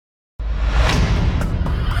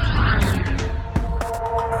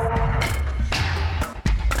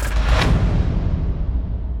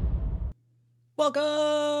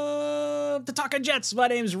welcome to Talkin Jets. My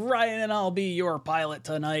name's Ryan, and I'll be your pilot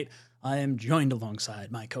tonight. I am joined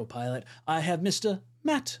alongside my co-pilot. I have Mr.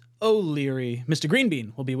 Matt O'Leary. Mr.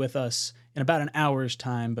 Greenbean will be with us in about an hour's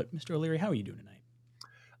time. But Mr. O'Leary, how are you doing tonight?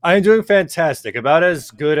 I am doing fantastic. About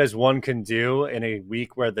as good as one can do in a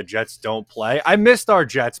week where the Jets don't play. I missed our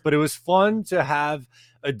Jets, but it was fun to have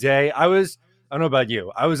a day. I don't know about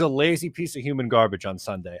you. I was a lazy piece of human garbage on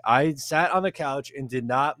Sunday. I sat on the couch and did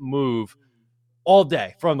not move all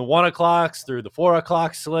day from the 1 o'clocks through the 4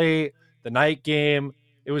 o'clock slate, the night game.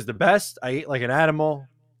 It was the best. I ate like an animal.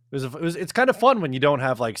 It's kind of fun when you don't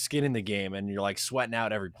have like skin in the game and you're like sweating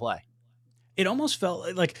out every play. It almost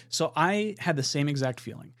felt like, so I had the same exact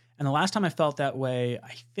feeling. And the last time I felt that way,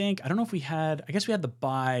 I don't know if I guess we had the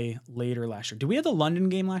bye later last year. Did we have the London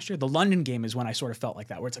game last year? The London game is when I sort of felt like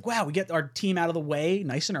that, where it's like, wow, we get our team out of the way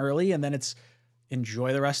nice and early, and then it's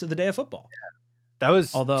enjoy the rest of the day of football. Yeah. That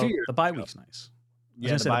was, although the bye week's nice.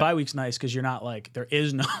 The bye week's nice because you're not like, there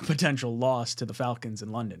is no potential loss to the Falcons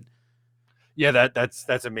in London. Yeah, that's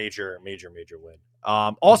a major win.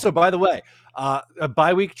 Also, by the way, a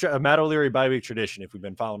bye week, a Matt O'Leary bye week tradition, if we've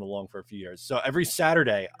been following along for a few years. So every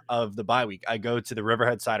Saturday of the bye week, I go to the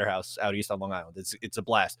Riverhead Cider House out east on Long Island. It's a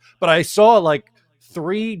blast. But I saw like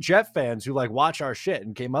 3 Jet fans who like watch our shit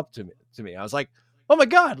and came up to me. I was like, oh my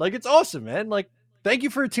God, like it's awesome, man. Like, thank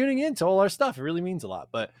you for tuning in to all our stuff. It really means a lot.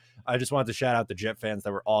 But I just wanted to shout out the Jet fans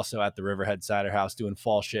that were also at the Riverhead Cider House doing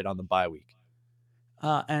fall shit on the bye week.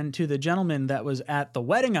 And to the gentleman that was at the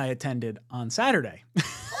wedding I attended on Saturday.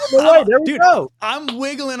 Oh, there we go. I'm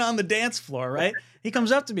wiggling on the dance floor, right? He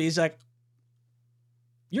comes up to me. He's like,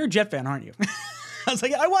 you're a Jet fan, aren't you? I was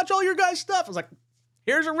like, I watch all your guys' stuff. I was like,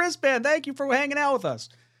 here's a wristband. Thank you for hanging out with us.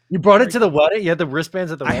 You brought it to the wedding? You had the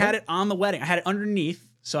wristbands at the wedding? I had it on the wedding. I had it underneath.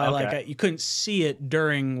 So you couldn't see it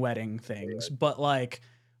during wedding things. Right. But like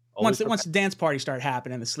once the dance party started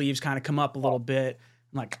happening, the sleeves kind of come up a little bit.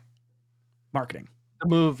 I'm like, marketing.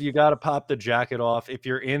 Move, you got to pop the jacket off. If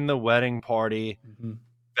you're in the wedding party,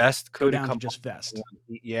 vest could come just vest.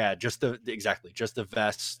 Yeah, just the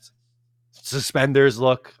vest. Suspenders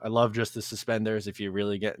look. I love just the suspenders if you're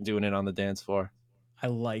really doing it on the dance floor. I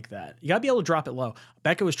like that. You got to be able to drop it low.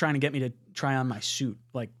 Becca was trying to get me to try on my suit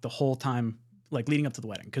like the whole time, like leading up to the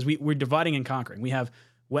wedding, because we're dividing and conquering. We have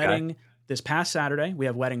wedding this past Saturday. We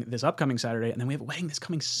have wedding this upcoming Saturday, and then we have a wedding this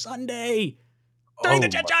coming Sunday during the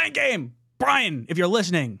Jet Giant game. Brian, if you're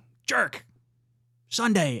listening, jerk.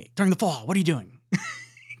 Sunday during the fall, what are you doing?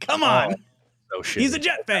 Come on. No shit. He's a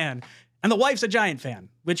Jet fan, and the wife's a Giant fan,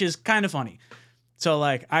 which is kind of funny. So,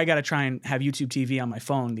 like, I got to try and have YouTube TV on my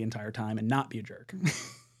phone the entire time and not be a jerk.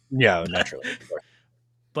 Yeah, naturally.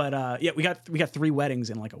 But, we got 3 weddings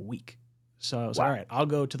in, like, a week. So, I was all right, I'll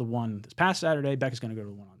go to the one this past Saturday. Becca's going to go to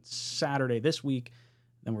the one on Saturday this week.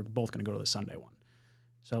 Then we're both going to go to the Sunday one.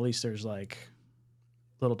 So, at least there's, like,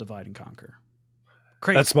 little divide and conquer.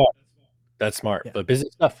 Crazy. That's smart. Yeah. But busy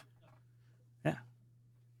stuff. Yeah.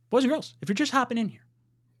 Boys and girls, if you're just hopping in here,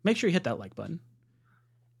 make sure you hit that like button.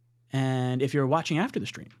 And if you're watching after the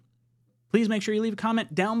stream, please make sure you leave a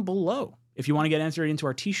comment down below. If you want to get entered into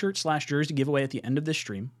our t-shirt/jersey giveaway at the end of this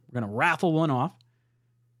stream, we're going to raffle one off.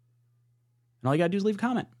 And all you got to do is leave a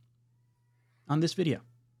comment on this video.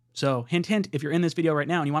 So hint, hint, if you're in this video right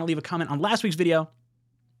now and you want to leave a comment on last week's video,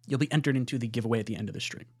 you'll be entered into the giveaway at the end of the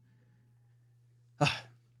stream.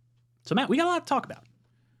 So, Matt, we got a lot to talk about.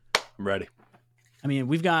 I'm ready. I mean,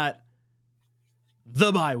 we've got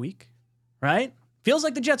the bye week, right? Feels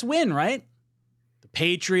like the Jets win, right? The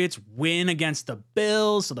Patriots win against the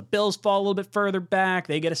Bills, so the Bills fall a little bit further back.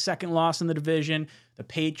 They get a second loss in the division. The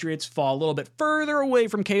Patriots fall a little bit further away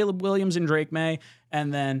from Caleb Williams and Drake May.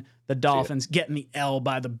 And then the Dolphins getting the L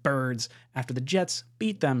by the Birds after the Jets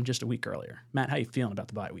beat them just a week earlier. Matt, how you feeling about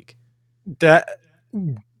the bye week?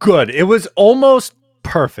 Good. It was almost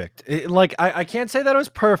perfect. I can't say that it was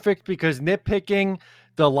perfect because nitpicking,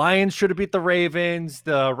 the Lions should have beat the Ravens,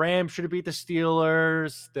 the Rams should have beat the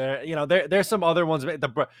Steelers. There's some other ones.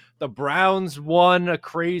 The Browns won a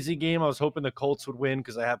crazy game. I was hoping the Colts would win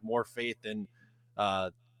because I have more faith in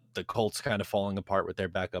the Colts kind of falling apart with their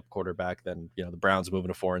backup quarterback than the Browns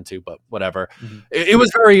moving to 4-2. But whatever. Mm-hmm. It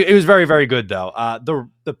was very, very good though.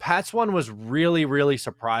 The Pats one was really, really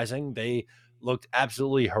surprising. They looked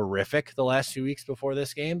absolutely horrific the last 2 weeks before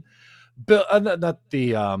this game. Not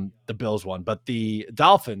the Bills one, but the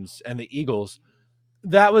Dolphins and the Eagles.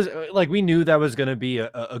 That was like, we knew that was going to be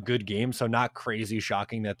a good game. So not crazy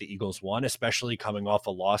shocking that the Eagles won, especially coming off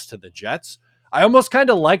a loss to the Jets. I almost kind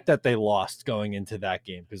of like that they lost going into that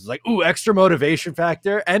game because it's like, ooh, extra motivation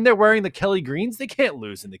factor. And they're wearing the Kelly Greens. They can't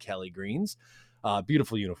lose in the Kelly Greens.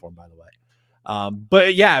 Beautiful uniform, by the way.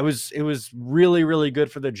 But yeah, it was really, really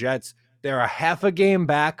good for the Jets. They're a half a game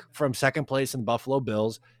back from second place in Buffalo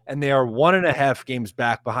Bills, and they are 1.5 games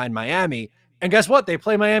back behind Miami. And guess what? They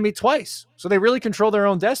play Miami twice. So they really control their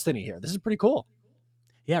own destiny here. This is pretty cool.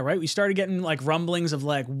 Yeah, right. We started getting like rumblings of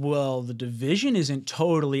like, well, the division isn't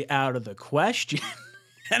totally out of the question.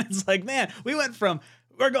 And it's like, man, we went from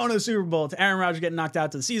we're going to the Super Bowl to Aaron Rodgers getting knocked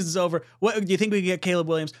out to the season's over. What do you think we can get Caleb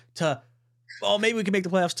Williams to, oh, maybe we can make the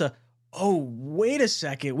playoffs to, oh, wait a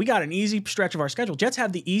second. We got an easy stretch of our schedule. Jets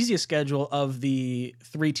have the easiest schedule of the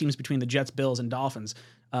three teams between the Jets, Bills, and Dolphins.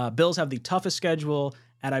 Bills have the toughest schedule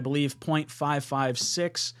at, I believe,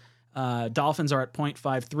 0.556. Dolphins are at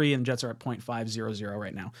 0.53 and Jets are at 0.500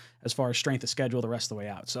 right now as far as strength of schedule the rest of the way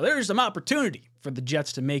out. So there's some opportunity for the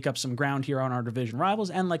Jets to make up some ground here on our division rivals.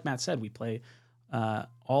 And like Matt said, we play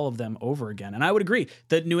all of them over again. And I would agree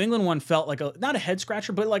that New England one felt like not a head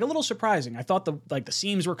scratcher, but like a little surprising. I thought the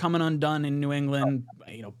seams were coming undone in New England,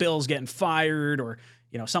 Bills getting fired or,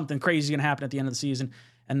 something crazy going to happen at the end of the season.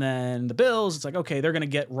 And then the Bills, it's like, okay, they're going to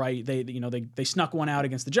get right. They snuck one out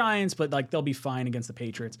against the Giants, but like they'll be fine against the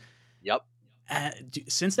Patriots. Yep.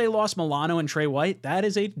 Since they lost Milano and Trey White, that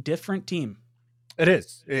is a different team. It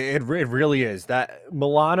is. It really is. That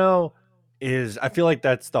Milano is, I feel like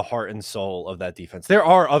that's the heart and soul of that defense. There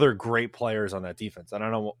are other great players on that defense. And I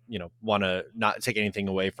don't want to not take anything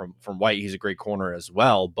away from White. He's a great corner as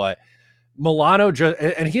well, but Milano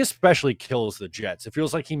and he especially kills the Jets. It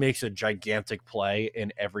feels like he makes a gigantic play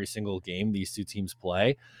in every single game these two teams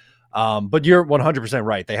play. But you're 100%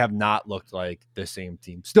 right. They have not looked like the same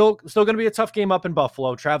team. Still going to be a tough game up in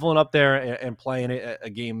Buffalo. Traveling up there and playing a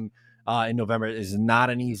game in November is not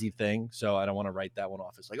an easy thing. So I don't want to write that one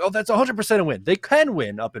off. It's like, oh, that's 100% a win. They can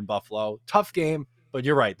win up in Buffalo. Tough game, but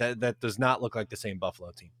you're right. That does not look like the same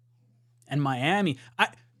Buffalo team. And Miami,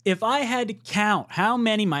 if I had to count how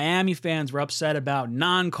many Miami fans were upset about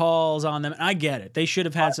non-calls on them, I get it. They should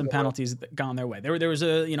have had some penalties that gone their way. There was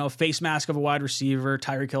a face mask of a wide receiver.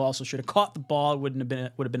 Tyreek Hill also should have caught the ball. It would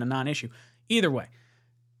have been a non-issue. Either way,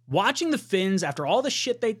 watching the Finns after all the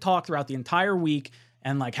shit they talked throughout the entire week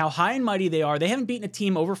and like how high and mighty they are, they haven't beaten a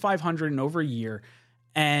team over 500 in over a year.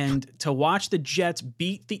 And to watch the Jets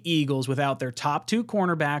beat the Eagles without their top two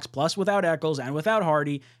cornerbacks, plus without Eccles and without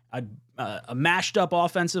Hardy, a mashed up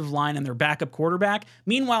offensive line and their backup quarterback.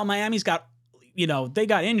 Meanwhile, Miami's got, they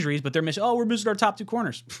got injuries, but they're missing. Oh, we're missing our top two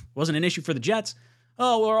corners. Wasn't an issue for the Jets.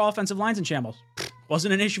 Oh, well, our offensive line's in shambles.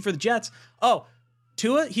 Wasn't an issue for the Jets. Oh,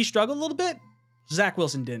 Tua, he struggled a little bit. Zach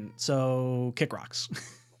Wilson didn't. So kick rocks.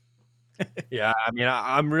 Yeah, I mean,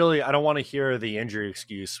 I don't want to hear the injury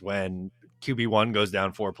excuse when QB1 goes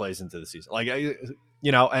down 4 plays into the season. Like,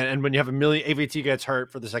 and when you have AVT gets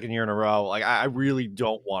hurt for the second year in a row, like I really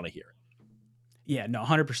don't want to hear it. Yeah, no,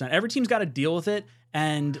 100%. Every team's got to deal with it.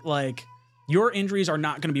 And like your injuries are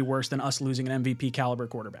not going to be worse than us losing an MVP caliber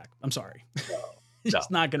quarterback. I'm sorry. It's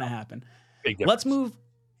just not going to happen. Let's move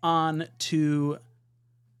on to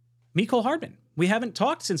Mecole Hardman. We haven't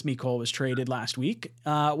talked since Mecole was traded last week.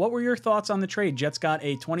 What were your thoughts on the trade? Jets got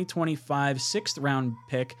a 2025 6th round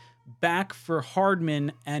pick back for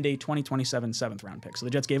Hardman and a 2027 7th round pick. So the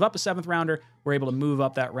Jets gave up a 7th rounder. We're able to move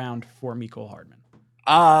up that round for Mecole Hardman.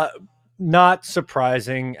 Not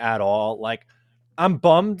surprising at all. Like, I'm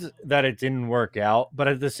bummed that it didn't work out, but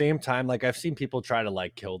at the same time, like, I've seen people try to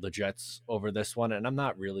like kill the Jets over this one, and I'm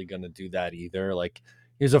not really going to do that either. Like,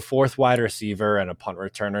 he's a 4th wide receiver and a punt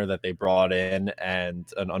returner that they brought in, and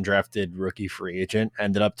an undrafted rookie free agent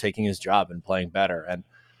ended up taking his job and playing better. And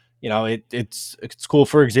it's cool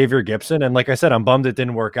for Xavier Gipson. And like I said, I'm bummed it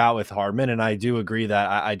didn't work out with Hardman. And I do agree that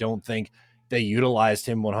I don't think they utilized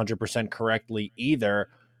him 100% correctly either.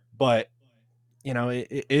 But,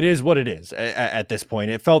 it is what it is at this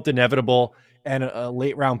point. It felt inevitable. And a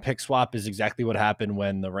late round pick swap is exactly what happened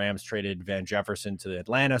when the Rams traded Van Jefferson to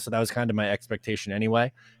Atlanta. So that was kind of my expectation anyway.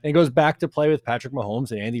 And he goes back to play with Patrick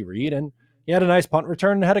Mahomes and Andy Reid. And he had a nice punt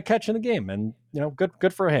return and had a catch in the game. And,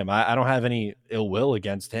 good for him. I don't have any ill will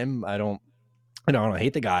against him. I don't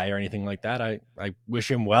hate the guy or anything like that. I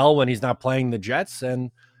wish him well when he's not playing the Jets.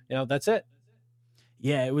 And, that's it.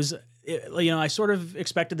 Yeah, I sort of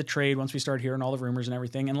expected the trade once we started hearing all the rumors and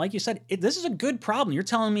everything. And like you said, this is a good problem. You're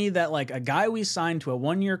telling me that like a guy we signed to a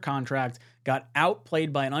 1-year contract got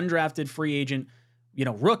outplayed by an undrafted free agent,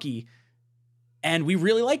 rookie, and we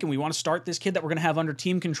really like him. We want to start this kid that we're going to have under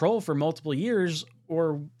team control for multiple years,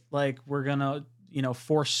 or like we're going to,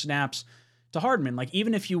 force snaps to Hardman. Like,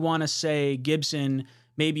 even if you want to say Gibson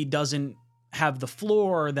maybe doesn't have the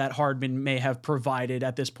floor that Hardman may have provided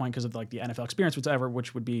at this point because of like the NFL experience,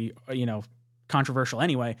 which would be, controversial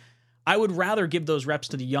anyway. I would rather give those reps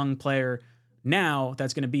to the young player Now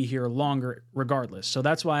that's going to be here longer regardless. So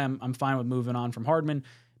that's why I'm fine with moving on from Hardman.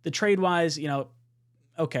 The trade wise,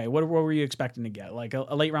 okay, what were you expecting to get? Like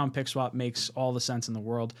a late round pick swap makes all the sense in the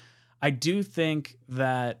world. I do think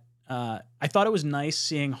that I thought it was nice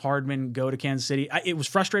seeing Hardman go to Kansas City. It was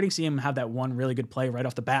frustrating seeing him have that one really good play right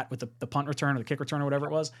off the bat with the punt return or the kick return or whatever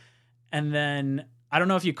it was. And then I don't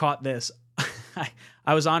know if you caught this.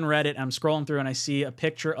 I was on Reddit and I'm scrolling through and I see a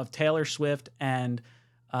picture of Taylor Swift and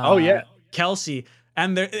Kelsey.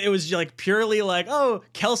 And it was like purely like, oh,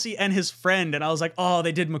 Kelsey and his friend. And I was like, oh,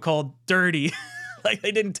 they did Mecole dirty. Like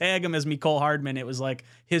they didn't tag him as Mecole Hardman. It was like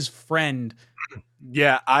his friend.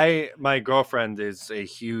 Yeah, my girlfriend is a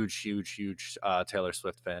huge Taylor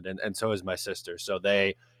Swift fan, and so is my sister. So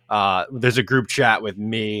there's a group chat with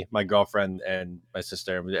me, my girlfriend, and my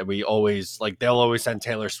sister. And we always they'll always send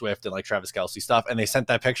Taylor Swift and like Travis Kelce stuff, and they sent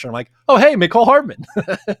that picture. I'm like, oh hey, Mecole Hardman.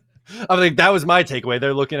 I think that was my takeaway.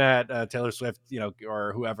 They're looking at Taylor Swift,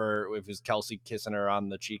 or whoever, if it was Kelsey kissing her on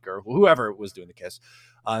the cheek or whoever was doing the kiss.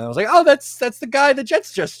 And I was like, oh, that's the guy the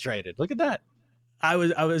Jets just traded. Look at that. I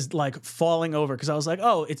was like falling over because I was like,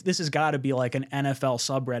 oh, this has got to be like an NFL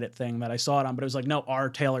subreddit thing that I saw it on, but it was like, no, our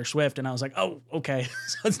Taylor Swift. And I was like, oh, okay.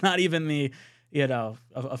 So it's not even the,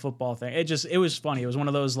 a football thing. It was funny. It was one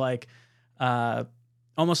of those like,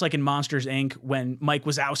 almost like in Monsters Inc. when Mike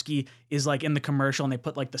Wazowski is like in the commercial and they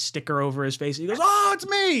put like the sticker over his face. He goes, oh, it's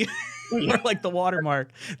me. Or like the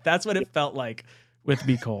watermark. That's what it felt like with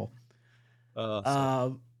Mecole.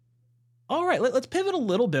 All right, let's pivot a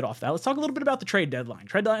little bit off that. Let's talk a little bit about the trade deadline.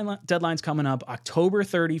 Deadline's coming up October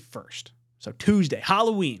 31st. So Tuesday,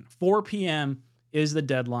 Halloween, 4 p.m. is the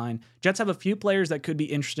deadline. Jets have a few players that could be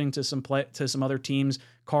interesting to some other teams.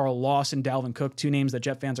 Carl Lawson, Dalvin Cook, two names that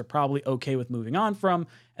Jet fans are probably okay with moving on from.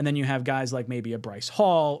 And then you have guys like maybe a Bryce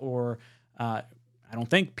Hall or I don't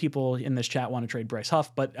think people in this chat want to trade Bryce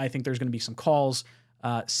Huff, but I think there's going to be some calls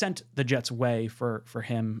sent the Jets' way for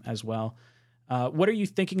him as well. What are you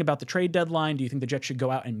thinking about the trade deadline? Do you think the Jets should go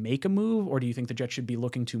out and make a move, or do you think the Jets should be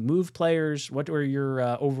looking to move players? What are your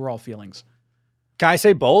overall feelings? Can I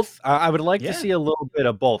say both? I would like to see a little bit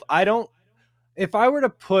of both. If I were to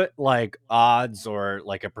put like odds or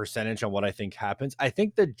like a percentage on what I think happens, I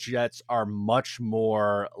think the Jets are much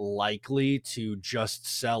more likely to just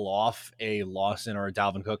sell off a Lawson or a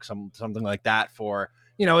Dalvin Cook, something like that for,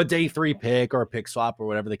 a day 3 pick or a pick swap or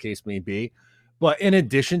whatever the case may be. But in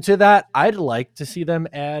addition to that, I'd like to see them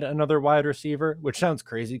add another wide receiver, which sounds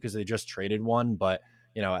crazy because they just traded one. But,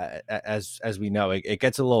 as we know, it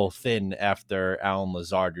gets a little thin after Allen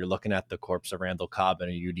Lazard. You're looking at the corpse of Randall Cobb and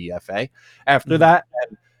a UDFA after that.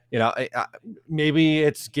 And, maybe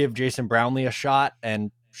it's give Jason Brownlee a shot. And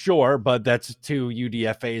sure, but that's 2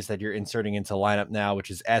 UDFAs that you're inserting into lineup now, which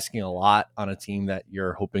is asking a lot on a team that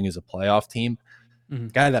you're hoping is a playoff team.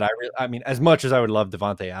 Guy that I mean, as much as I would love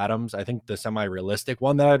Devontae Adams, I think the semi-realistic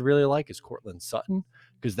one that I'd really like is Cortland Sutton,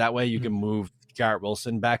 because that way you can move Garrett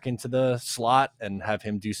Wilson back into the slot and have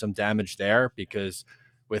him do some damage there, because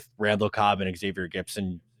with Randall Cobb and Xavier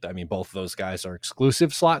Gibson, I mean, both of those guys are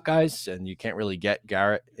exclusive slot guys, and you can't really get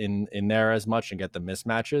Garrett in there as much and get the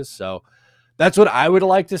mismatches. So that's what I would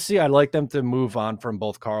like to see. I'd like them to move on from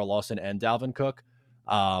both Carl Lawson and Dalvin Cook.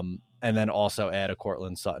 And then also add a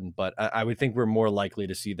Cortland Sutton. But I would think we're more likely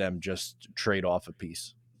to see them just trade off a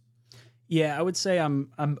piece. Yeah, I would say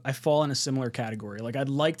I fall in a similar category. Like, I'd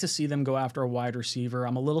like to see them go after a wide receiver.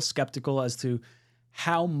 I'm a little skeptical as to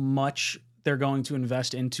how much they're going to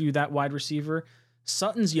invest into that wide receiver.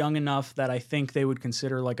 Sutton's young enough that I think they would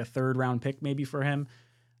consider like a 3rd round pick maybe for him.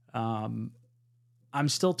 I'm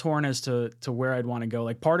still torn as to where I'd want to go.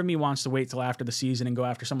 Like, part of me wants to wait till after the season and go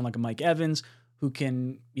after someone like a Mike Evans, who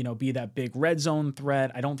can, be that big red zone threat.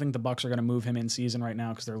 I don't think the Bucs are going to move him in season right now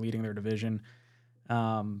because they're leading their division.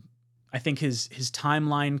 I think his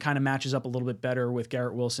timeline kind of matches up a little bit better with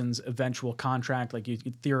Garrett Wilson's eventual contract. Like, you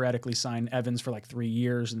could theoretically sign Evans for like 3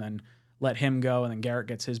 years and then let him go, and then Garrett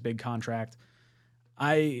gets his big contract.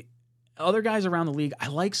 Other guys around the league, I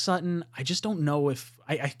like Sutton. I just don't know if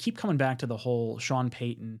I keep coming back to the whole Sean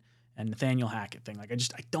Payton and Nathaniel Hackett thing. Like, I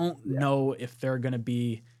don't know if they're going to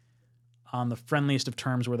be on the friendliest of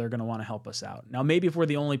terms where they're going to want to help us out. Now, maybe if we're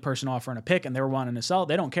the only person offering a pick and they're wanting to sell,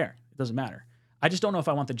 they don't care. It doesn't matter. I just don't know if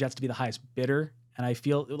I want the Jets to be the highest bidder. And I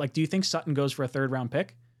feel like, do you think Sutton goes for a 3rd round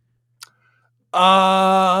pick?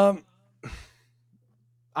 I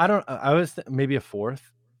was maybe a 4th.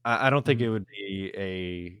 I don't think it would be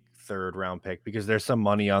a 3rd round pick because there's some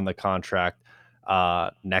money on the contract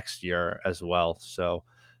next year as well. So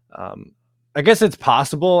I guess it's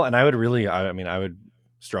possible. And I would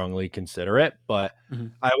strongly consider it, but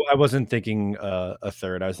I wasn't thinking a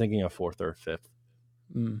 3rd. I was thinking a 4th or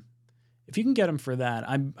 5th. if you can get him for that,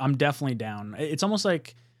 I'm definitely down. It's almost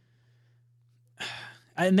like,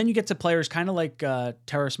 and then you get to players kind of like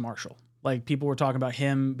Terrace Marshall. Like people were talking about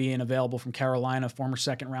him being available from Carolina, former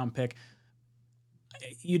 2nd-round pick.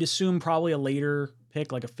 You'd assume probably a later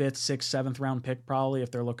pick, like a 5th, 6th, 7th round pick, probably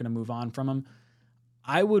if they're looking to move on from him.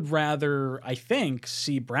 I would rather, I think,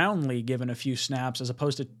 see Brownlee given a few snaps as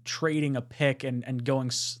opposed to trading a pick and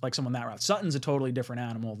going like someone that route. Sutton's a totally different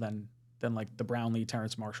animal than like the Brownlee,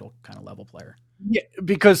 Terrace Marshall kind of level player. Yeah,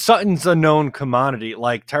 because Sutton's a known commodity.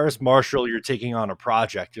 Like Terrace Marshall, you're taking on a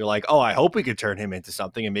project. You're like, oh, I hope we could turn him into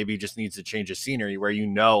something, and maybe he just needs to change of scenery where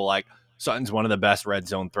like Sutton's one of the best red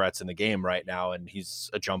zone threats in the game right now, and he's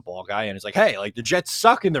a jump ball guy, and it's like, hey, like the Jets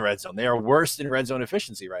suck in the red zone. They are worse in red zone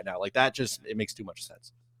efficiency right now. Like that it makes too much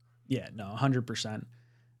sense. Yeah, no, 100%.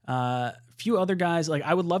 Few other guys, like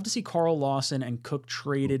I would love to see Carl Lawson and Cook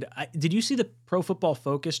traded. Did you see the Pro Football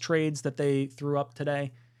Focus trades that they threw up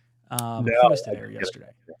today? No, it was today or yesterday.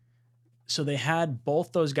 So they had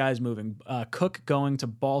both those guys moving. Cook going to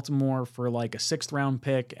Baltimore for like a 6th-round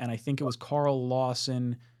pick, and I think it was Carl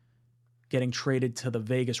Lawson getting traded to the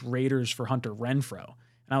Vegas Raiders for Hunter Renfrow.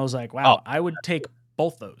 And I was like, wow, I would take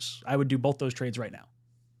both those. I would do both those trades right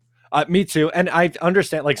now. Me too. And I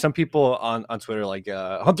understand, like some people on Twitter, like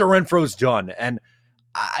Hunter Renfro's done. And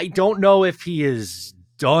I don't know if he is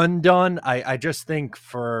done. I just think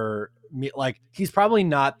for me, like he's probably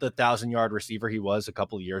not the 1,000-yard receiver he was a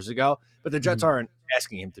couple of years ago, but the Jets aren't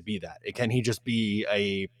asking him to be that. Can he just be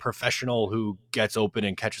a professional who gets open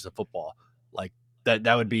and catches a football? Like that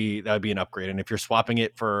would be an upgrade. And if you're swapping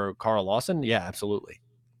it for Carl Lawson, yeah, absolutely.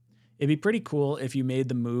 It'd be pretty cool if you made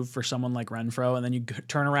the move for someone like Renfrow and then you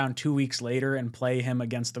turn around 2 weeks later and play him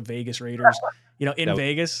against the Vegas Raiders, in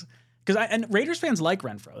Vegas. And Raiders fans like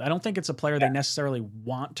Renfrow. I don't think it's a player they necessarily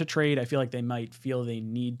want to trade. I feel like they might feel they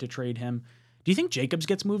need to trade him. Do you think Jacobs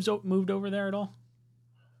gets moved over there at all?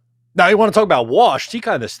 Now you want to talk about washed? He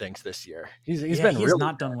kind of stinks this year. He's really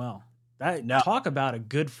not done well. Talk about a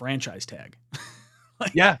good franchise tag.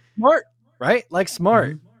 Smart, right? Like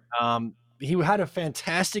smart. Mm-hmm. He had a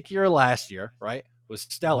fantastic year last year, right? Was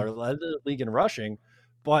stellar, led the league in rushing,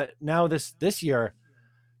 but now this year,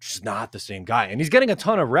 just not the same guy. And he's getting a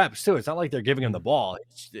ton of reps too. It's not like they're giving him the ball.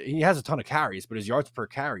 He has a ton of carries, but his yards per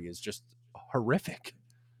carry is just horrific.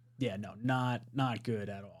 Yeah, no, not good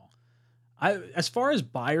at all. As far as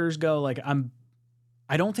buyers go, like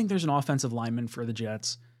I don't think there's an offensive lineman for the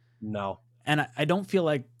Jets. No. And I don't feel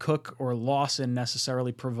like Cook or Lawson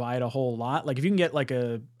necessarily provide a whole lot. Like if you can get like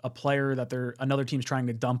a player that another team's trying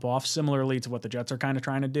to dump off, similarly to what the Jets are kind of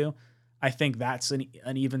trying to do, I think that's an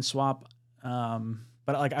even swap.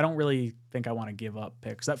 But like I don't really think I want to give up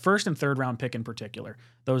picks. That 1st and 3rd round pick in particular,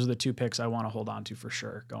 those are the 2 picks I want to hold on to for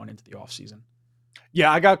sure going into the offseason.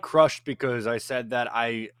 Yeah, I got crushed because I said that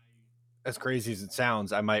as crazy as it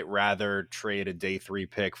sounds, I might rather trade a day 3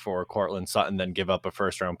 pick for Cortland Sutton than give up a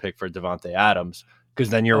 1st-round pick for Devontae Adams,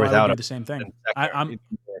 because then you're without the same thing.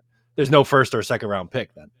 There's no 1st or 2nd-round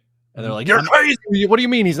pick then. And they're like, you're crazy. What do you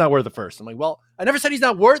mean he's not worth the 1st? I'm like, well, I never said he's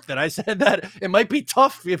not worth it. I said that it might be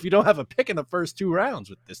tough if you don't have a pick in the first 2 rounds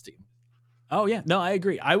with this team. Oh yeah, no, I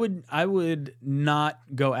agree. I would not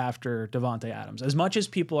go after Devontae Adams as much as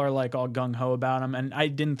people are like all gung ho about him. And I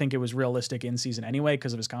didn't think it was realistic in season anyway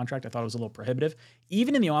because of his contract. I thought it was a little prohibitive.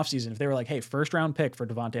 Even in the offseason, if they were like, hey, 1st-round pick for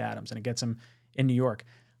Devontae Adams and it gets him in New York,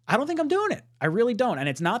 I don't think I'm doing it. I really don't. And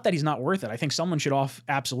it's not that he's not worth it. I think someone should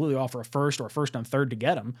absolutely offer a 1st or a 1st and 3rd to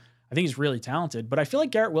get him. I think he's really talented, but I feel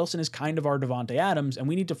like Garrett Wilson is kind of our Devontae Adams, and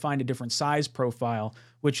we need to find a different size profile,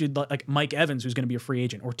 which would like Mike Evans, who's going to be a free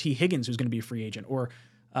agent, or T. Higgins, who's going to be a free agent, or,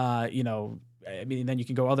 then you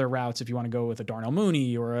can go other routes if you want to go with a Darnell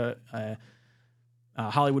Mooney or a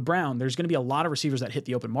Hollywood Brown. There's going to be a lot of receivers that hit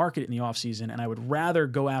the open market in the offseason, and I would rather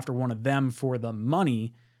go after one of them for the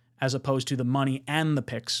money as opposed to the money and the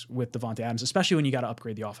picks with Devontae Adams, especially when you got to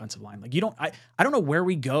upgrade the offensive line. Like I don't know where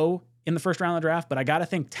we go in the 1st round of the draft, but I got to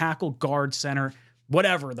think tackle, guard, center,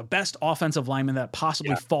 whatever, the best offensive lineman that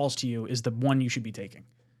possibly falls to you is the one you should be taking.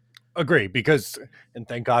 Agree, and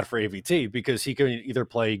thank God for AVT, because he can either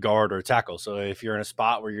play guard or tackle. So if you're in a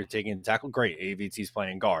spot where you're taking tackle, great, AVT's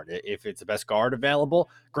playing guard. If it's the best guard available,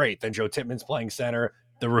 great, then Joe Tippmann's playing center,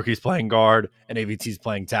 the rookie's playing guard, and AVT's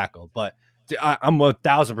playing tackle. But I'm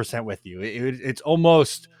 1,000% with you. It's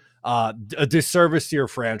almost a disservice to your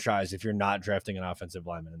franchise if you're not drafting an offensive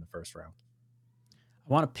lineman in the 1st round.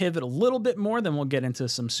 I want to pivot a little bit more, then we'll get into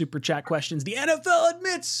some super chat questions. The NFL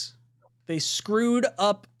admits they screwed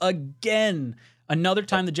up again. Another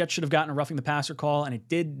time the Jets should have gotten a roughing the passer call, and it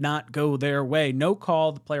did not go their way. No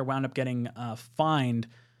call. The player wound up getting fined.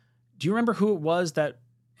 Do you remember who it was that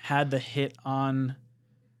had the hit on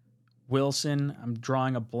Wilson. I'm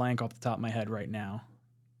drawing a blank off the top of my head right now.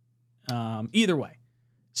 Either way,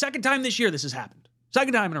 second time this year this has happened.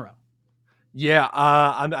 Second time in a row. Yeah,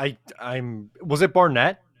 I'm. Was it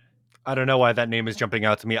Barnett? I don't know why that name is jumping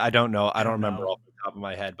out to me. I don't know. I don't remember off the top of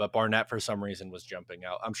my head, but Barnett for some reason was jumping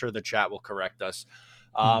out. I'm sure the chat will correct us.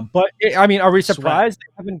 But I mean, are we surprised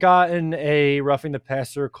they haven't gotten a roughing the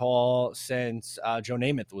passer call since Joe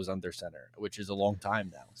Namath was under center, which is a long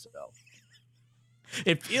time now? So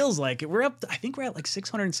it feels like it. We're up. I think we're at like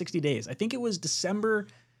 660 days. I think it was December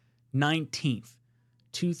 19th,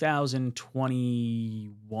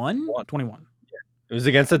 2021. 21. It was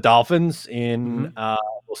against the Dolphins in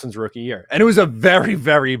Wilson's rookie year. And it was a very,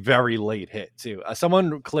 very, very late hit, too.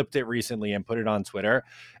 Someone clipped it recently and put it on Twitter.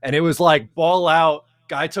 And it was like, ball out.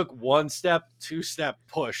 Guy took 1 step, 2-step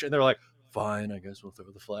push. And they're like, fine, I guess we'll throw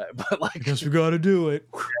the flag. But like, I guess we got to do it.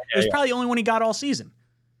 It was probably the only one he got all season.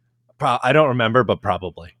 I don't remember, but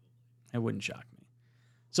probably. It wouldn't shock me.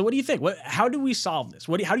 So what do you think? How do we solve this?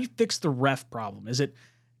 How do you fix the ref problem? Is it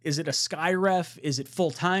a sky ref? Is it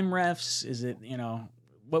full-time refs? Is it,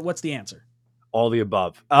 what's the answer? All the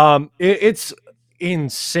above. It's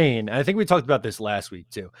insane. I think we talked about this last week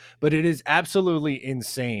too, but it is absolutely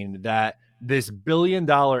insane that this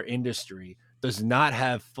billion-dollar industry does not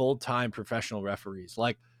have full-time professional referees.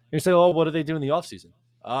 Like, you say, oh, what do they do in the offseason?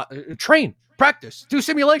 Train, practice, do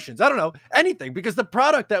simulations. I don't know, anything, because the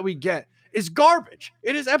product that we get is garbage.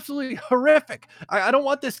 It is absolutely horrific. I don't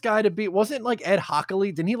want this guy to be, wasn't like Ed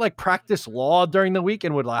Hockley, didn't he like practice law during the week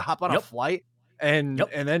and would like hop on a flight and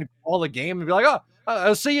then call a game and be like, oh,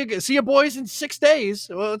 I'll see you boys in 6 days.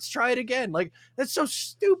 Well, let's try it again. Like, that's so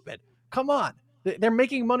stupid. Come on. They're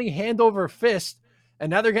making money hand over fist, and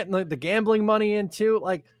now they're getting the gambling money in too.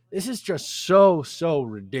 Like, this is just so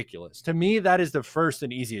ridiculous. To me, that is the first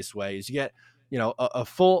and easiest way, is you get, a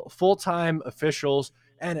full-time officials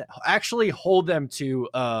and actually hold them to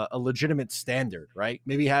a legitimate standard, right?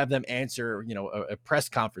 Maybe have them answer, a press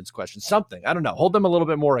conference question, something. I don't know. Hold them a little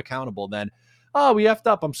bit more accountable than, oh, we effed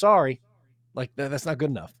up, I'm sorry. Like, that's not good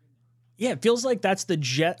enough. Yeah, it feels like that's not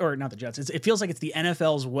the Jets. It feels like it's the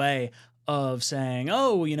NFL's way of saying,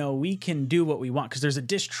 oh, we can do what we want, because there's a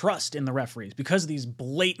distrust in the referees because of these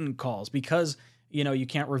blatant calls, because you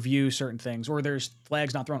can't review certain things, or there's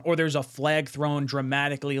flags not thrown, or there's a flag thrown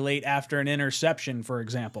dramatically late after an interception, for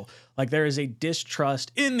example. Like, there is a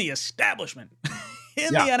distrust in the establishment, the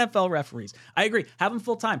NFL referees. I agree. Have them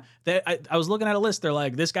full time. I was looking at a list. They're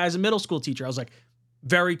like, this guy's a middle school teacher. I was like,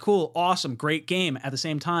 very cool, awesome, great game. At the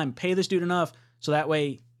same time, pay this dude enough so that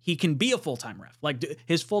way he can be a full-time ref, like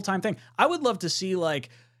his full-time thing. I would love to see, like,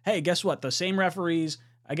 hey, guess what? The same referees.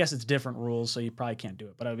 I guess it's different rules, so you probably can't do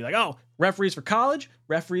it. But I'd be like, oh, referees for college,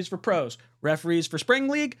 referees for pros, referees for spring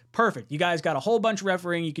league. Perfect. You guys got a whole bunch of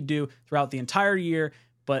refereeing you could do throughout the entire year.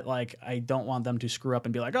 But, like, I don't want them to screw up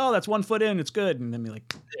and be like, oh, that's 1 foot in, it's good. And then be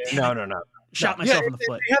like, no. Shot myself in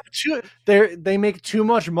the foot. They make too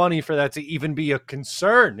much money for that to even be a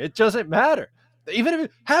concern. It doesn't matter. Even if you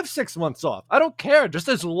have 6 months off, I don't care. Just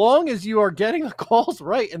as long as you are getting the calls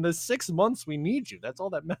right in the 6 months we need you. That's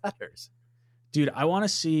all that matters. Dude, I want to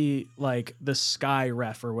see, like, the sky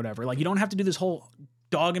ref or whatever. Like, you don't have to do this whole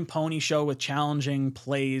dog and pony show with challenging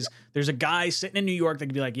plays. There's a guy sitting in New York that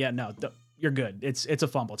could be like, yeah, no, you're good. It's a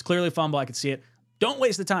fumble. It's clearly a fumble. I can see it. Don't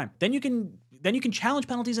waste the time. Then you can challenge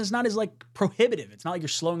penalties. And it's not as, like, prohibitive. It's not like you're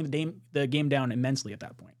slowing the game down immensely at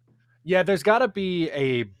that point. Yeah, there's got to be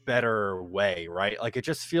a better way, right? Like, it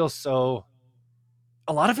just feels so...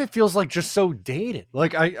 A lot of it feels like just so dated.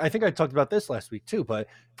 Like, I think I talked about this last week too, but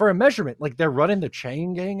for a measurement, like, they're running the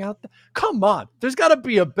chain gang out there. Come on. There's got to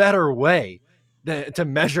be a better way to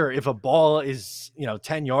measure if a ball is,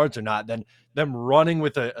 10 yards or not than them running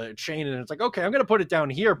with a chain. And it's like, okay, I'm going to put it down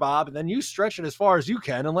here, Bob. And then you stretch it as far as you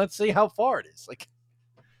can. And let's see how far it is. Like,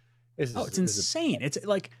 it's insane. It's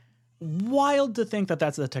like wild to think that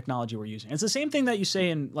that's the technology we're using. It's the same thing that you say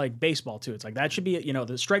in, like, baseball too. It's like, that should be,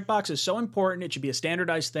 the strike box is so important. It should be a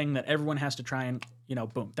standardized thing that everyone has to try and,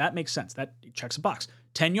 boom, that makes sense. That checks a box.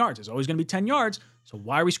 10 yards is always going to be 10 yards. So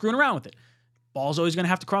why are we screwing around with it? Ball's always going to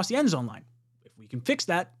have to cross the end zone line. If we can fix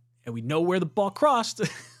that and we know where the ball crossed,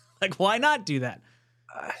 like, why not do that?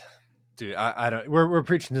 Dude, I don't, we're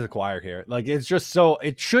preaching to the choir here. Like, it's just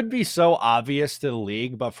it should be so obvious to the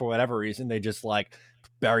league, but for whatever reason, they just, like,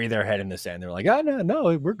 bury their head in the sand. They're like, oh,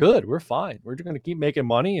 no, we're good. We're fine. We're just going to keep making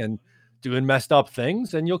money and doing messed up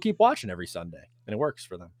things, and you'll keep watching every Sunday. And it works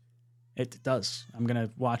for them. It does. I'm going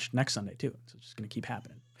to watch next Sunday too. So it's just going to keep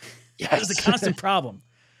happening. Yes. It's a constant problem.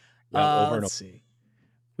 Let's see.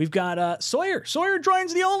 We've got Sawyer. Sawyer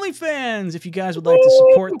joins the OnlyFans. If you guys would like to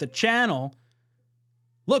support the channel,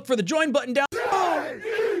 look for the join button down.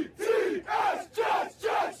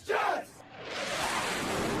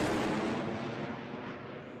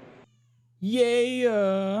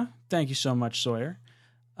 Yeah. Thank you so much, Sawyer.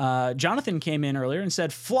 Jonathan came in earlier and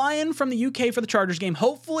said, flying from the UK for the Chargers game.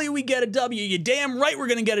 Hopefully we get a W. You damn right we're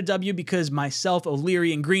going to get a W because myself,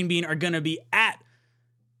 O'Leary, and Greenbean are going to be at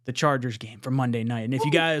the Chargers game for Monday night. And if you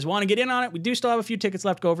guys want to get in on it, we do still have a few tickets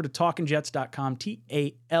left. Go over to talkinjets.com,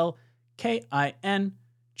 TALKIN,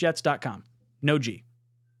 jets.com. No G.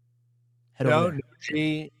 Head over there. No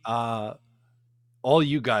G. All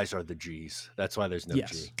you guys are the G's. That's why there's no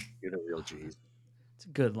G. You're the real G's. It's a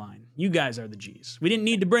good line. You guys are the G's. We didn't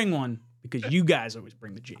need to bring one because you guys always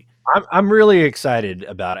bring the G. I'm really excited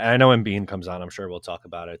about it. I know when Bean comes on, I'm sure we'll talk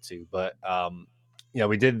about it too. But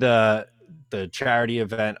we did the charity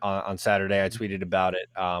event on Saturday. I tweeted about it.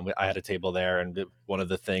 I had a table there, and one of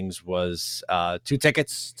the things was 2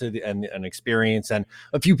 tickets to an experience. And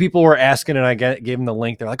a few people were asking, and I gave them the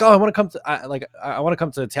link. They're like, "Oh, I want to come to I want to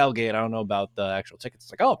come to the tailgate. I don't know about the actual tickets."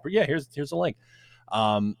 It's like, "Oh, yeah, here's a link."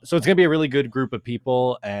 So it's gonna be a really good group of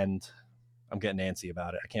people, and I'm getting antsy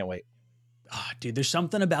about it. I can't wait. Oh, dude, there's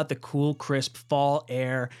something about the cool, crisp fall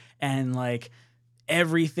air and like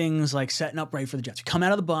everything's like setting up right for the Jets. You come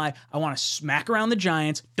out of the bye. I want to smack around the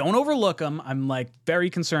Giants. Don't overlook them. I'm like very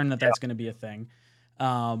concerned that that's going to be a thing.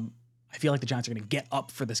 I feel like the Giants are going to get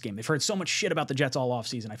up for this game. They've heard so much shit about the Jets all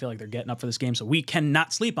offseason. I feel like they're getting up for this game, so we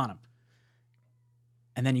cannot sleep on them.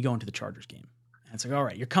 And then you go into the Chargers game. And it's like, all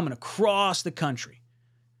right, you're coming across the country.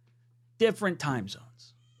 Different time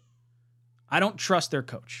zones. I don't trust their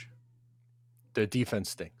coach. The defense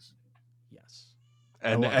stinks. Yes.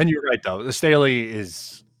 And you're right, though. The Staley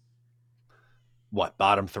is,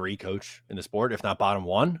 bottom 3 coach in the sport, if not bottom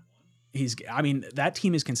 1? That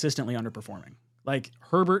team is consistently underperforming. Like,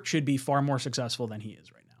 Herbert should be far more successful than he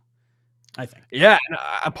is right now, I think. Yeah, and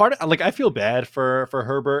I feel bad for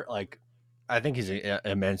Herbert. Like, I think he's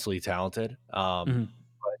immensely talented. And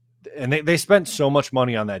they spent so much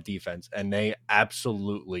money on that defense, and they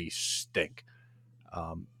absolutely stink.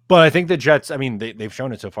 But I think the Jets, they've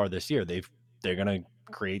shown it so far this year. They're going to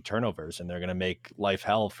create turnovers, and they're going to make life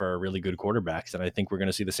hell for really good quarterbacks. And I think we're going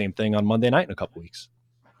to see the same thing on Monday night in a couple weeks.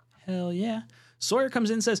 Hell yeah. Sawyer comes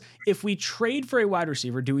in and says, if we trade for a wide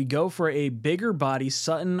receiver, do we go for a bigger body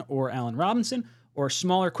Sutton or Allen Robinson, or a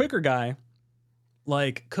smaller, quicker guy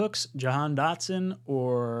like Cooks, Jahan Dotson,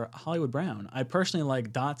 or Hollywood Brown? I personally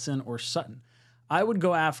like Dotson or Sutton. I would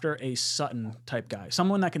go after a Sutton type guy,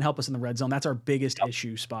 someone that can help us in the red zone. That's our biggest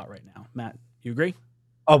issue spot right now. Matt, you agree?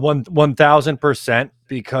 1,000%,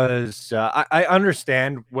 because I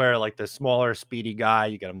understand where like the smaller, speedy guy,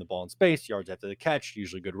 you get him the ball in space, yards after the catch,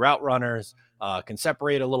 usually good route runners, can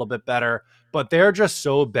separate a little bit better, but they're just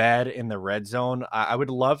so bad in the red zone. I would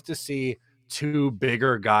love to see 2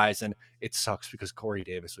 bigger guys, and it sucks because Corey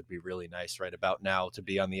Davis would be really nice right about now to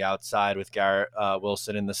be on the outside with Garrett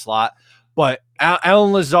Wilson in the slot. But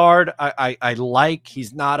Alan Lazard, I like.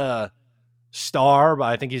 He's not a star, but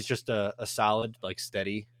I think he's just a solid, like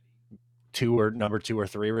steady number 2 or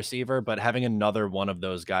 3 receiver. But having another one of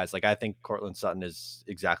those guys, like I think Cortland Sutton is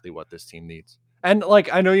exactly what this team needs. And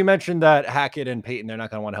like I know you mentioned that Hackett and Peyton, they're not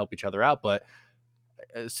going to want to help each other out, but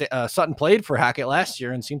Sutton played for Hackett last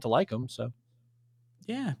year and seemed to like him. So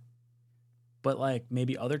yeah, but like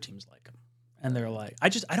maybe other teams like him, and they're like, I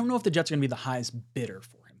don't know if the Jets are going to be the highest bidder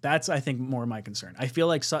for him. That's, I think, more my concern. I feel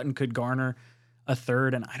like Sutton could garner a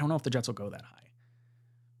third, and I don't know if the Jets will go that high.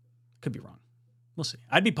 Could be wrong. We'll see.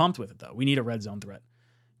 I'd be pumped with it, though. We need a red zone threat.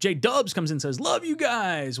 J Dubs comes in and says, love you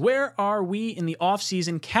guys. Where are we in the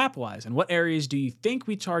offseason cap-wise, and what areas do you think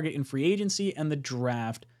we target in free agency and the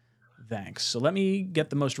draft? Thanks. So let me get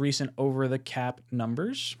the most recent over-the-cap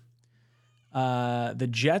numbers. The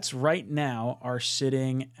Jets right now are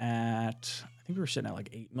sitting at, I think we were sitting at like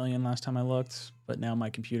 8 million last time I looked, but now my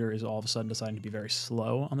computer is all of a sudden deciding to be very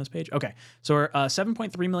slow on this page. Okay, so we're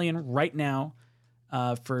 7.3 million right now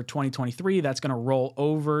for 2023. That's going to roll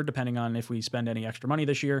over depending on if we spend any extra money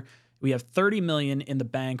this year. We have 30 million in the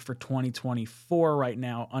bank for 2024 right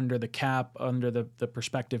now under the cap, under the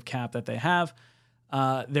prospective cap that they have.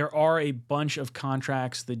 There are a bunch of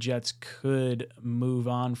contracts the Jets could move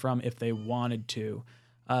on from if they wanted to.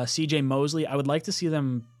 CJ Mosley, I would like to see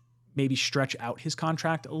them maybe stretch out his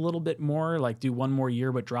contract a little bit more, like do one more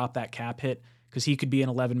year but drop that cap hit, because he could be an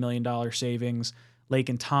 $11 million savings.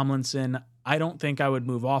 Laken Tomlinson, I don't think I would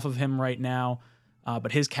move off of him right now,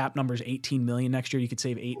 but his cap number is $18 million next year. You could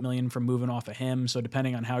save $8 million from moving off of him. So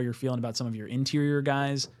depending on how you're feeling about some of your interior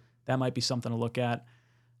guys, that might be something to look at.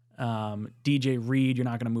 DJ Reed, you're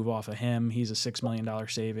not going to move off of him. He's a $6 million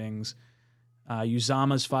savings.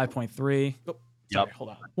 Uzama's 5.3. Oh, sorry,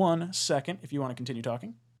 hold on 1 second if you want to continue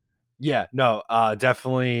talking. Yeah, no,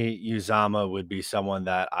 definitely Uzama would be someone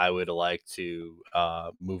that I would like to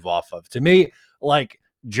move off of. To me, like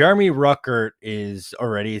Jeremy Ruckert is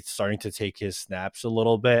already starting to take his snaps a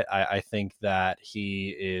little bit. I think that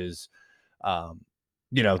he is, um,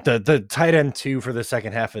 the tight end two for the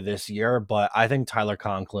second half of this year. But I think Tyler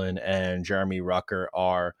Conklin and Jeremy Ruckert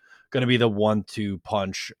are going to be the 1-2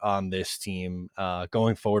 punch on this team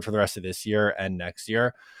going forward for the rest of this year and next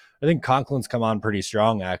year. I think Conklin's come on pretty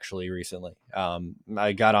strong actually recently.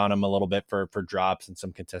 I got on him a little bit for drops and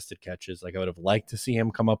some contested catches. Like I would have liked to see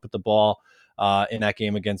him come up with the ball in that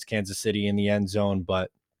game against Kansas City in the end zone,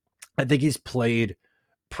 but I think he's played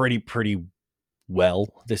pretty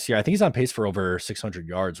well this year. I think he's on pace for over 600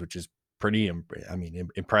 yards, which is pretty,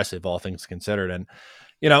 impressive, all things considered. And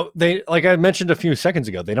they, like I mentioned a few seconds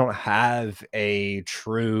ago, they don't have a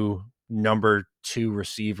true number two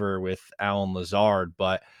receiver with Alan Lazard,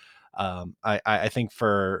 but I think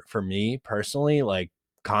for me personally, like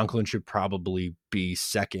Conklin should probably be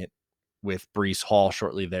second with Brees Hall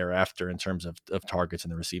shortly thereafter in terms of targets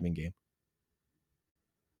in the receiving game.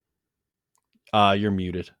 You're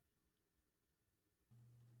muted.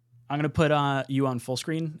 I'm gonna put you on full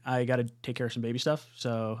screen. I got to take care of some baby stuff,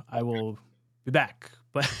 so I will be back.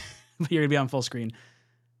 But you're gonna be on full screen.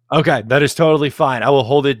 Okay, that is totally fine. I will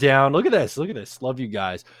hold it down. Look at this. Look at this. Love you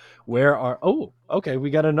guys. Okay, we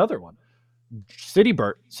got another one. City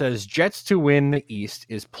Burt says Jets to win the East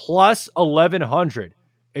is plus 1100.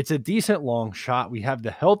 It's a decent long shot. We have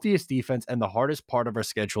the healthiest defense, and the hardest part of our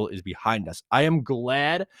schedule is behind us. I am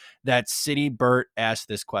glad that City Burt asked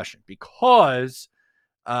this question because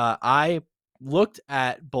I looked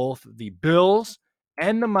at both the Bills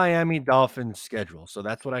and the Miami Dolphins schedule. So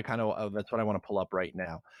that's what that's what I want to pull up right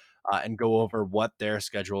now and go over what their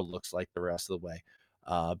schedule looks like the rest of the way.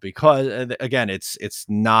 Because again, it's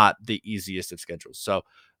not the easiest of schedules. So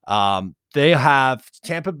they have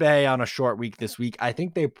Tampa Bay on a short week this week. I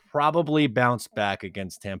think they probably bounce back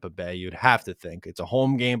against Tampa Bay. You'd have to think it's a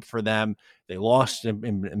home game for them. They lost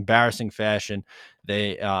in embarrassing fashion.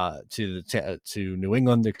 They to New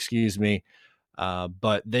England, excuse me.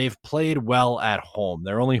 But they've played well at home.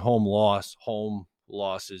 Their only home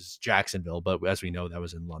loss is Jacksonville, but as we know, that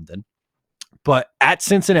was in London. But at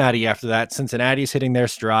Cincinnati after that, Cincinnati's hitting their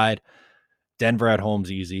stride. Denver at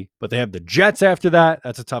home's easy, but they have the Jets after that.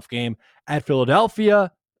 That's a tough game. At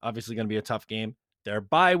Philadelphia, obviously going to be a tough game. Their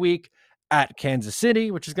bye week. At Kansas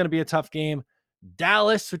City, which is going to be a tough game.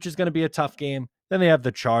 Dallas, which is going to be a tough game. Then they have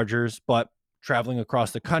the Chargers, but traveling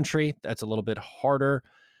across the country, that's a little bit harder.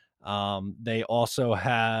 They also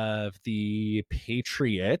have the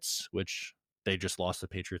Patriots, which they just lost the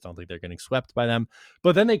Patriots. I don't think they're getting swept by them.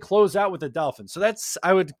 But then they close out with the Dolphins. So that's,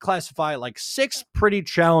 I would classify like 6 pretty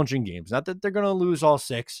challenging games. Not that they're going to lose all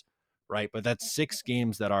 6, right? But that's 6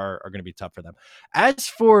 games that are going to be tough for them. As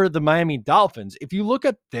for the Miami Dolphins, if you look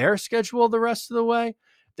at their schedule the rest of the way,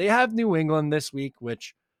 they have New England this week,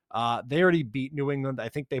 which they already beat New England. I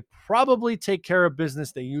think they probably take care of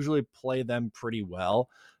business. They usually play them pretty well.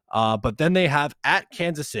 But then they have at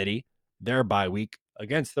Kansas City, their bye week,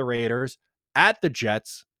 against the Raiders, at the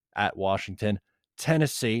Jets, at Washington,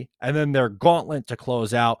 Tennessee, and then their gauntlet to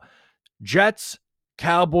close out, Jets,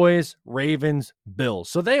 Cowboys, Ravens, Bills.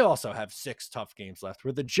 So they also have 6 tough games left.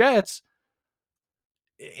 Where the Jets,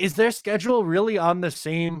 is their schedule really on the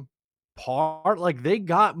same par? Like they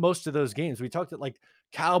got most of those games. We talked at like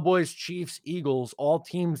Cowboys, Chiefs, Eagles, all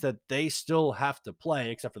teams that they still have to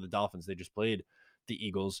play, except for the Dolphins. They just played the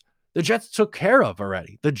Eagles. The Jets took care of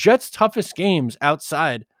already. The Jets' toughest games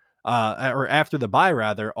outside or after the bye,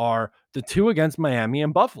 rather, are the 2 against Miami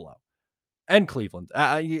and Buffalo and Cleveland.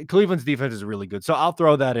 Cleveland's defense is really good, so I'll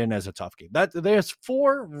throw that in as a tough game. There's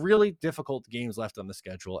 4 really difficult games left on the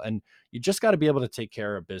schedule, and you just got to be able to take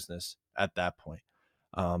care of business at that point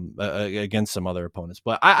against some other opponents.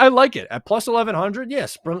 But I like it at plus 1100.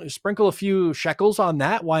 Yes, sprinkle a few shekels on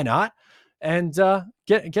that. Why not? And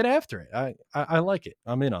get after it. I like it.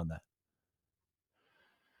 I'm in on that.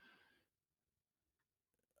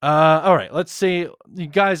 All right, let's see. You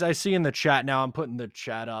guys, I see in the chat now, I'm putting the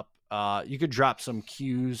chat up. You could drop some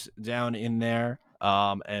cues down in there,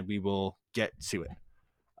 and we will get to it.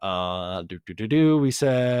 We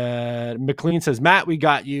said, McLean says, Matt, we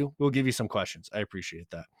got you. We'll give you some questions. I appreciate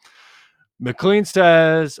that. McLean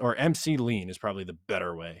says, or MC Lean is probably the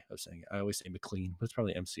better way of saying it. I always say McLean, but it's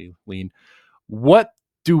probably MC Lean. What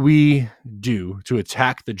do we do to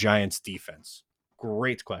attack the Giants defense?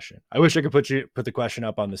 Great question. I wish I could put the question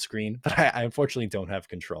up on the screen, but I unfortunately don't have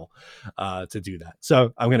control to do that.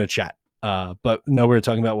 So I'm going to chat. But no, we're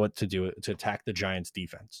talking about what to do to attack the Giants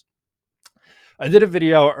defense. I did a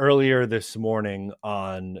video earlier this morning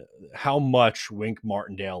on how much Wink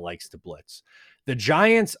Martindale likes to blitz. The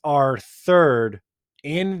Giants are third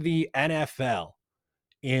in the NFL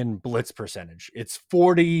in blitz percentage. It's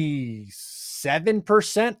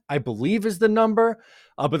 47%, I believe is the number.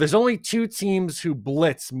 But there's only two teams who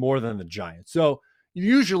blitz more than the Giants. So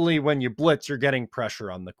usually when you blitz, you're getting pressure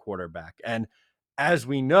on the quarterback. And as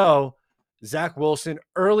we know, Zach Wilson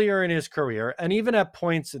earlier in his career, and even at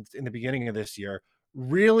points in the beginning of this year,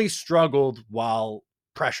 really struggled while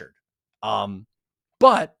pressured.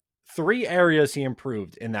 But three areas he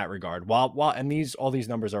improved in that regard. While and all these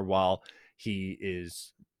numbers are while he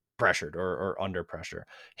is pressured or under pressure.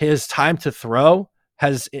 His time to throw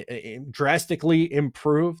has drastically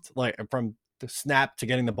improved, like from the snap to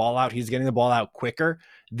getting the ball out. He's getting the ball out quicker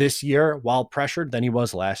this year while pressured than he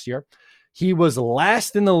was last year. He was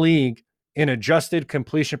last in the league in adjusted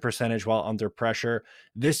completion percentage while under pressure.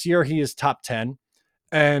 This year, he is top 10.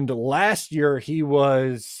 And last year, he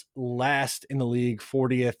was last in the league,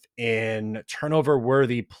 40th in turnover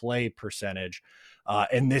worthy play percentage.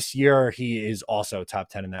 And this year, he is also top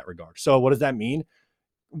 10 in that regard. So what does that mean?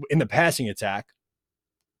 In the passing attack,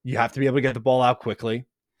 you have to be able to get the ball out quickly.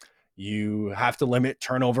 You have to limit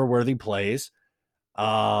turnover worthy plays.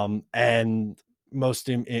 And most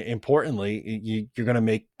importantly, you're going to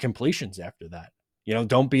make completions after that.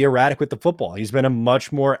 Don't be erratic with the football. He's been a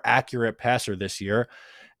much more accurate passer this year.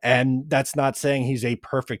 And that's not saying he's a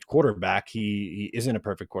perfect quarterback. He isn't a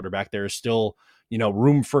perfect quarterback. There is still,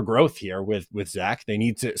 room for growth here with Zach. They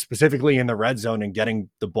need to, specifically in the red zone and getting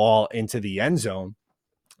the ball into the end zone.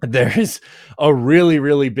 There's a really,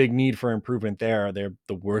 really big need for improvement there. They're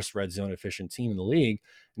the worst red zone efficient team in the league.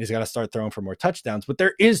 And he's got to start throwing for more touchdowns. But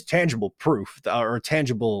there is tangible proof or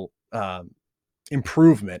tangible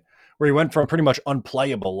improvement where he went from pretty much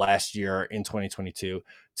unplayable last year in 2022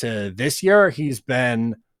 to this year. He's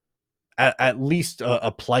been at least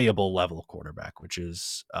a playable level quarterback, which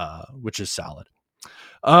is solid.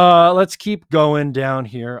 Let's keep going down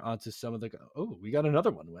here onto some of the. Oh, we got another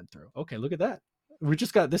one went through. Okay, look at that. We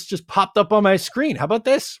just got this just popped up on my screen. How about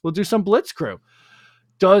this? We'll do some blitz crew.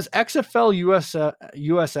 Does XFL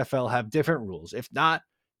USFL have different rules? If not,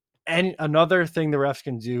 and another thing the refs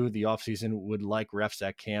can do the offseason would like refs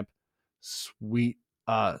at camp. Sweat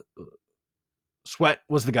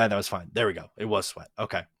was the guy that was fine. There we go. It was Sweat.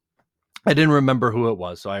 Okay. I didn't remember who it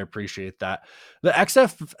was, so I appreciate that. The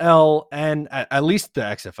XFL and at least the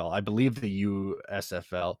XFL, I believe the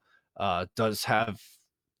USFL does have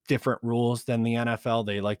different rules than the NFL.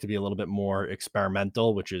 They like to be a little bit more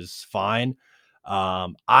experimental, which is fine.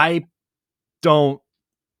 I don't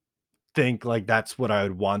think like that's what I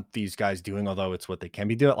would want these guys doing, although it's what they can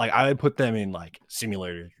be doing. Like I would put them in like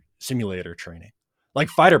simulator training, like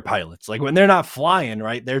fighter pilots. Like when they're not flying,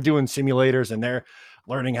 right? They're doing simulators and they're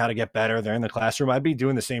learning how to get better. They're in the classroom. I'd be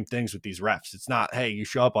doing the same things with these refs. It's not, hey, you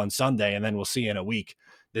show up on Sunday and then we'll see you in a week.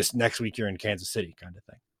 This next week you're in Kansas City kind of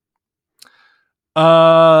thing.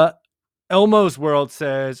 Elmo's World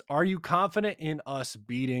says, are you confident in us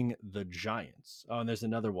beating the Giants? Oh, and there's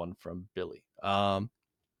another one from Billy. Oh,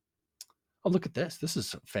 look at this. This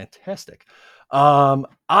is fantastic.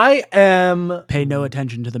 I am. Pay no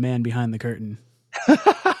attention to the man behind the curtain.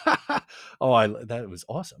 That was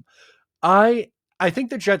awesome. I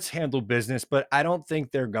think the Jets handle business, but I don't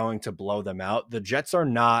think they're going to blow them out. The Jets are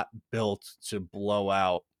not built to blow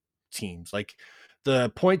out teams. Like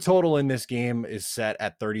the point total in this game is set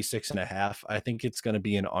at 36.5. I think it's going to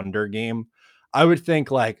be an under game. I would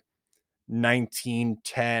think like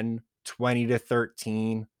 19-10,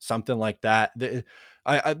 20-13, something like that.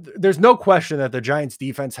 There's no question that the Giants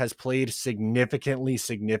defense has played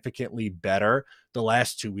significantly better the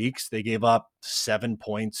last 2 weeks. They gave up 7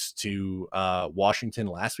 points to Washington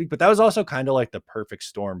last week, but that was also kind of like the perfect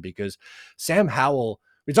storm because Sam Howell,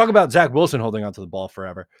 we talk about Zach Wilson holding onto the ball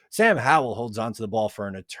forever. Sam Howell holds onto the ball for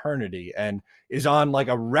an eternity and is on like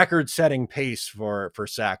a record-setting pace for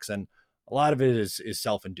sacks. And a lot of it is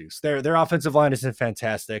self-induced. Their offensive line isn't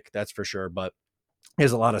fantastic, that's for sure, but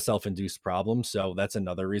has a lot of self-induced problems. So that's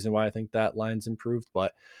another reason why I think that line's improved,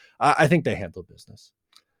 but I think they handle business.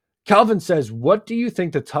 Calvin says, what do you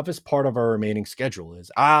think the toughest part of our remaining schedule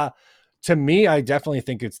is? To me, I definitely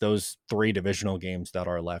think it's those 3 divisional games that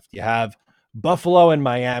are left. You have Buffalo and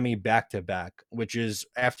Miami back-to-back, which is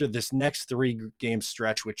after this next 3-game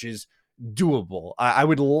stretch, which is doable. I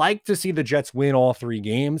would like to see the Jets win all 3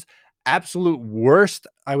 games. Absolute worst,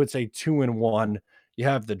 I would say 2-1. You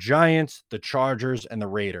have the Giants, the Chargers, and the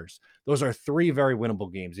Raiders. Those are 3 very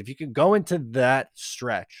winnable games. If you could go into that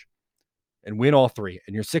stretch and win all 3,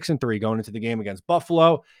 and you're 6-3 going into the game against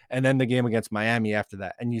Buffalo and then the game against Miami after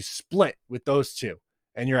that, and you split with those 2,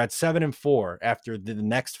 and you're at 7-4 after the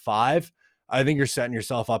next 5, I think you're setting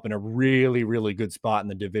yourself up in a really, really good spot, and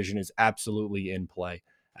the division is absolutely in play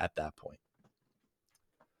at that point.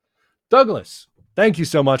 Douglas, thank you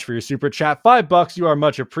so much for your super chat. $5, you are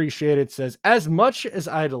much appreciated. Says, as much as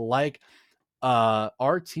I'd like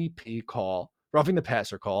RTP call, roughing the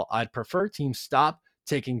passer call, I'd prefer teams stop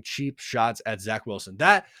taking cheap shots at Zach Wilson.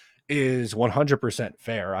 That is 100%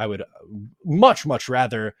 fair. I would much, much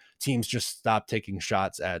rather teams just stop taking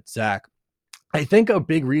shots at Zach. I think a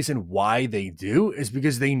big reason why they do is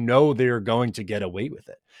because they know they're going to get away with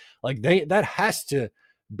it. Like that has to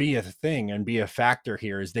be a thing and be a factor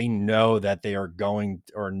here, is they know that they are going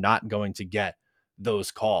or not going to get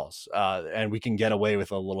those calls, and we can get away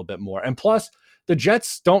with a little bit more. And plus, the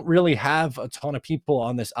Jets don't really have a ton of people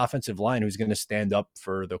on this offensive line who's going to stand up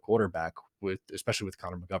for the quarterback, especially with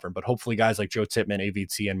Connor McGovern. But hopefully guys like Joe Tippmann,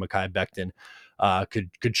 AVT, and Mekhi Becton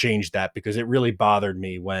could change that, because it really bothered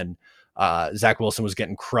me when Zach Wilson was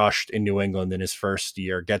getting crushed in New England in his first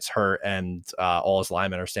year, gets hurt, and all his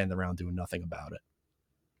linemen are standing around doing nothing about it.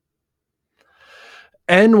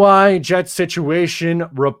 NY Jets situation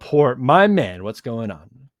report. My man, what's going on?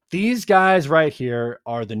 These guys right here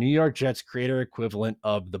are the New York Jets creator equivalent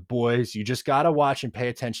of the boys. You just got to watch and pay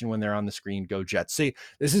attention when they're on the screen. Go Jets. See,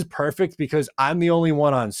 this is perfect because I'm the only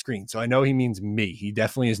one on screen. So I know he means me. He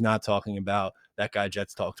definitely is not talking about that guy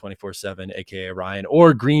Jets Talk 24/7, aka Ryan,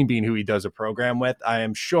 or Green Bean, who he does a program with. I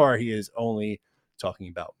am sure he is only talking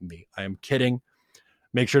about me. I am kidding.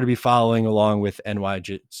 Make sure to be following along with NY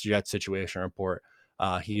Jets situation report.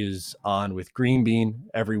 He is on with Green Bean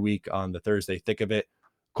every week on the Thursday Thick of It.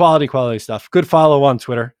 Quality stuff. Good follow on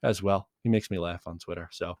Twitter as well. He makes me laugh on Twitter.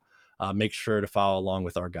 So make sure to follow along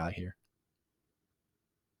with our guy here.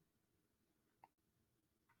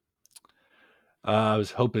 I was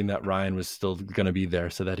hoping that Ryan was still going to be there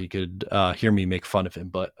so that he could hear me make fun of him,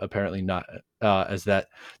 but apparently not, as that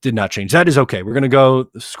did not change. That is okay. We're going to go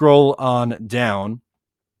scroll on down.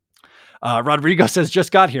 Rodrigo says,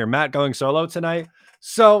 just got here. Matt going solo tonight.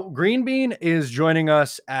 So Green Bean is joining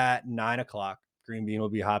us at 9:00. Green Bean will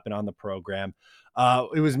be hopping on the program.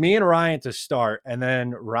 It was me and Ryan to start, and then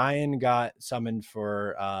Ryan got summoned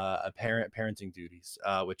for parenting duties,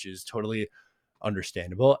 which is totally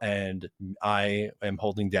understandable. And I am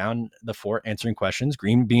holding down the fort, answering questions.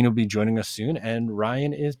 Green Bean will be joining us soon, and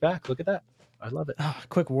Ryan is back. Look at that. I love it.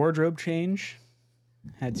 Quick wardrobe change.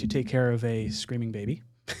 Had to take care of a screaming baby.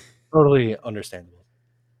 Totally understandable.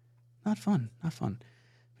 Not fun.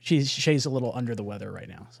 She's a little under the weather right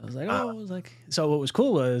now. So I was like, so what was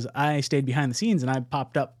cool was I stayed behind the scenes and I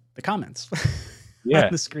popped up the comments on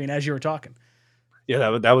the screen as you were talking.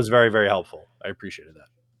 Yeah, that was very, very helpful. I appreciated that.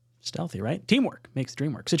 Stealthy, right? Teamwork makes the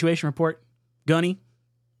dream work. Situation report. Gunny.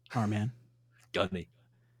 Our man. Gunny.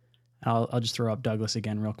 I'll just throw up Douglas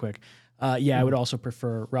again real quick. I would also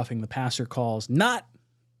prefer roughing the passer calls not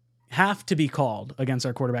have to be called against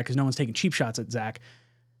our quarterback because no one's taking cheap shots at Zach.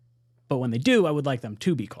 But when they do, I would like them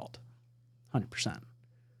to be called. 100%.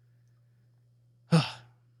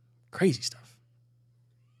 Crazy stuff.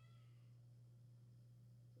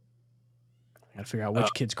 I got to figure out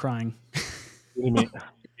which kid's crying. What do you mean?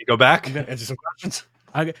 You go back? Answer some questions?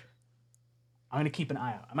 I'm going to keep an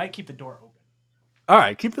eye out. I might keep the door open. All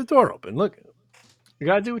right, keep the door open. Look, you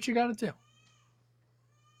got to do what you got to do.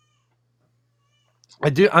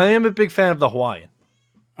 I am a big fan of the Hawaiian.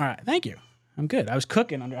 All right, thank you. I'm good. I was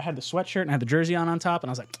cooking I had the sweatshirt and I had the jersey on top, and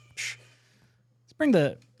I was like, let's bring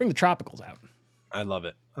the tropicals out. I love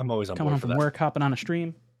it. I'm always on Coming board home for from that. work, hopping on a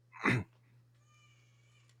stream.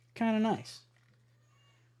 Kind of nice.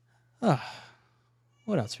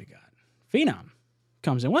 What else we got? Phenom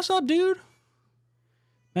comes in. What's up, dude?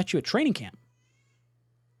 Met you at training camp.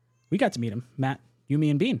 We got to meet him. Matt, you, me,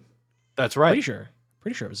 and Bean. That's right. Pretty sure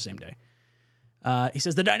it was the same day. He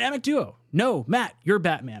says, the dynamic duo. No, Matt, you're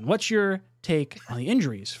Batman. What's your take on the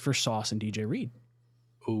injuries for Sauce and DJ Reed?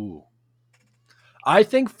 Ooh. I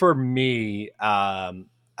think for me,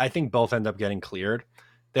 I think both end up getting cleared.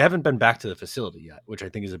 They haven't been back to the facility yet, which I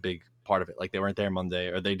think is a big part of it. Like they weren't there Monday,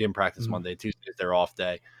 or they didn't practice Monday. Tuesday is their off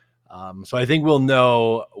day. So I think we'll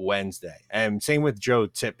know Wednesday. And same with Joe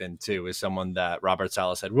Tippmann, too, is someone that Robert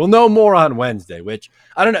Saleh said, we'll know more on Wednesday, which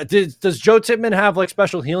I don't know. Does Joe Tippmann have like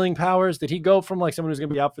special healing powers? Did he go from like someone who's going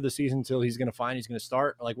to be out for the season until he's going to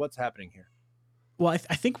start? Like what's happening here? Well, I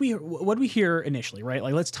think what we hear initially, right?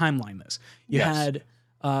 Like let's timeline this. You had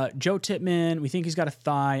Joe Tippmann. We think he's got a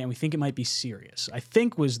thigh and we think it might be serious, I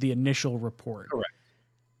think was the initial report. Correct.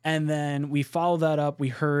 And then we follow that up. We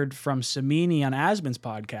heard from Samini on Asman's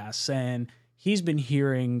podcast saying he's been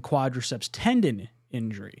hearing quadriceps tendon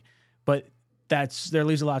injury, but there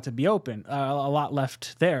leaves a lot to be open, a lot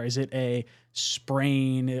left there. Is it a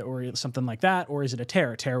sprain or something like that, or is it a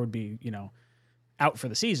tear? A tear would be, out for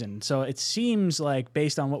the season. So it seems like,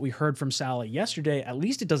 based on what we heard from Salah yesterday, at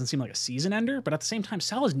least it doesn't seem like a season ender, but at the same time,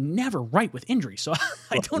 Salah's never right with injury. So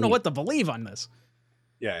I don't know what to believe on this.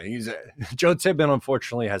 Yeah, Joe Tippmann,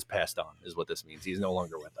 unfortunately, has passed on, is what this means. He's no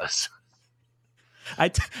longer with us.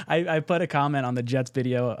 I put a comment on the Jets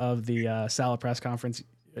video of the Salah press conference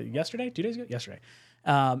yesterday, 2 days ago, yesterday.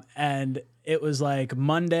 And it was like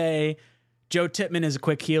Monday, Joe Tippmann is a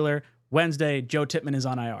quick healer. Wednesday, Joe Tippmann is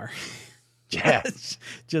on IR. Yeah.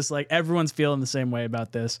 Just like everyone's feeling the same way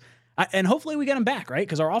about this. And hopefully we get him back, right?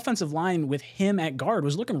 Because our offensive line with him at guard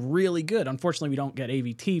was looking really good. Unfortunately, we don't get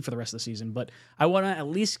AVT for the rest of the season, but I want to at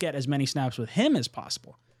least get as many snaps with him as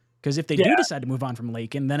possible. Because if they do decide to move on from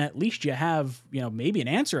Lakin, then at least you have, maybe an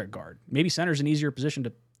answer at guard. Maybe center's an easier position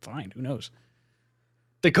to find. Who knows?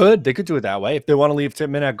 They could do it that way. If they want to leave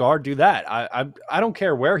Tippmann at guard, do that. I don't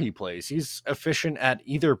care where he plays. He's efficient at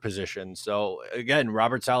either position. So again,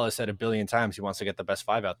 Robert Saleh said a billion times he wants to get the best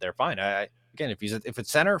 5 out there. Fine. Again, if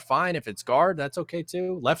it's center, fine. If it's guard, that's okay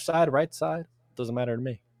too. Left side, right side, doesn't matter to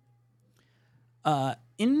me.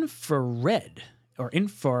 Infrared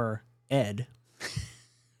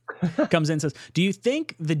comes in and says, do you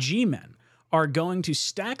think the G-men are going to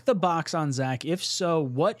stack the box on Zach? If so,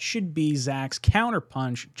 what should be Zach's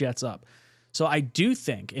counterpunch Jets up? So I do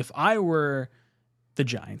think if I were the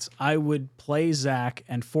Giants, I would play Zach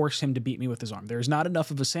and force him to beat me with his arm. There's not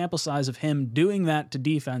enough of a sample size of him doing that to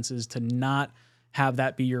defenses to not have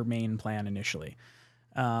that be your main plan initially.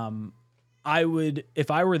 If I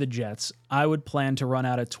were the Jets, I would plan to run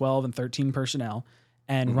out of 12 and 13 personnel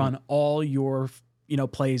and run all your,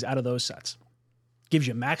 plays out of those sets. Gives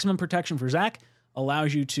you maximum protection for Zach,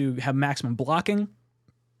 allows you to have maximum blocking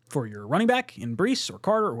for your running back in Brees or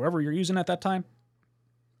Carter or whoever you're using at that time.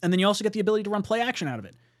 And then you also get the ability to run play action out of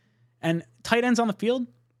it. And tight ends on the field,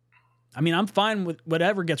 I'm fine with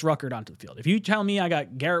whatever gets Ruckert onto the field. If you tell me I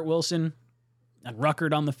got Garrett Wilson and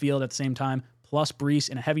Ruckert on the field at the same time, plus Brees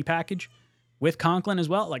in a heavy package with Conklin as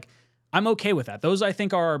well, I'm okay with that. Those, I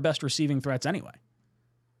think, are our best receiving threats anyway.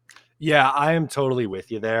 Yeah, I am totally with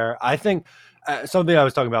you there. I think something I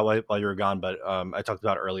was talking about while you were gone, but I talked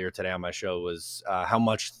about earlier today on my show was how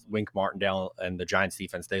much Wink Martindale and the Giants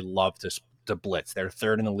defense, they love to blitz. They're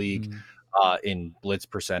third in the league in blitz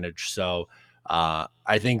percentage. So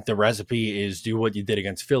I think the recipe is do what you did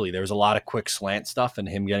against Philly. There was a lot of quick slant stuff and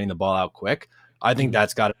him getting the ball out quick. I think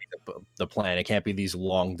that's got to be the plan. It can't be these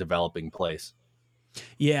long developing plays.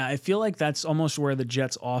 Yeah, I feel like that's almost where the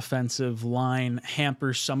Jets' offensive line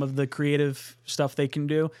hampers some of the creative stuff they can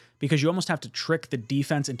do, because you almost have to trick the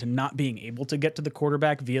defense into not being able to get to the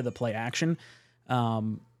quarterback via the play action.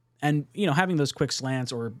 And, having those quick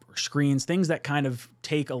slants or screens, things that kind of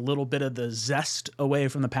take a little bit of the zest away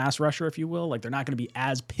from the pass rusher, if you will. Like, they're not going to be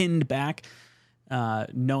as pinned back,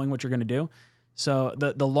 knowing what you're going to do. So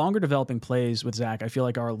the longer developing plays with Zach, I feel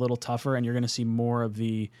like are a little tougher, and you're going to see more of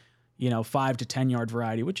the 5 to 10 yard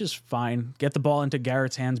variety, which is fine. Get the ball into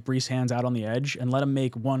Garrett's hands, Brees' hands out on the edge, and let him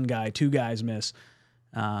make one guy, 2 guys miss.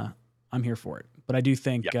 I'm here for it. But I do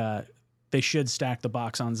think they should stack the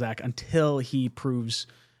box on Zach until he proves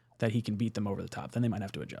that he can beat them over the top. Then they might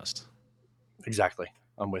have to adjust. Exactly.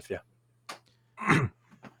 I'm with you.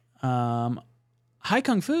 Hi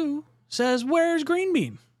Kung Fu says, where's Green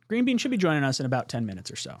Bean? Green Bean should be joining us in about 10 minutes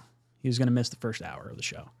or so. He was going to miss the first hour of the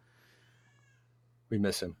show. We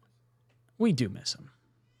miss him. We do miss him.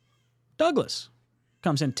 Douglas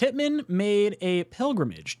comes in. Tippmann made a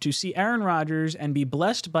pilgrimage to see Aaron Rodgers and be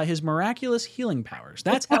blessed by his miraculous healing powers.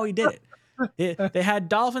 That's how he did it. They had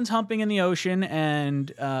dolphins humping in the ocean,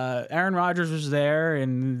 and Aaron Rodgers was there,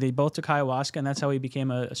 and they both took ayahuasca, and that's how he became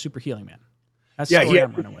a super healing man. That's the story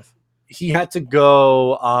I'm running with. He had to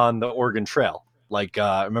go on the Oregon Trail.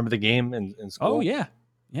 Remember the game in school? Oh, yeah.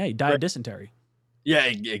 Yeah, he died of dysentery. Yeah,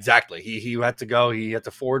 exactly. He had to go. He had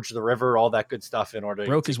to forge the river, all that good stuff in order.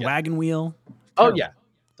 Broke his wagon wheel. Oh yeah,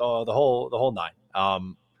 the whole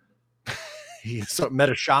nine. He met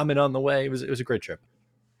a shaman on the way. It was a great trip.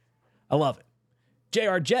 I love it.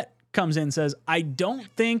 JR Jet comes in and says, I don't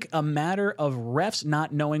think a matter of refs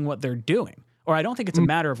not knowing what they're doing, or I don't think it's a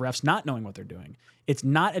matter of refs not knowing what they're doing. It's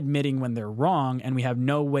not admitting when they're wrong, and we have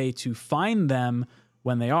no way to find them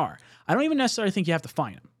when they are. I don't even necessarily think you have to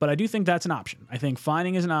find them, but I do think that's an option. I think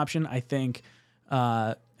finding is an option. I think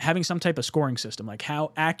having some type of scoring system, like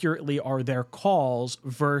how accurately are their calls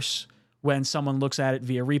versus when someone looks at it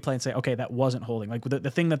via replay and say, okay, that wasn't holding. Like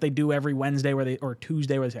the thing that they do every Wednesday or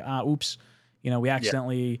Tuesday where they say, oops, we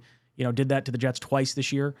accidentally, did that to the Jets twice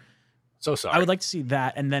this year. So sorry. I would like to see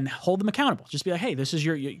that and then hold them accountable. Just be like, hey, this is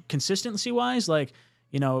your consistency wise, like,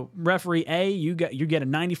 referee A, you get a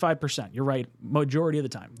 95%. You're right, majority of the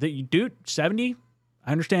time. Dude, 70.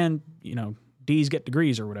 I understand, D's get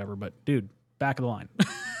degrees or whatever, but dude, back of the line.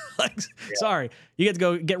 Sorry, you get to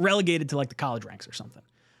go get relegated to like the college ranks or something.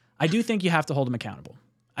 I do think you have to hold them accountable.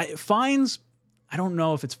 Fines, I don't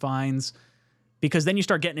know if it's fines, because then you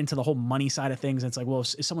start getting into the whole money side of things. And it's like, well,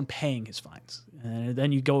 is someone paying his fines? And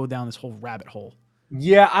then you go down this whole rabbit hole.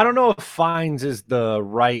 Yeah, I don't know if fines is the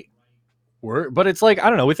right word, but it's like, I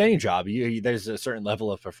don't know, with any job, there's a certain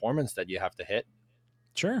level of performance that you have to hit.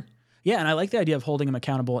 Sure. Yeah, and I like the idea of holding him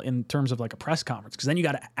accountable in terms of like a press conference, because then you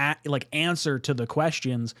got to answer to the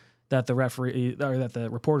questions that the referee or that the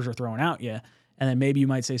reporters are throwing out you, and then maybe you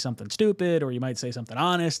might say something stupid or you might say something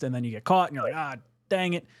honest, and then you get caught and you're like,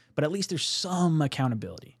 dang it. But at least there's some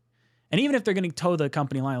accountability. And even if they're going to toe the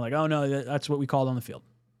company line, like, oh no, that's what we called on the field,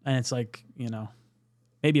 and it's like,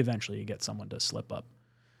 maybe eventually you get someone to slip up.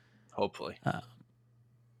 Hopefully.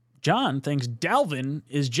 John thinks Dalvin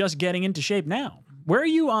is just getting into shape now. Where are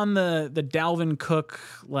you on the Dalvin Cook,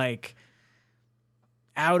 like,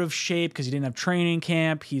 out of shape because he didn't have training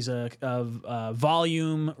camp? He's a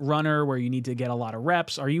volume runner where you need to get a lot of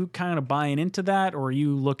reps. Are you kind of buying into that, or are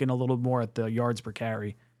you looking a little more at the yards per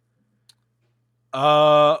carry?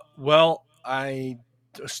 Well, I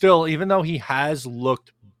still, even though he has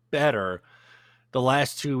looked better the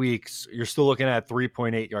last 2 weeks, you're still looking at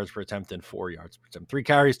 3.8 yards per attempt and 4 yards per attempt. 3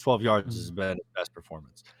 carries, 12 yards has been his best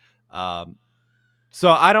performance. So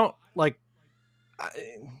I don't like,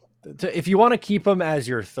 if you want to keep him as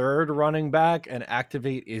your third running back and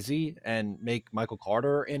activate Izzy and make Michael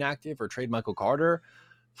Carter inactive or trade Michael Carter,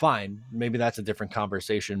 fine. Maybe that's a different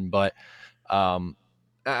conversation. But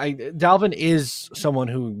Dalvin is someone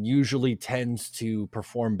who usually tends to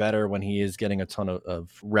perform better when he is getting a ton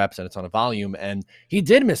of reps and a ton of volume. And he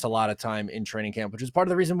did miss a lot of time in training camp, which is part of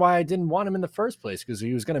the reason why I didn't want him in the first place, because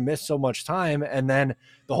he was going to miss so much time. And then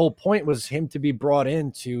the whole point was him to be brought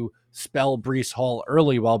in to spell Breece Hall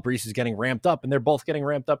early while Breece is getting ramped up, and they're both getting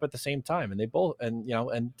ramped up at the same time. And and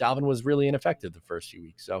Dalvin was really ineffective the first few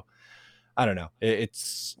weeks. So I don't know. It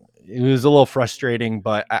was a little frustrating,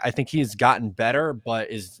 but I think he's gotten better, but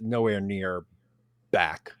is nowhere near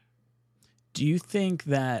back. Do you think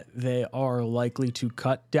that they are likely to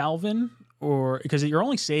cut Dalvin, or because you're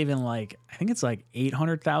only saving I think it's like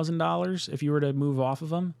 $800,000 if you were to move off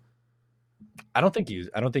of him? I don't think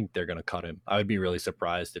they're going to cut him. I would be really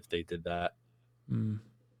surprised if they did that.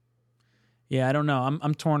 Yeah, I don't know.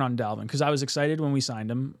 I'm torn on Dalvin because I was excited when we signed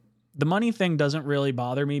him. The money thing doesn't really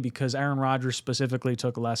bother me because Aaron Rodgers specifically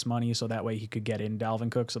took less money so that way he could get in Dalvin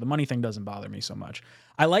Cook. So the money thing doesn't bother me so much.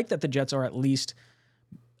 I like that the Jets are at least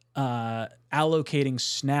allocating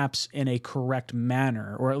snaps in a correct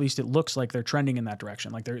manner, or at least it looks like they're trending in that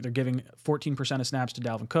direction. Like they're giving 14% of snaps to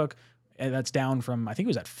Dalvin Cook. And that's down from, I think it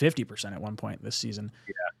was at 50% at one point this season.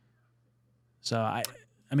 Yeah. So I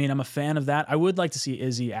mean, I'm a fan of that. I would like to see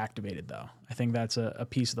Izzy activated though. I think that's a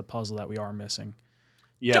piece of the puzzle that we are missing.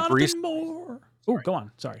 Yeah, Breece Moore. Oh, go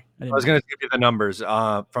on. Sorry. I was going to give you the numbers.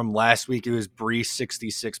 From last week, it was Breece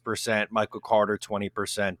 66%, Michael Carter 20%,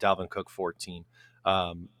 Dalvin Cook 14%.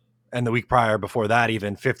 And the week prior before that,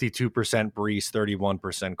 even 52% Breece,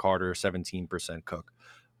 31% Carter, 17% Cook.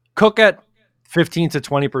 Cook at 15 to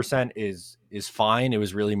 20% is fine. It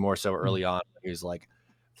was really more so early on. He was like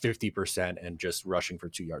 50% and just rushing for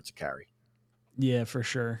 2 yards a carry. Yeah, for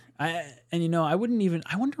sure. I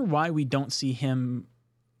wonder why we don't see him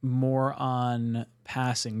more on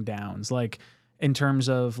passing downs, like in terms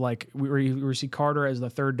of like we see Carter as the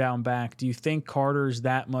third down back. Do you think Carter's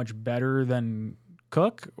that much better than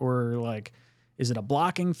Cook, or like is it a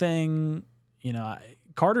blocking thing?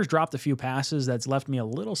 Carter's dropped a few passes that's left me a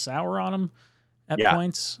little sour on him at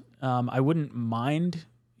points. I wouldn't mind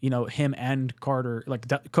him and Carter, like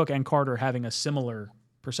Cook and Carter, having a similar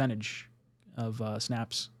percentage of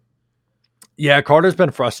snaps. Yeah, Carter's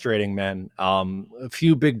been frustrating, man. A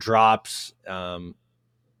few big drops.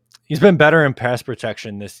 He's been better in pass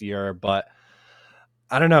protection this year, but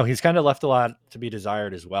I don't know. He's kind of left a lot to be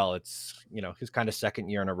desired as well. It's, his kind of second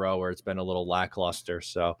year in a row where it's been a little lackluster.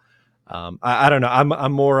 So I don't know.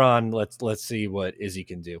 I'm more on let's see what Izzy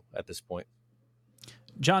can do at this point.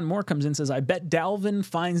 John Moore comes in and says, I bet Dalvin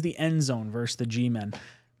finds the end zone versus the G-men.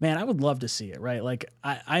 Man, I would love to see it, right? Like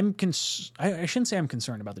I shouldn't say I'm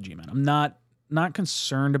concerned about the G-men. I'm not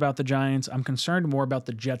concerned about the Giants. I'm concerned more about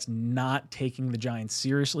the Jets not taking the Giants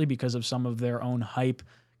seriously because of some of their own hype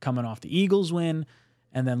coming off the Eagles win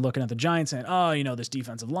and then looking at the Giants saying, oh, this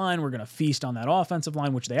defensive line, we're going to feast on that offensive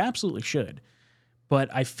line, which they absolutely should.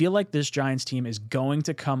 But I feel like this Giants team is going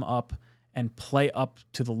to come up and play up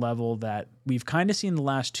to the level that we've kind of seen the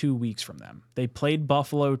last 2 weeks from them. They played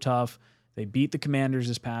Buffalo tough. They beat the Commanders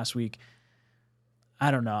this past week. I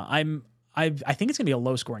don't know. I think it's going to be a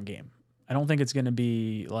low-scoring game. I don't think it's going to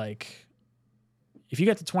be like, if you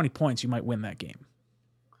get to 20 points, you might win that game.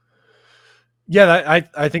 Yeah,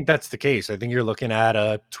 I think that's the case. I think you're looking at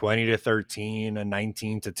a 20-13, a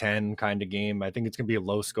 19-10 kind of game. I think it's going to be a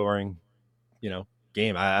low-scoring,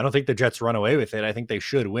 game. I don't think the Jets run away with it. I think they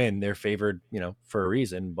should win. They're favored, for a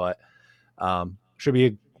reason, but should be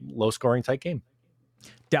a low-scoring type game.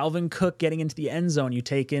 Dalvin Cook getting into the end zone. You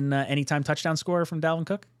take in anytime touchdown scorer from Dalvin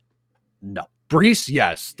Cook? No. Brees,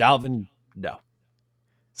 yes. Dalvin, no.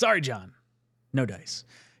 Sorry, John. No dice.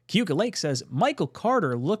 Cuca Lake says, Michael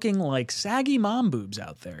Carter looking like saggy mom boobs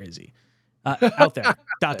out there, Izzy. Out there. ...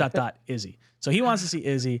 Izzy. So he wants to see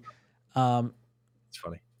Izzy. It's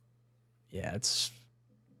funny. Yeah,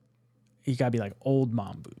 you got to be like old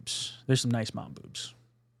mom boobs. There's some nice mom boobs.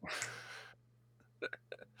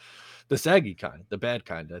 The saggy kind, the bad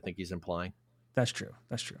kind, I think he's implying. That's true.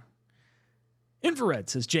 Infrared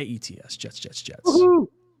says JETS, Jets. Woo-hoo!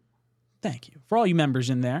 Thank you. For all you members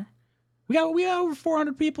in there. We got over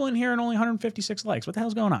 400 people in here and only 156 likes. What the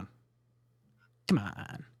hell's going on? Come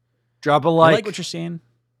on. Drop a like. I like what you're seeing.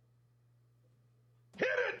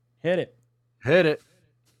 Hit it.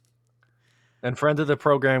 And friend of the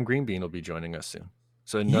program, Green Bean, will be joining us soon.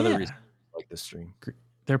 So another reason to like this stream.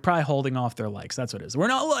 They're probably holding off their likes. That's what it is. We're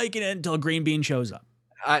not liking it until Green Bean shows up.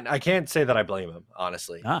 I can't say that I blame him,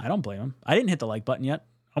 honestly. I don't blame him. I didn't hit the like button yet.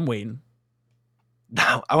 I'm waiting.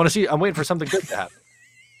 No, I'm waiting for something good to happen.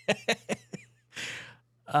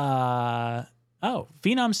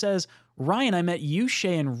 Phenom says, Ryan, I met you,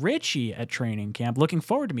 Shay, and Richie at training camp. Looking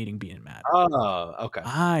forward to meeting Bean and Matt. Oh, okay.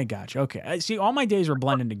 I got you. Okay. See, all my days were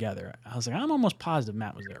blending together. I was like, I'm almost positive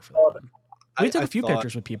Matt was there for that one. We took a few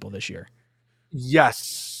pictures with people this year.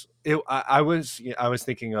 Yes. I was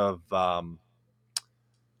thinking of, oh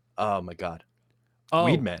my God.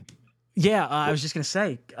 Weedman. Yeah. I was just going to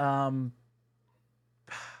say, what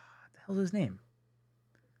the hell's his name?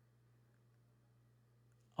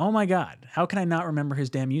 Oh my God. How can I not remember his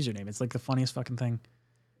damn username? It's like the funniest fucking thing.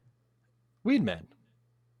 Weedman.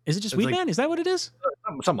 Is it just Weedman? Like, is that what it is?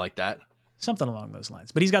 Something like that. Something along those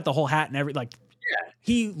lines. But he's got the whole hat and yeah.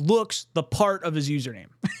 He looks the part of his username.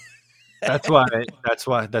 That's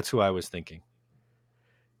who I was thinking.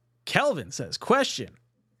 Kelvin says, question.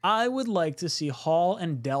 I would like to see Hall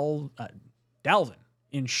and Dalvin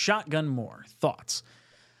in shotgun more. Thoughts?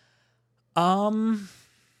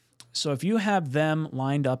 So if you have them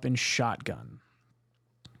lined up in shotgun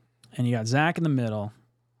and you got Zach in the middle,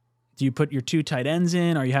 do you put your two tight ends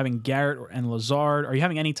in? Are you having Garrett and Lazard? Are you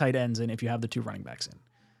having any tight ends in if you have the two running backs in?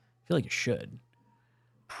 I feel like you should.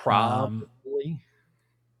 Probably.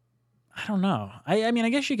 I don't know. I mean, I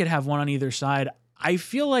guess you could have one on either side. I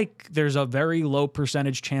feel like there's a very low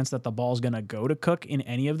percentage chance that the ball's going to go to Cook in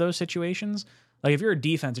any of those situations. Like if you're a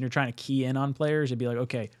defense and you're trying to key in on players, it'd be like,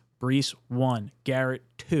 okay, Brees 1, Garrett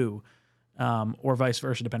 2, or vice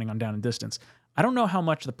versa, depending on down and distance. I don't know how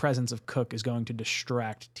much the presence of Cook is going to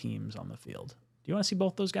distract teams on the field. Do you want to see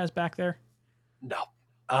both those guys back there? No,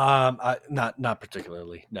 not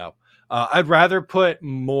particularly. No, I'd rather put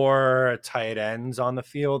more tight ends on the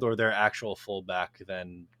field or their actual fullback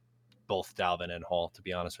than both Dalvin and Hall, to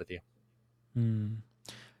be honest with you.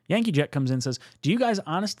 Yankee Jet comes in and says, do you guys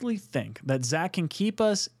honestly think that Zach can keep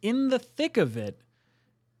us in the thick of it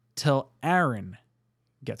till Aaron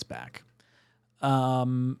gets back?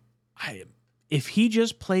 If he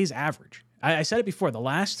just plays average, I said it before, the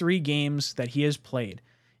last 3 games that he has played,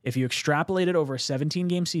 if you extrapolate it over a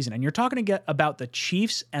 17-game season, and you're talking about the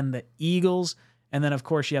Chiefs and the Eagles, and then, of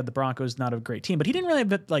course, you have the Broncos, not a great team, but he didn't really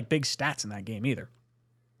have like big stats in that game either.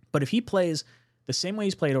 But if he plays the same way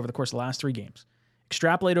he's played over the course of the last 3 games,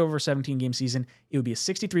 extrapolate over a 17-game season, it would be a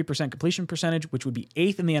 63% completion percentage, which would be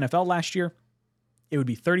 8th in the NFL last year. It would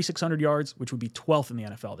be 3,600 yards, which would be 12th in the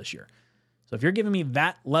NFL this year. So if you're giving me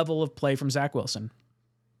that level of play from Zach Wilson,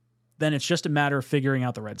 then it's just a matter of figuring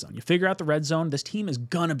out the red zone. You figure out the red zone, this team is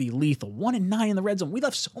going to be lethal. 1-9 in the red zone. We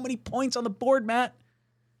left so many points on the board, Matt.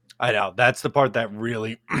 I know. That's the part that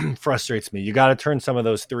really frustrates me. You got to turn some of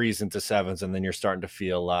those 3s into 7s, and then you're starting to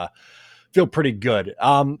feel pretty good.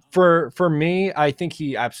 For me, I think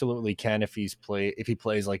he absolutely can if he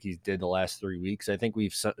plays like he did the last 3 weeks. I think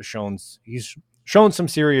he's shown some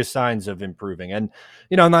serious signs of improving. And,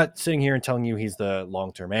 I'm not sitting here and telling you he's the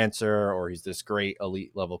long-term answer or he's this great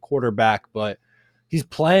elite level quarterback, but he's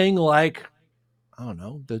playing like, I don't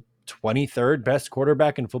know, the 23rd best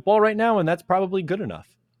quarterback in football right now, and that's probably good enough.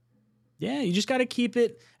 Yeah, you just got to keep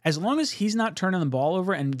it, as long as he's not turning the ball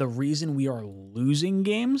over, and the reason we are losing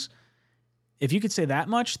games, if you could say that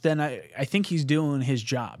much, then I think he's doing his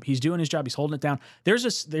job. He's doing his job. He's holding it down. There's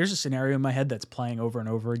a scenario in my head that's playing over and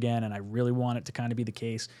over again, and I really want it to kind of be the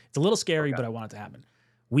case. It's a little scary, but I want it to happen.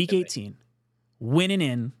 Week 18, winning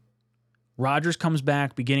in. Rodgers comes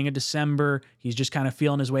back beginning of December. He's just kind of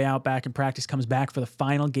feeling his way out back in practice, comes back for the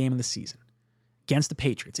final game of the season against the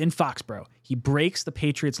Patriots in Foxborough. He breaks the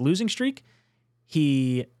Patriots' losing streak.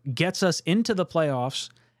 He gets us into the playoffs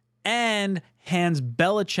and hands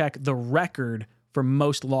Belichick the record for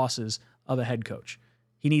most losses of a head coach.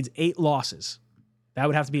 He needs 8 losses. That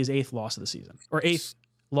would have to be his 8th loss of the season, or 8th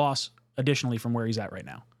loss additionally from where he's at right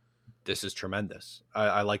now. This is tremendous.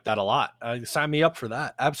 I like that a lot. Sign me up for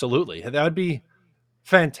that. Absolutely. That would be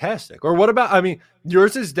fantastic. Or what about, I mean,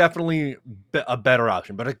 yours is definitely a better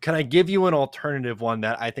option, but can I give you an alternative one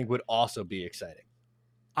that I think would also be exciting?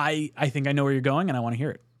 I think I know where you're going, and I want to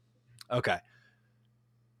hear it. Okay.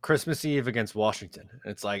 Christmas Eve against Washington.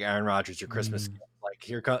 It's like Aaron Rodgers, your Christmas. Like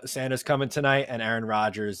Santa's coming tonight, and Aaron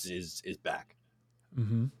Rodgers is back.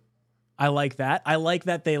 Mm-hmm. I like that. I like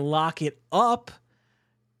that they lock it up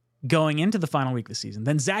going into the final week of the season.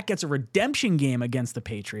 Then Zach gets a redemption game against the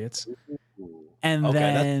Patriots, and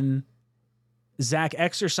then Zach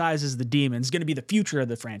exercises the demons. Going to be the future of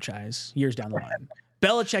the franchise years down the line.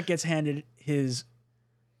 Belichick gets handed his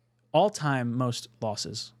all-time most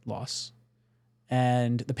loss.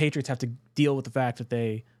 And the Patriots have to deal with the fact that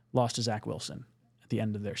they lost to Zach Wilson at the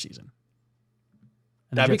end of their season.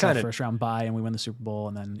 And that'd be kind of first round bye, and we win the Super Bowl,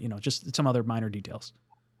 and then just some other minor details.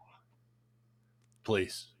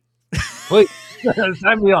 Please,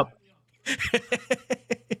 sign me up.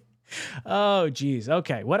 Oh, geez.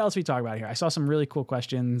 Okay, what else are we talking about here? I saw some really cool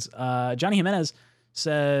questions. Johnny Jimenez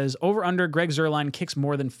says over under Greg Zuerlein kicks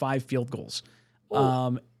more than 5 field goals.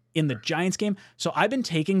 In the Giants game. So I've been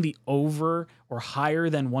taking the over or higher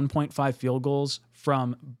than 1.5 field goals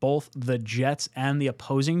from both the Jets and the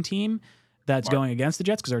opposing team that's going against the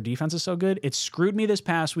Jets because our defense is so good. It screwed me this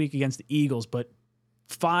past week against the Eagles, but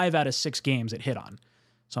 5 out of 6 games it hit on.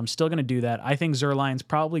 So I'm still going to do that. I think Zuerlein's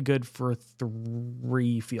probably good for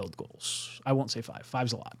 3 field goals. I won't say 5.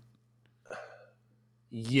 5's a lot.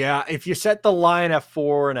 Yeah, if you set the line at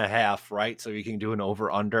 4.5, right, so you can do an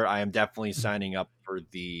over-under, I am definitely signing up for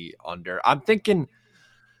the under. I'm thinking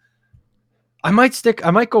I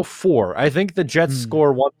might go 4. I think the Jets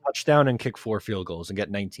score 1 touchdown and kick 4 field goals and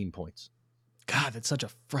get 19 points. God, that's such a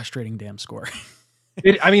frustrating damn score.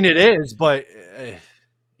 It is, but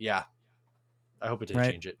yeah, I hope it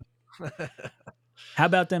didn't change it. How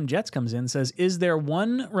about them Jets comes in, says, is there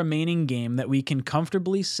one remaining game that we can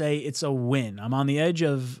comfortably say it's a win? I'm on the edge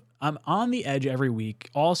every week.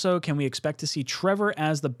 Also, can we expect to see Trevor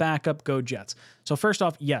as the backup? Go Jets. So first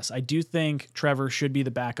off, yes, I do think Trevor should be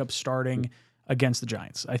the backup starting against the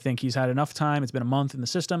Giants. I think he's had enough time. It's been a month in the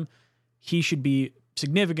system. He should be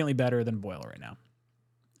significantly better than Boyle right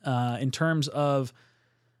now. In terms of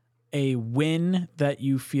a win that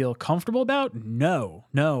you feel comfortable about? No.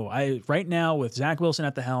 Right now with Zach Wilson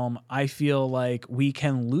at the helm, I feel like we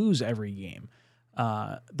can lose every game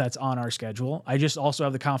that's on our schedule. I just also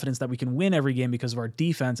have the confidence that we can win every game because of our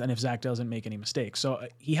defense and if Zach doesn't make any mistakes. So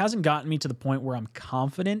he hasn't gotten me to the point where I'm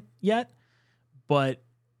confident yet, but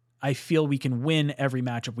I feel we can win every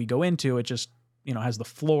matchup we go into. It just, has the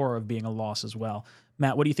floor of being a loss as well.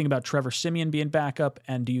 Matt, what do you think about Trevor Siemian being backup?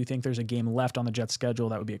 And do you think there's a game left on the Jets schedule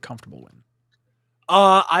that would be a comfortable win?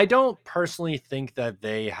 I don't personally think that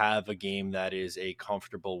they have a game that is a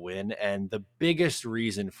comfortable win. And the biggest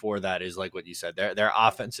reason for that is like what you said, their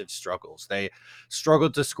offensive struggles. They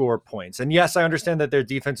struggled to score points. And yes, I understand that their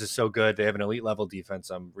defense is so good. They have an elite level defense.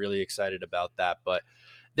 I'm really excited about that, but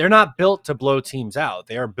they're not built to blow teams out.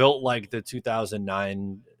 They are built like the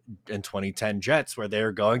 2009 and 2010 Jets, where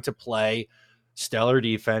they're going to play stellar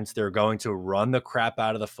defense. They're going to run the crap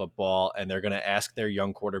out of the football, and they're going to ask their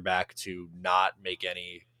young quarterback to not make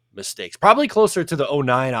any mistakes. Probably closer to the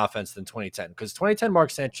 2009 offense than 2010, because 2010 Mark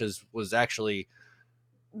Sanchez was actually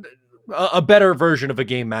a better version of a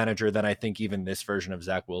game manager than I think even this version of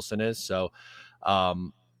Zach Wilson is. So, I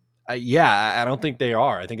don't think they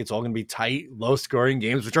are. I think it's all going to be tight, low-scoring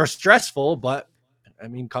games, which are stressful, but, I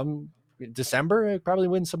mean, come December, it probably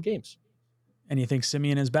win some games. And you think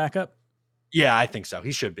Siemian is backup? Yeah, I think so.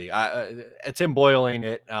 He should be. It's him boiling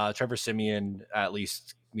it. Trevor Siemian, at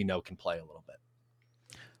least we know, can play a little bit.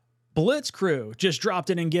 Blitz Crew just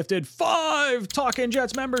dropped in and gifted 5 Talkin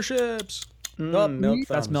Jets memberships. Oh, Milk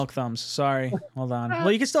that's thumbs. milk thumbs. Sorry. Hold on.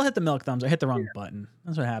 Well, you can still hit the milk thumbs. I hit the wrong button.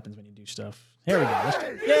 That's what happens when you do stuff. Here we go.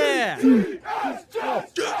 Yeah.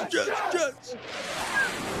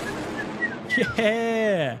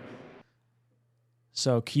 Yeah.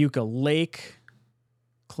 So Keuka Lake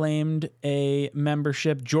claimed a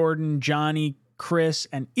membership. Jordan, Johnny, Chris,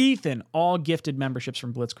 and Ethan all gifted memberships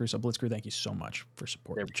from Blitzcrew. So Blitzcrew, thank you so much for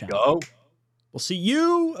supporting the channel. Go. We'll see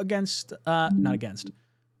you against, not against,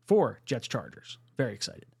 for Jets Chargers. Very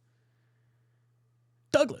excited.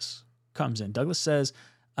 Douglas comes in. Douglas says,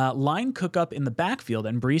 line Cook up in the backfield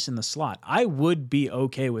and Brees in the slot. I would be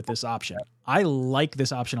okay with this option. I like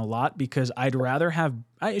this option a lot because I'd rather have,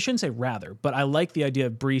 I shouldn't say rather, but I like the idea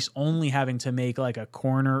of Brees only having to make like a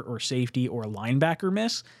corner or safety or linebacker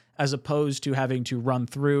miss as opposed to having to run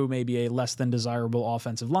through maybe a less than desirable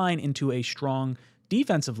offensive line into a strong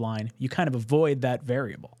defensive line. You kind of avoid that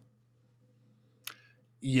variable.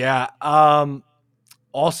 Yeah.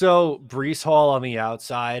 Also, Brees Hall on the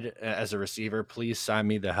outside as a receiver, please sign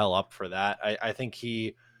me the hell up for that. I think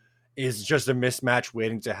he is just a mismatch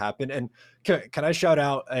waiting to happen. And can I shout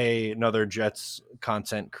out another Jets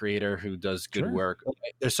content creator who does good work?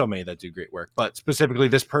 There's so many that do great work, but specifically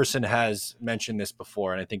this person has mentioned this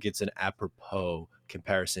before, and I think it's an apropos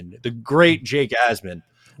comparison. The great Jake Asman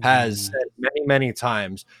has said many, many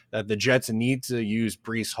times that the Jets need to use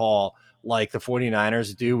Brees Hall like the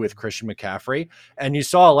 49ers do with Christian McCaffrey. And you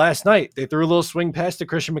saw last night, they threw a little swing pass to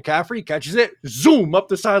Christian McCaffrey, catches it, zoom up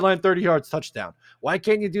the sideline, 30 yards, touchdown. Why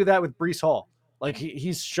can't you do that with Brees Hall? Like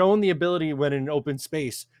he's shown the ability when in open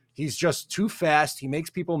space. He's just too fast. He makes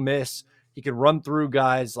people miss. He can run through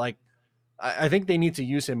guys. Like I think they need to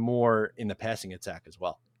use him more in the passing attack as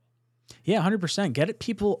well. Yeah, 100%. Get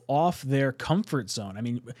people off their comfort zone. I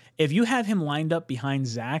mean, if you have him lined up behind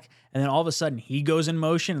Zach and then all of a sudden he goes in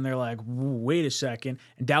motion and they're like, wait a second,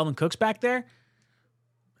 and Dalvin Cook's back there,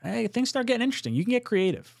 hey, things start getting interesting. You can get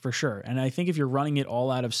creative for sure. And I think if you're running it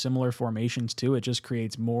all out of similar formations too, it just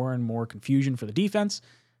creates more and more confusion for the defense,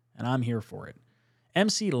 and I'm here for it.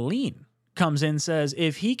 MC Lean comes in, says,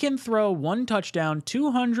 if he can throw one touchdown,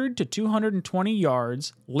 200 to 220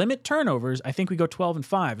 yards, limit turnovers, I think we go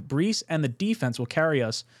 12-5. Brees and the defense will carry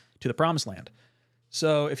us to the promised land.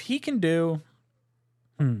 So if he can do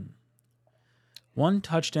one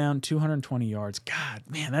touchdown, 220 yards, God,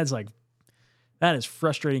 man, that is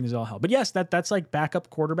frustrating as all hell. But yes, that's like backup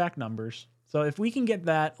quarterback numbers. So if we can get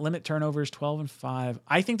that, limit turnovers 12-5,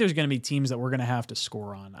 I think there's going to be teams that we're going to have to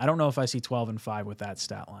score on. I don't know if I see 12-5 with that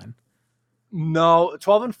stat line. No,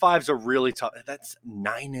 12-5 is a really tough. That's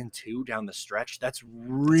 9-2 down the stretch. That's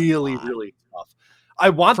really, really tough. I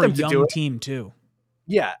want them to do it. Team too.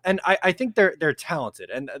 Yeah, and I think they're talented,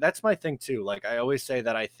 and that's my thing too. Like I always say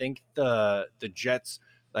that I think the Jets,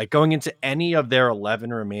 like going into any of their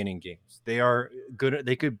 11 remaining games, they are good.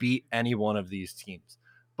 They could beat any one of these teams,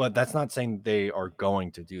 but that's not saying they are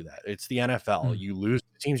going to do that. It's the NFL. You lose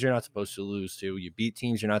teams you're not supposed to lose to. You beat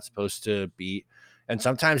teams you're not supposed to beat. And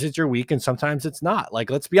sometimes it's your week and sometimes it's not. Like,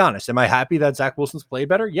 let's be honest. Am I happy that Zach Wilson's played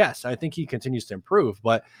better? Yes, I think he continues to improve.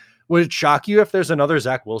 But would it shock you if there's another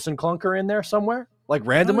Zach Wilson clunker in there somewhere? Like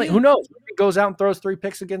randomly? Who knows? He goes out and throws 3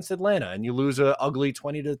 picks against Atlanta and you lose an ugly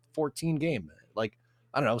 20-14 game. Like,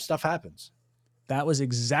 I don't know. Stuff happens. That was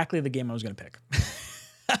exactly the game I was going to pick.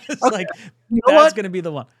 It's okay. like, that's going to be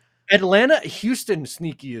the one. Atlanta, Houston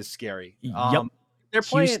sneaky is scary. Yep. They're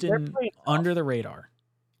playing under the radar.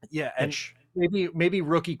 Yeah. And maybe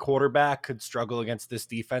rookie quarterback could struggle against this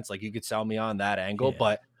defense. Like you could sell me on that angle,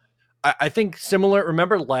 but I think similar.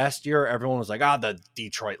 Remember last year, everyone was like, the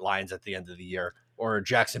Detroit Lions at the end of the year or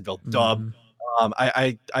Jacksonville dub.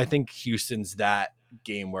 I think Houston's that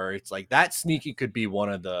game where it's like that sneaky could be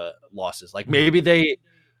one of the losses. Like maybe they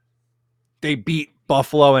beat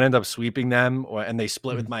Buffalo and end up sweeping them and they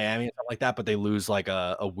split with Miami and stuff like that, but they lose like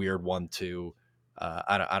a weird one to,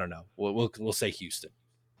 I don't know. We'll say Houston.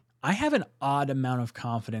 I have an odd amount of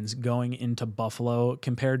confidence going into Buffalo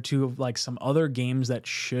compared to like some other games that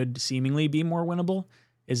should seemingly be more winnable.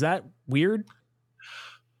 Is that weird?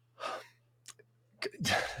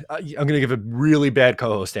 I'm going to give a really bad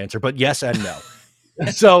co-host answer, but yes and no.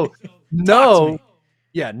 So no,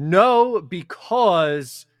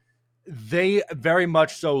 because they very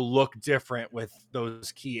much so look different with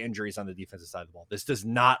those key injuries on the defensive side of the ball. This does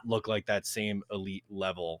not look like that same elite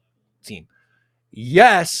level team.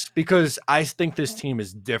 Yes, because I think this team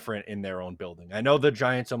is different in their own building. I know the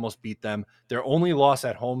Giants almost beat them. Their only loss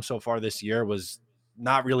at home so far this year was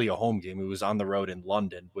not really a home game. It was on the road in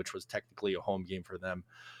London, which was technically a home game for them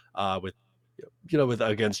with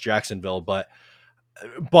against Jacksonville. But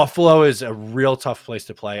Buffalo is a real tough place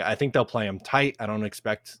to play. I think they'll play them tight. I don't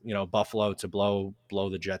expect, Buffalo to blow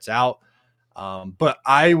the Jets out. But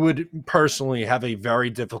I would personally have a very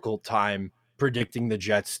difficult time predicting the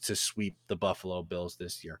Jets to sweep the Buffalo Bills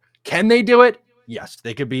this year. Can they do it? Yes,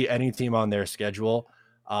 they could be any team on their schedule.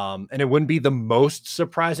 And it wouldn't be the most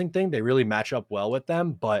surprising thing. They really match up well with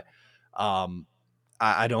them, but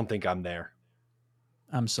I don't think I'm there.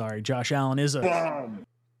 I'm sorry. Josh Allen is a...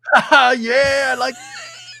 Yeah, like...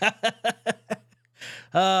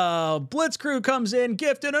 Blitz Crew comes in,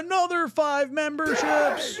 gifting another 5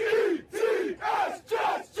 memberships.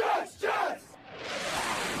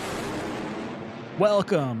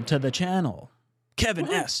 Welcome to the channel. Kevin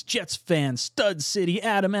S., Jets fan, Stud City,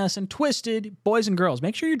 Adam S., and Twisted. Boys and girls,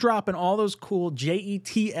 make sure you're dropping all those cool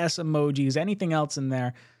JETS emojis, anything else in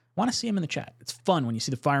there. Want to see them in the chat. It's fun when you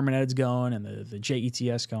see the fireman heads going and the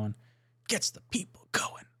JETS going. Gets the people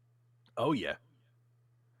going. Oh, yeah.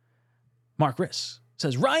 Mark Riss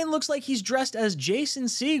says, Ryan looks like he's dressed as Jason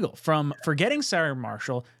Segel from Forgetting Sarah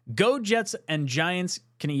Marshall, Go Jets and Giants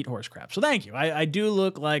Can Eat Horse Crap. So thank you. I do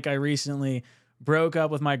look like I recently broke up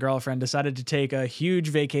with my girlfriend, decided to take a huge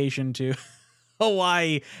vacation to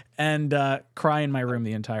Hawaii, and cry in my room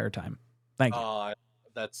the entire time. Thank you.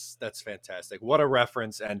 That's fantastic. What a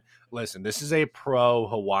reference. And listen, this is a pro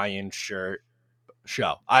Hawaiian shirt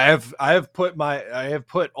show. I have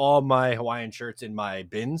put all my Hawaiian shirts in my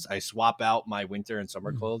bins. I swap out my winter and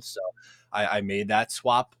summer clothes, so I made that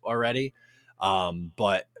swap already.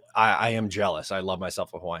 But I am jealous. I love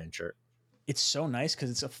myself a Hawaiian shirt. It's so nice because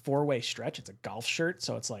it's a 4-way stretch. It's a golf shirt,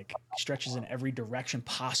 so it's like stretches in every direction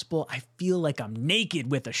possible. I feel like I'm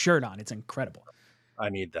naked with a shirt on. It's incredible. I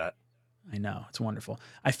need that. I know. It's wonderful.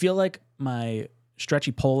 I feel like my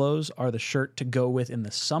stretchy polos are the shirt to go with in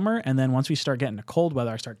the summer, and then once we start getting to cold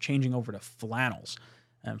weather, I start changing over to flannels,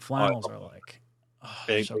 and flannels are like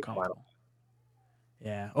big, so big comfortable.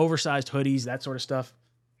 Yeah, oversized hoodies, that sort of stuff.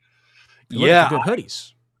 Yeah, good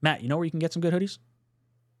hoodies. Matt, you know where you can get some good hoodies?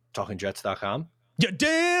 TalkinJets.com. You're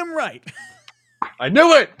damn right. I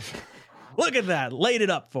knew it. Look at that. Laid it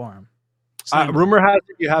up for him. Rumor has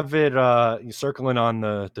it you have it circling on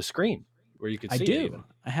the screen where you can see it. I do. Even.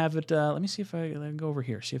 I have it. Let me see if I can go over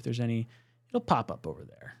here. See if there's any. It'll pop up over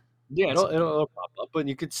there. Yeah, it'll pop up, but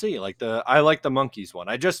you could see I like the monkeys one.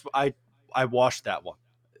 I washed that one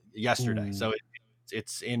yesterday, so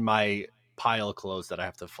it's in my pile of clothes that I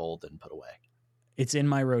have to fold and put away. It's in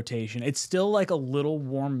my rotation. It's still like a little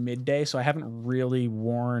warm midday, so I haven't really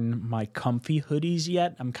worn my comfy hoodies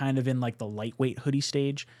yet. I'm kind of in like the lightweight hoodie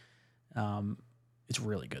stage. It's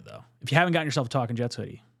really good though. If you haven't gotten yourself a Talkin' Jets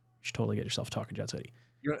hoodie, you should totally get yourself a Talkin' Jets hoodie.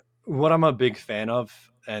 What I'm a big fan of,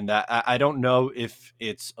 and I don't know if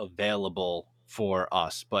it's available for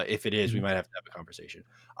us, but if it is, we might have to have a conversation.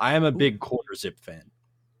 I am a big quarter zip fan.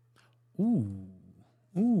 Ooh,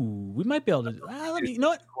 we might be able to. You know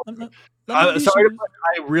what? Sorry,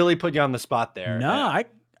 I really put you on the spot there. No,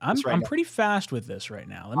 I'm pretty fast with this right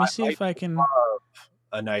now. Let me see if I can.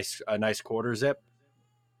 A nice quarter zip.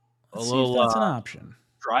 Let's see if that's an option.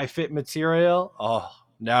 Dry fit material. Oh,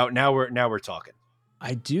 now we're talking.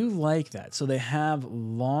 I do like that. So they have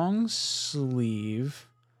long sleeve.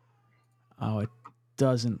 Oh, it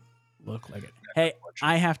doesn't look like it. Hey,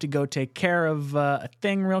 I have to go take care of a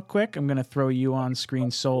thing real quick. I'm going to throw you on screen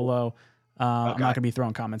solo. I'm not going to be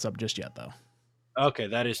throwing comments up just yet, though. Okay,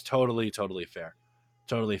 that is totally fair.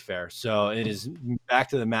 Totally fair. So it is back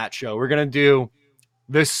to the Matt show. We're going to do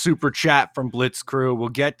this super chat from Blitz Crew. We'll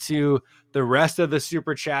get to the rest of the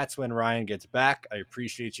super chats when Ryan gets back. I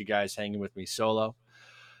appreciate you guys hanging with me solo.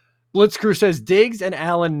 Blitz Crew says, Diggs and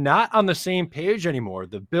Allen not on the same page anymore.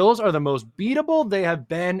 The Bills are the most beatable they have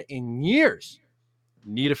been in years.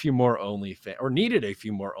 Needed a few more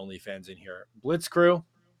OnlyFans in here. Blitz Crew,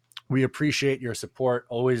 we appreciate your support.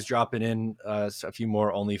 Always dropping in a few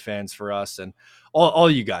more OnlyFans for us and all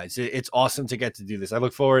you guys. It's awesome to get to do this. I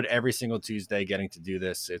look forward every single Tuesday getting to do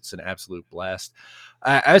this. It's an absolute blast.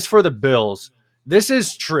 As for the Bills, this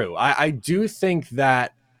is true. I do think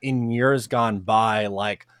that in years gone by,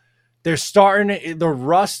 like, the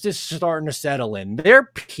rust is starting to settle in. Their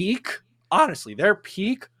peak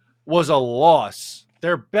was a loss.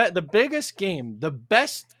 The biggest game, the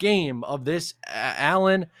best game of this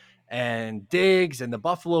Allen and Diggs and the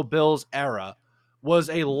Buffalo Bills era was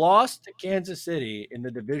a loss to Kansas City in the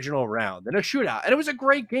divisional round in a shootout. And it was a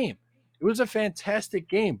great game. It was a fantastic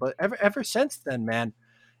game. But ever since then, man,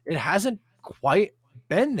 it hasn't quite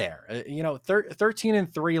been there.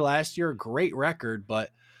 13-3 last year, great record, but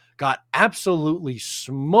got absolutely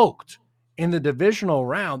smoked in the divisional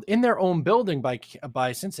round in their own building by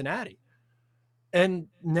Cincinnati. And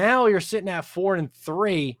now you're sitting at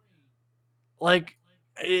 4-3. Like,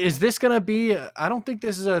 is this going to be? I don't think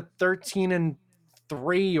this is a 13-3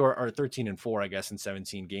 or 13-4, I guess, in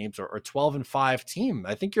 17 games, or 12-5 team.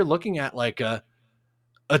 I think you're looking at like a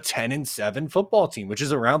 10-7 football team, which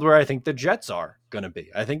is around where I think the Jets are going to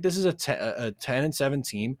be. I think this is a 10-7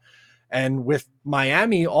 team. And with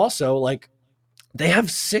Miami also, like, they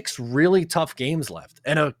have 6 really tough games left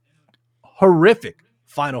and a horrific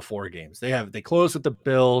final 4 games. They close with the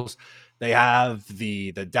Bills. They have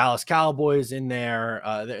the Dallas Cowboys in there.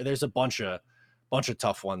 There's a bunch of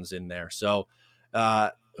tough ones in there. So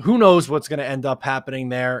who knows what's going to end up happening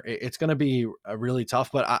there? It's going to be really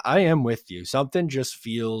tough, but I am with you. Something just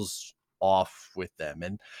feels off with them,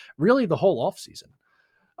 and really the whole offseason.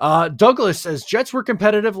 Douglas says Jets were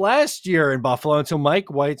competitive last year in Buffalo until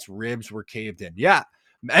Mike White's ribs were caved in. Yeah.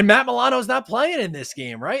 And Matt Milano's not playing in this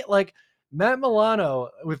game, right? Like, Matt Milano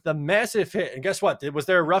with the massive hit. And guess what? Was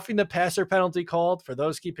there a roughing the passer penalty called for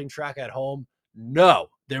those keeping track at home? No,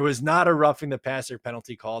 there was not a roughing the passer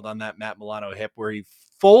penalty called on that Matt Milano hip where he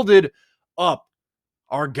folded up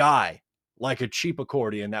our guy like a cheap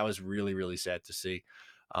accordion. That was really, really sad to see.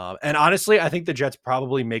 And honestly, I think the Jets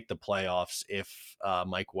probably make the playoffs if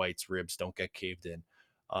Mike White's ribs don't get caved in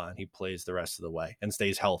and he plays the rest of the way and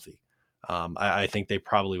stays healthy. I think they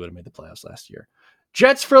probably would have made the playoffs last year.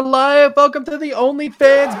 Jets for life. Welcome to the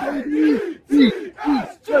OnlyFans, baby.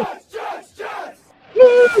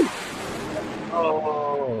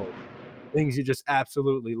 Oh, things you just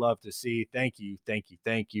absolutely love to see. Thank you.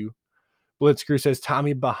 Blitzkrieg says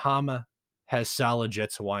Tommy Bahama has solid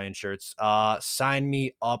Jets Hawaiian shirts. Sign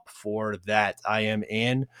me up for that. I am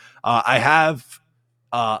in. I have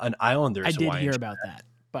an Islanders. I did hear about that,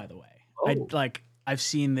 by the way. Oh. I've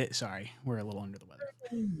seen that. Sorry, we're a little under the weather.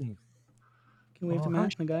 Can we have to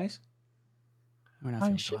mention the guys? We're not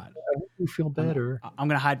feeling hot. I hope you feel better. I'm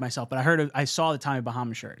gonna hide myself, but I saw the Tommy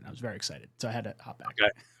Bahama shirt and I was very excited, so I had to hop back. Okay.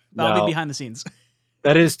 But I'll be behind the scenes.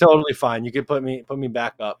 That is totally fine. You can put me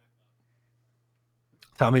back up.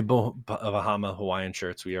 Tommy Bahama Hawaiian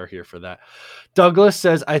shirts. We are here for that. Douglas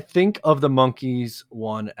says, I think of the Monkeys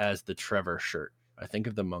one as the Trevor shirt.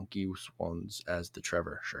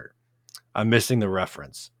 I'm missing the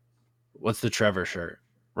reference. What's the Trevor shirt?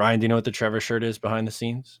 Ryan, do you know what the Trevor shirt is behind the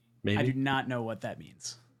scenes? Maybe? I do not know what that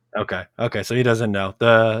means. Okay. So he doesn't know.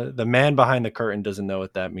 The man behind the curtain doesn't know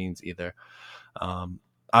what that means either. I'm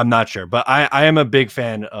not sure, but I am a big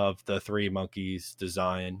fan of the Three Monkeys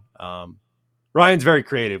design. Ryan's very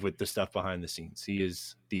creative with the stuff behind the scenes. He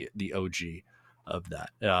is the OG of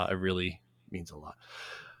that. It really means a lot.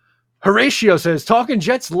 Horatio says, Talkin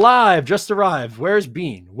Jets live, just arrived. Where's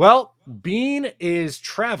Bean? Well, Bean is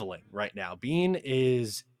traveling right now. Bean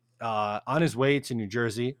is on his way to New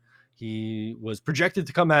Jersey. He was projected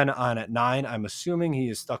to come in on at 9. I'm assuming he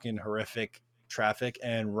is stuck in horrific traffic,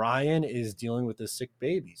 and Ryan is dealing with a sick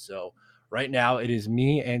baby. So right now it is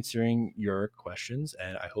me answering your questions,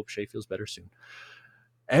 and I hope Shay feels better soon.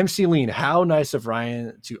 MC Lean, how nice of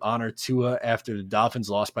Ryan to honor Tua after the Dolphins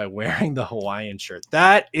lost by wearing the Hawaiian shirt.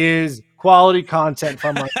 That is quality content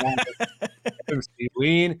from my MC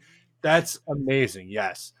Lean. That's amazing.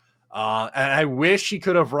 Yes. And I wish he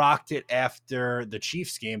could have rocked it after the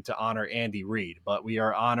Chiefs game to honor Andy Reid, but we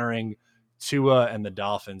are honoring Tua and the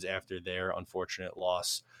Dolphins after their unfortunate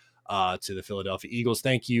loss to the Philadelphia Eagles.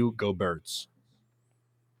 Thank you. Go Birds.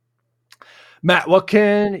 Matt, what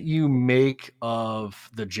can you make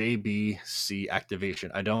of the JBC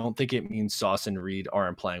activation? I don't think it means Sauce and Reed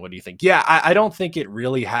aren't playing. What do you think? Yeah, I don't think it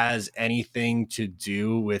really has anything to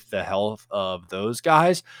do with the health of those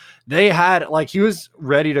guys. They had, he was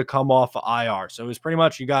ready to come off of IR. So it was pretty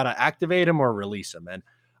much you got to activate him or release him. And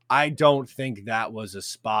I don't think that was a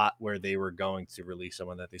spot where they were going to release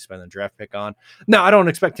someone that they spent a draft pick on. Now, I don't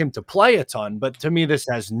expect him to play a ton, but to me, this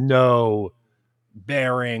has no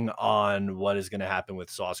bearing on what is going to happen with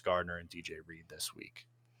Sauce Gardner and DJ Reed this week.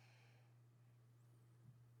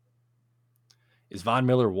 Is Von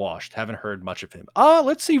Miller washed? Haven't heard much of him.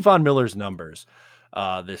 Let's see Von Miller's numbers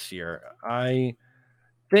this year. I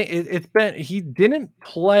think he didn't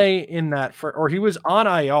play in that or he was on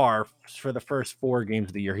IR for the first 4 games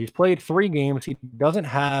of the year. He's played 3 games. He doesn't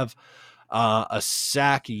have a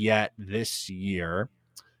sack yet this year.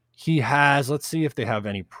 He has, let's see if they have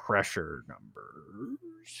any pressure numbers.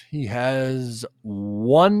 He has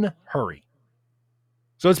 1 hurry.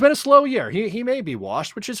 So it's been a slow year. He may be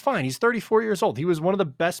washed, which is fine. He's 34 years old. He was one of the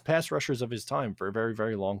best pass rushers of his time for a very,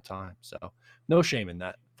 very long time. So no shame in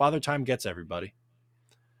that. Father Time gets everybody.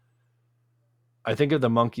 I think of the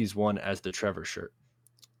Monkeys one as the Trevor shirt.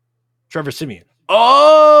 Trevor Siemian.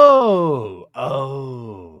 Oh,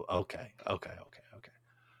 okay.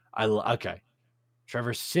 Okay.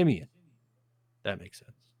 Trevor Siemian. That makes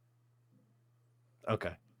sense.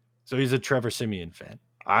 Okay. So he's a Trevor Siemian fan.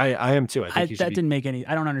 I am too. I think he should That be. didn't make any.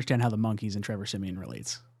 I don't understand how the monkeys and Trevor Simeon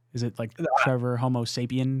relates. Is it like Trevor Homo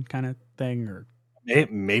sapien kind of thing, or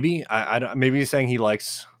Maybe I don't. Maybe he's saying he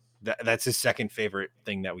likes that. That's his second favorite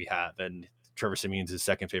thing that we have, and Trevor Simeon's his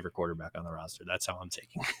second favorite quarterback on the roster. That's how I'm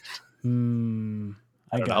taking it.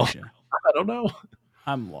 I don't gotcha. know. I don't know.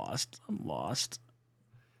 I'm lost.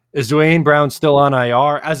 Is Dwayne Brown still on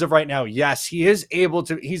IR as of right now? Yes, he is able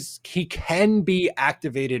to. He can be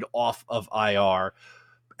activated off of IR.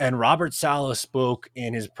 And Robert Saleh spoke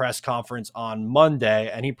in his press conference on Monday,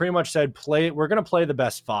 and he pretty much said, we're going to play the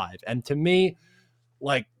best five. And to me,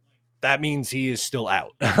 like, that means he is still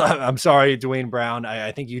out. I'm sorry, Dwayne Brown.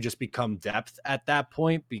 I think you just become depth at that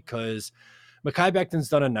point because Mekhi Becton's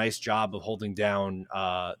done a nice job of holding down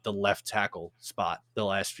the left tackle spot the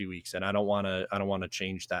last few weeks, and I don't want to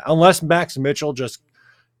change that unless Max Mitchell just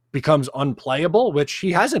becomes unplayable, which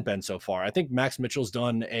he hasn't been so far. I think Max Mitchell's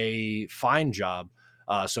done a fine job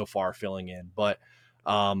so far filling in, but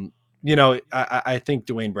I think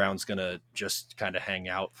Dwayne Brown's gonna just kind of hang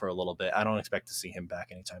out for a little bit. I don't expect to see him back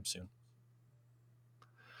anytime soon.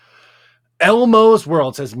 Elmo's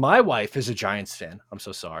World says, my wife is a Giants fan. I'm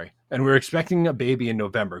so sorry. And we're expecting a baby in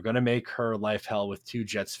November. Going to make her life hell with 2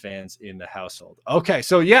 Jets fans in the household. Okay.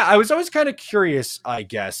 So, yeah, I was always kind of curious, I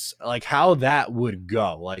guess, like how that would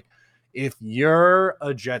go. Like, if you're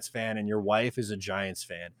a Jets fan and your wife is a Giants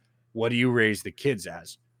fan, what do you raise the kids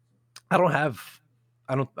as? I'm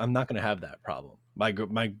not going to have that problem. My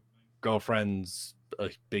girlfriend's a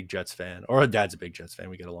big Jets fan, or her dad's a big Jets fan.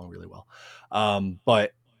 We get along really well.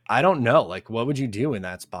 But I don't know. Like, what would you do in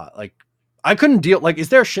that spot? Like, I couldn't deal. Like, is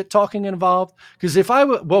there shit talking involved? Because if I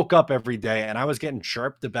woke up every day and I was getting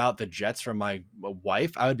chirped about the Jets from my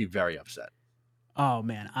wife, I would be very upset. Oh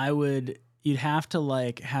man, I would. You'd have to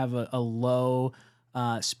like have a low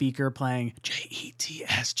speaker playing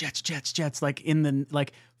Jets, Jets, like in the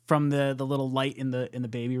like from the little light in the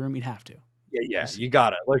baby room. You'd have to. Yeah, you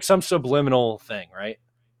got it. Like some subliminal thing, right?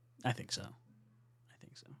 I think so.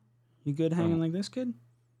 You good hanging like this, kid?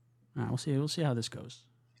 All right, we'll see how this goes.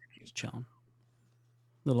 Just chilling.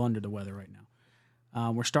 A little under the weather right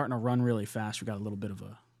now. We're starting to run really fast. We got a little bit of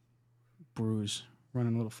a bruise,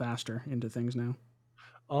 running a little faster into things now.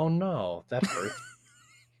 Oh no, that hurt.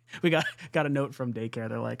 We got a note from daycare.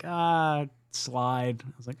 They're like, slide.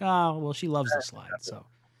 I was like, well, she loves the slide. So,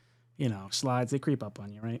 slides, they creep up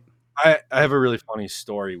on you, right? I have a really funny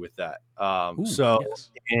story with that.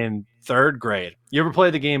 Yes. In 3rd grade, you ever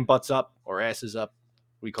play the game Butts Up or Asses Up?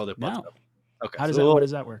 We called it Butts Up. Okay. What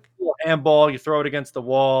does that work? Handball, you throw it against the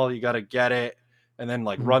wall, you got to get it, and then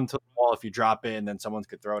run to the wall if you drop it, and then someone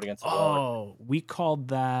could throw it against the wall. Oh, we called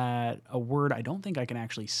that a word I don't think I can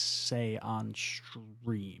actually say on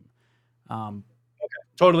stream. Okay.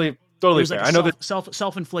 Totally fair. Like I know that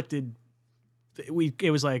self-inflicted.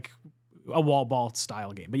 It was like a wall ball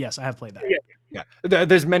style game, but yes, I have played that. Yeah.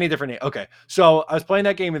 There's many different names. Okay, so I was playing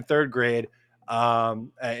that game in 3rd grade,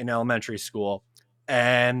 in elementary school,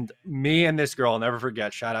 and me and this girl, I'll never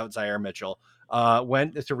forget. Shout out Zaire Mitchell.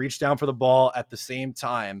 Went to reach down for the ball at the same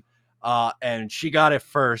time, and she got it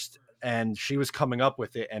first, and she was coming up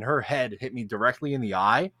with it, and her head hit me directly in the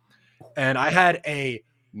eye, and I had a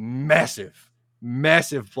massive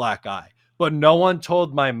black eye. But no one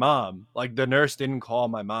told my mom. Like, the nurse didn't call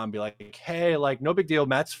my mom and be like, hey, like, no big deal.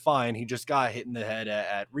 Matt's fine. He just got hit in the head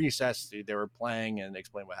at recess. They were playing, and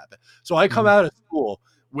explain what happened. So I come out of school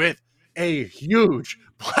with a huge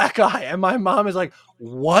black eye. And my mom is like,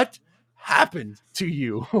 what happened to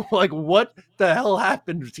you? Like, what the hell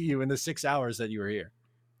happened to you in the 6 hours that you were here?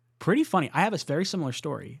 Pretty funny. I have a very similar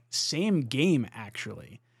story. Same game,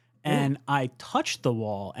 actually. And I touched the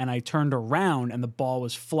wall, and I turned around, and the ball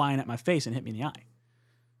was flying at my face and hit me in the eye.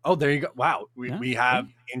 Oh, there you go. Wow. We have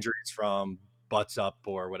injuries from Butts Up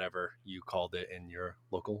or whatever you called it in your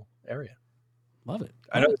local area. Love it.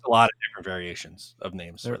 I know there's a lot of different variations of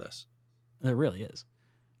names for this. There really is.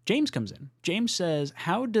 James comes in. James says,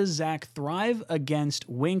 how does Zach thrive against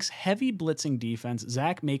Wink's heavy blitzing defense?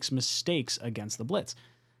 Zach makes mistakes against the blitz.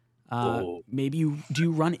 Do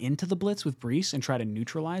you run into the blitz with Breece and try to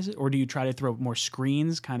neutralize it? Or do you try to throw more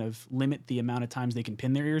screens, kind of limit the amount of times they can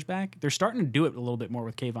pin their ears back? They're starting to do it a little bit more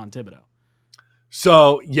with Kayvon Thibodeau.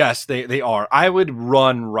 So, yes, they are. I would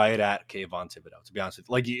run right at Kayvon Thibodeau, to be honest with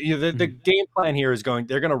you. Like, the game plan here is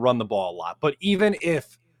they're going to run the ball a lot. But even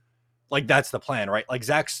if, like, that's the plan, right? Like,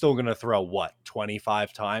 Zach's still going to throw,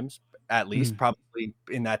 25 times? At least, probably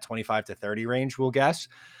in that 25 to 30 range, we'll guess.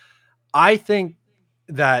 I think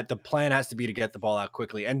that the plan has to be to get the ball out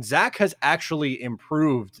quickly. And Zach has actually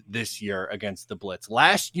improved this year against the blitz.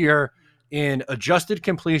 Last year in adjusted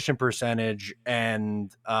completion percentage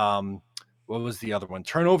and what was the other one?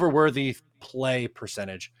 Turnover worthy play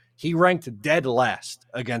percentage. He ranked dead last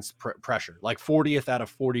against pressure, like 40th out of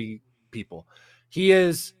 40 people. He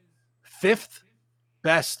is 5th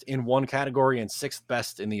best in one category and 6th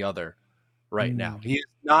best in the other right now. He is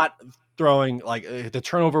not throwing like the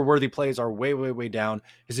turnover worthy plays are way, way, way down.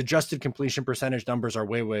 His adjusted completion percentage numbers are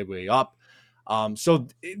way, way, way up. So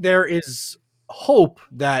there is hope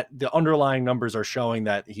that the underlying numbers are showing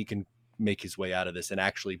that he can make his way out of this and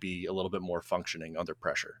actually be a little bit more functioning under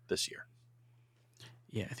pressure this year.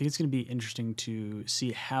 Yeah, I think it's going to be interesting to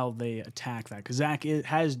see how they attack that, because Zach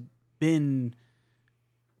has been,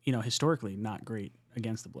 historically not great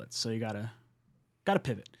against the blitz. So you gotta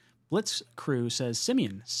pivot. Blitz Crew says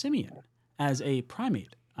Simeon as a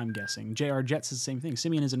primate. I'm guessing JR Jet says the same thing.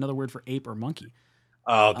 Simeon is another word for ape or monkey.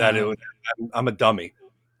 Oh, I'm a dummy.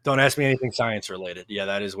 Don't ask me anything science related. Yeah,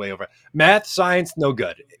 that is way over. Math, science, no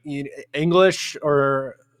good. English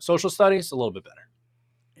or social studies, a little bit better.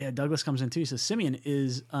 Yeah, Douglas comes in too. He says Simeon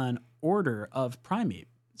is an order of primate.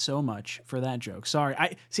 So much for that joke. Sorry.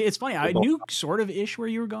 It's funny. I knew sort of ish where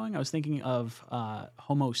you were going. I was thinking of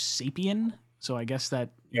Homo sapien. So I guess that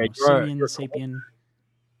Simeon, sapien.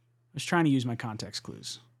 I was trying to use my context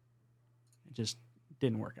clues. It just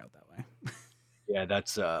didn't work out that way. Yeah, that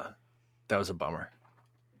was a bummer.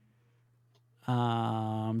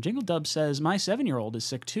 Jingle Dub says, my 7-year-old is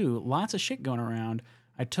sick too. Lots of shit going around.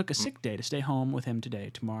 I took a sick day to stay home with him today.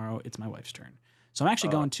 Tomorrow it's my wife's turn. So I'm actually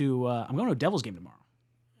going to a Devils game tomorrow.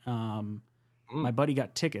 My buddy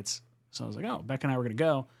got tickets. So I was like, oh, Beck and I were going to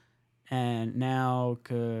go. And now,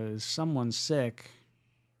 because someone's sick.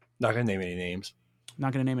 Not going to name any names.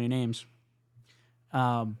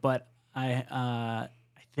 But I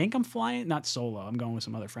think I'm flying. Not solo. I'm going with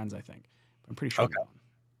some other friends, I think. But I'm pretty sure. Okay.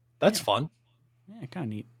 That's fun. Yeah, kind of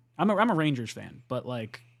neat. I'm a Rangers fan, but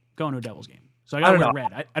like going to a Devils game. So I got to wear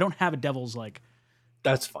red. I don't have a Devils like.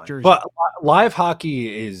 That's fine. Jersey. But live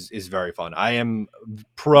hockey is very fun. I'm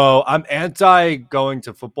anti going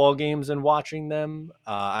to football games and watching them.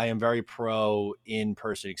 I am very pro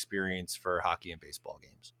in-person experience for hockey and baseball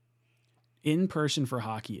games. In person for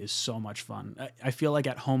hockey is so much fun. I feel like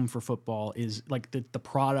at home for football is like the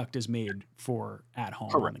product is made for at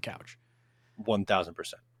home on the couch.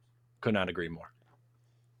 1,000%. Could not agree more.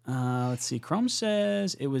 Let's see. Chrome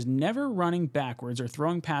says it was never running backwards or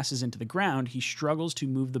throwing passes into the ground. He struggles to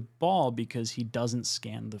move the ball because he doesn't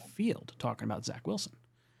scan the field. Talking about Zach Wilson.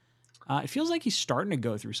 It feels like he's starting to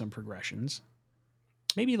go through some progressions.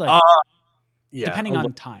 Maybe depending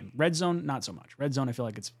on time. Red zone, not so much. Red zone, I feel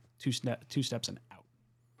like it's two steps and out.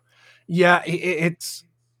 Yeah,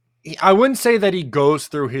 I wouldn't say that he goes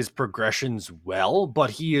through his progressions well, but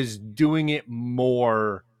he is doing it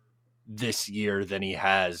more this year than he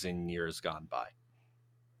has in years gone by.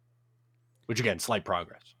 Which again, slight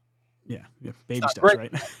progress. Yeah, baby steps,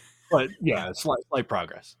 right? But yeah, slight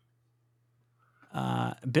progress.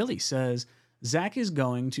 Billy says Zach is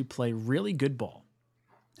going to play really good ball,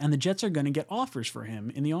 and the Jets are going to get offers for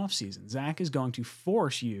him in the offseason. Zach is going to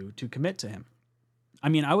force you to commit to him. I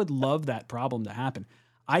mean, I would love that problem to happen.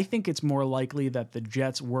 I think it's more likely that the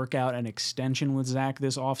Jets work out an extension with Zach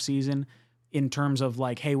this offseason in terms of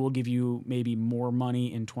like, hey, we'll give you maybe more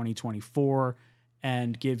money in 2024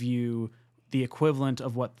 and give you the equivalent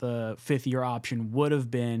of what the 5th-year option would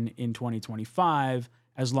have been in 2025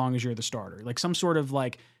 as long as you're the starter. Like some sort of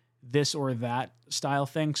like this or that style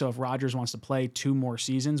thing. So if Rodgers wants to play 2 more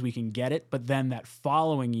seasons, we can get it. But then that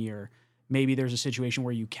following year, maybe there's a situation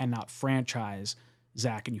where you cannot franchise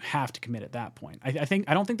Zach and you have to commit at that point. I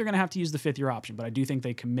don't think they're going to have to use the 5th-year option, but I do think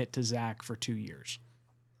they commit to Zach for 2 years.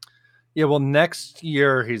 Yeah, well, next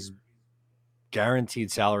year his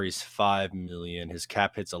guaranteed salary is $5 million. His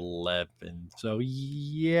cap hits 11. So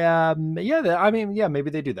yeah. Maybe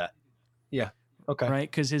they do that. Yeah. Okay.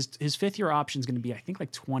 Right, because his 5th-year option is going to be, I think,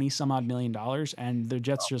 like $20 some odd million, and the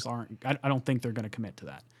Jets just aren't. I don't think they're going to commit to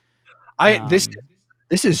that.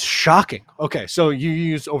 This is shocking. Okay, so you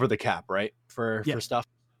use over the cap, right, for stuff.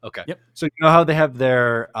 Okay. Yep. So you know how they have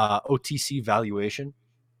their OTC valuation?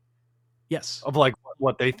 Yes. Of like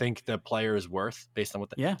what they think the player is worth based on what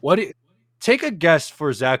they. Yeah. Take a guess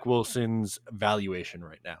for Zach Wilson's valuation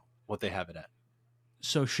right now. What they have it at.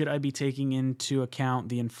 So should I be taking into account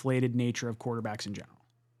the inflated nature of quarterbacks in general?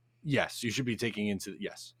 Yes, you should be taking into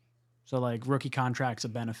yes. So like rookie contracts a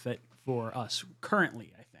benefit for us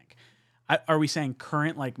currently, I think. Are we saying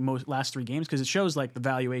current like most last 3 games? Because it shows like the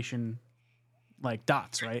valuation like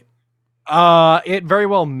dots, right? It very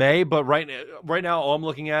well may, but right now, all I'm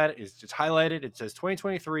looking at is just highlighted. It says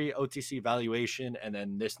 2023 OTC valuation, and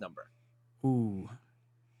then this number. Ooh,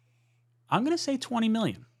 I'm gonna say 20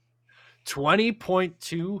 million.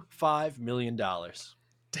 $20.25 million.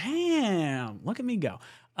 Damn, look at me go.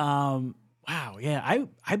 Wow, yeah,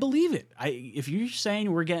 I believe it. If you're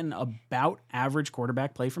saying we're getting about average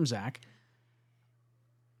quarterback play from Zach,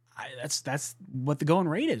 that's what the going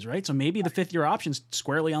rate is, right? So maybe the 5th-year option's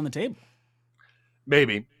squarely on the table.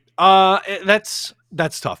 Maybe. That's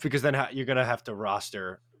tough because then you're gonna have to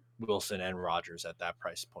roster Wilson and Rodgers at that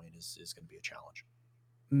price point is going to be a challenge.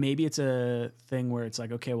 Maybe it's a thing where it's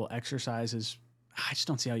like, okay, well, exercise is. I just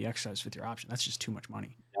don't see how you exercise 5th-year option. That's just too much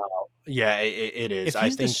money. Yeah, it is. If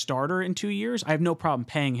he's the starter in 2 years, I have no problem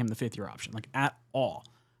paying him the 5th-year option, like at all.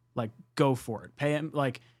 Like, go for it. Pay him,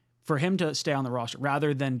 like, for him to stay on the roster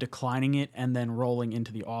rather than declining it and then rolling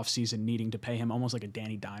into the offseason needing to pay him almost like a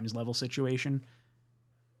Danny Dimes level situation.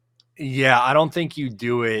 Yeah, I don't think you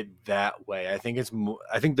do it that way. I think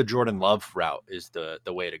the Jordan Love route is the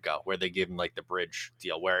way to go, where they give him like the bridge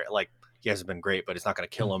deal, where like he hasn't been great, but it's not going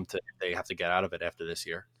to kill him if they have to get out of it after this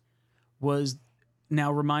year.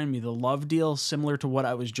 Now remind me, the Love deal similar to what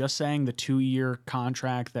I was just saying, the 2-year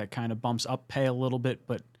contract that kind of bumps up pay a little bit,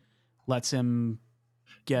 but lets him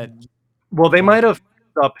get. Well, they might have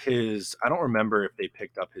picked up his. I don't remember if they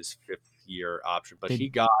picked up his 5th-year option, but he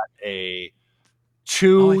got a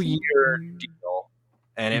 2-year deal,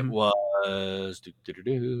 and it was.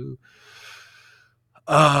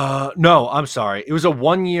 No, I'm sorry. It was a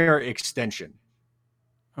 1-year extension.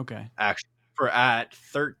 Okay. Actually, at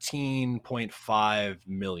 $13.5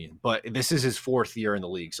 million, but this is his 4th year in the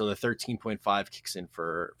league, so the 13.5 kicks in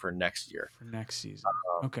for next year, for next season.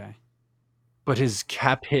 Okay, but his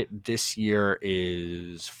cap hit this year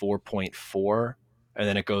is 4.4, and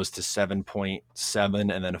then it goes to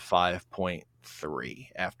 7.7, and then 5.3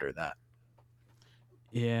 after that.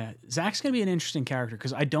 Yeah, Zach's going to be an interesting character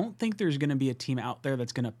because I don't think there's going to be a team out there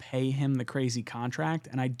that's going to pay him the crazy contract,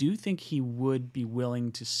 and I do think he would be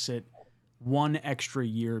willing to sit 1 extra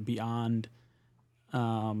year beyond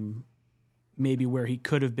maybe where he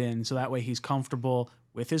could have been, so that way he's comfortable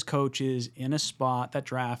with his coaches in a spot that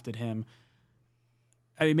drafted him.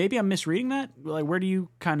 I mean, maybe I'm misreading that. Like, where do you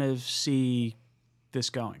kind of see this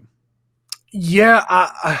going? Yeah,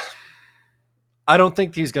 I don't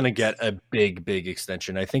think he's going to get a big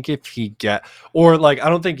extension. I think if he I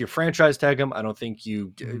don't think you franchise tag him. I don't think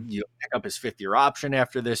you pick up his 5th-year option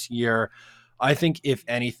after this year. I think if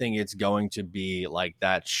anything, it's going to be like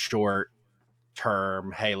that short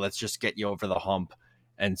term, hey, let's just get you over the hump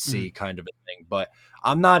and see kind of a thing. But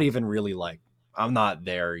I'm not even really I'm not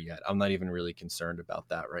there yet. I'm not even really concerned about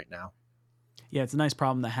that right now. Yeah, it's a nice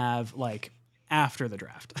problem to have like after the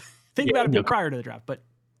draft. Think about it prior to the draft, but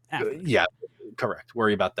after. Yeah, correct.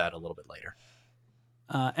 Worry about that a little bit later.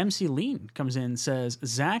 MC Lean comes in and says,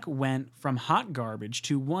 Zach went from hot garbage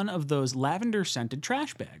to one of those lavender-scented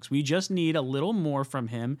trash bags. We just need a little more from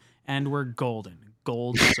him, and we're golden.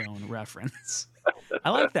 Gold Zone reference. I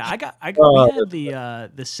like that. We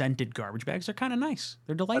had the scented garbage bags. They're kind of nice.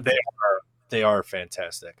 They're delightful. They are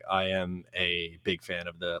fantastic. I am a big fan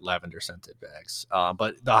of the lavender scented bags.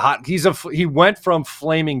 But he went from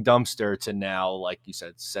flaming dumpster to now, like you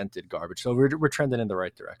said, scented garbage. So we're trending in the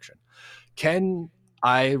right direction. Can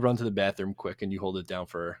I run to the bathroom quick and you hold it down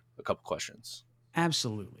for a couple questions?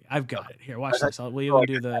 Absolutely. I've got it. Here, watch this. We'll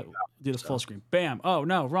even do the full screen. Bam. Oh,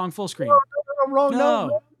 no, wrong full screen.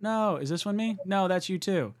 No. Is this one me? No, that's you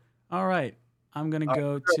too. All right. I'm going to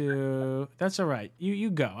go to... That's all right. You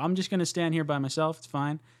go. I'm just going to stand here by myself. It's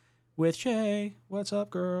fine. With Shay. What's up,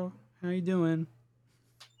 girl? How you doing?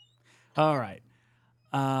 All right.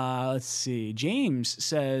 Let's see. James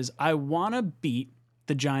says, I want to beat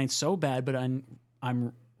the Giants so bad, but I'm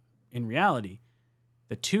in reality,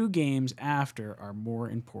 the 2 games after are more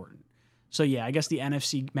important. So, yeah, I guess the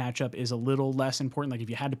NFC matchup is a little less important. Like, if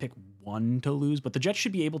you had to pick one to lose, but the Jets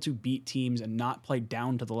should be able to beat teams and not play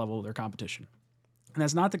down to the level of their competition. And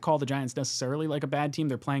that's not to call the Giants necessarily like a bad team.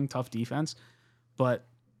 They're playing tough defense, but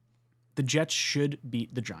the Jets should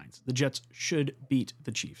beat the Giants. The Jets should beat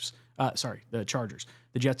the Chiefs. The Chargers.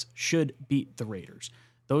 The Jets should beat the Raiders.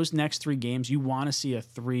 Those next 3 games, you want to see a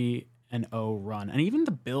 3-0 run. And even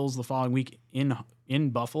the Bills the following week in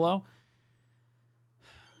Buffalo.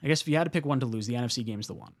 I guess if you had to pick one to lose, the NFC game is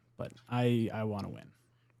the one. But I want to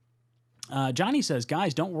win. Johnny says,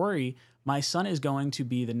 guys, don't worry. My son is going to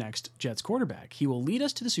be the next Jets quarterback. He will lead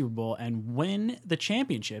us to the Super Bowl and win the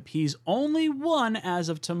championship. He's only 1 as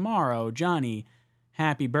of tomorrow. Johnny,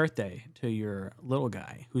 happy birthday to your little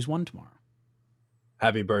guy who's 1 tomorrow.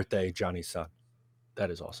 Happy birthday, Johnny's son.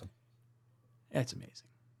 That is awesome. That's amazing.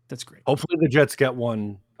 That's great. Hopefully the Jets get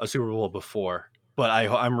a Super Bowl before, but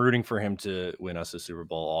I'm rooting for him to win us a Super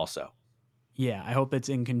Bowl also. Yeah, I hope it's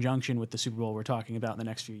in conjunction with the Super Bowl we're talking about in the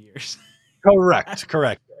next few years. Correct.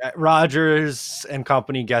 Rodgers and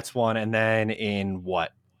company gets one, and then in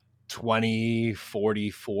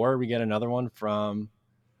 2044 we get another one from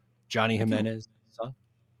Johnny Jimenez son.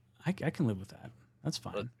 I can live with that. That's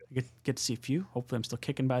fine. I get to see a few. Hopefully, I'm still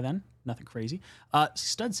kicking by then. Nothing crazy.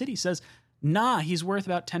 Stud City says, "Nah, he's worth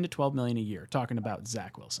about 10 to 12 million a year." Talking about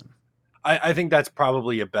Zach Wilson. I think that's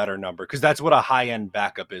probably a better number because that's what a high end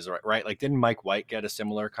backup is, right? Like, didn't Mike White get a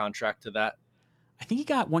similar contract to that? I think he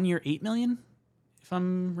got 1 year, 8 million, if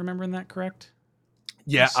I'm remembering that correct.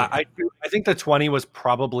 Yeah, I think the 20 was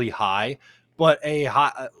probably high, but a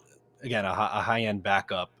high end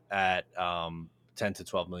backup at 10 to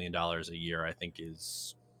 12 million dollars a year, I think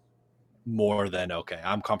is more than okay.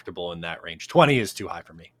 I'm comfortable in that range. 20 is too high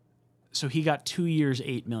for me. So he got 2 years,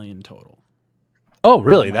 8 million total. Oh,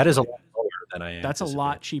 really? That is a lot lower than I. That's a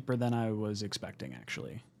lot cheaper than I was expecting,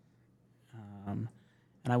 actually.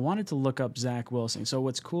 And I wanted to look up Zach Wilson. So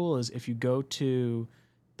what's cool is if you go to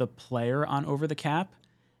the player on Over the Cap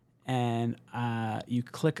and you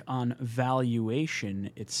click on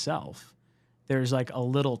valuation itself, there's like a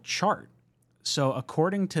little chart. So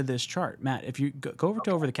according to this chart, Matt, if you go over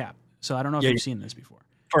to Over the Cap, so I don't know if you've seen this before.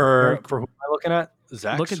 For who am I looking at?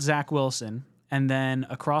 Look at Zach Wilson, and then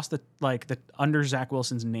across the under Zach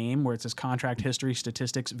Wilson's name where it says contract history,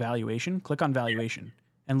 statistics, valuation, click on valuation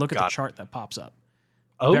and look at the chart that pops up.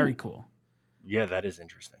 Oh, very cool. Yeah, that is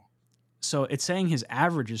interesting. So it's saying his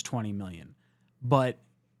average is 20 million, but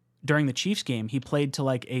during the Chiefs game, he played to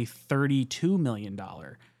like a $32 million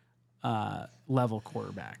level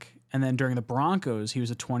quarterback. And then during the Broncos, he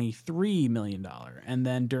was a $23 million. And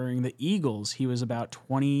then during the Eagles, he was about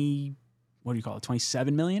 27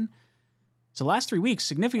 million. So the last 3 weeks,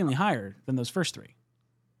 significantly higher than those first three.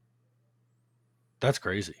 That's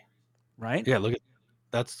crazy. Right? Yeah, look at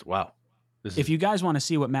that's wow. If you guys want to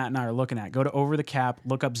see what Matt and I are looking at, go to Over the Cap,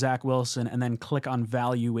 look up Zach Wilson, and then click on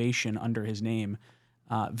valuation under his name.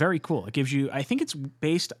 Very cool. It gives you, I think it's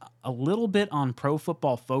based a little bit on Pro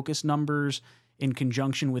Football Focus numbers in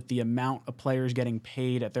conjunction with the amount of players getting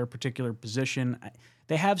paid at their particular position.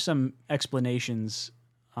 They have some explanations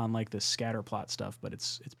on like this scatter plot stuff, but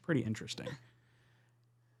it's pretty interesting.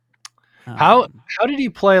 How did he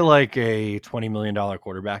play like a $20 million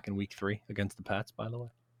quarterback in week 3 against the Pats, by the way?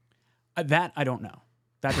 That I don't know.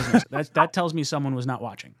 That doesn't that tells me someone was not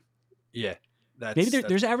watching. Yeah. Maybe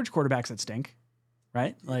there's average quarterbacks that stink,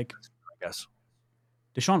 right? Like, I guess.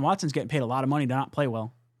 Deshaun Watson's getting paid a lot of money to not play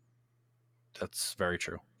well. That's very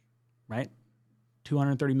true. Right?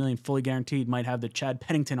 $230 million fully guaranteed, might have the Chad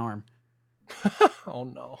Pennington arm. Oh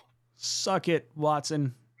no. Suck it,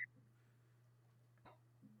 Watson.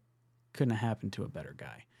 Couldn't have happened to a better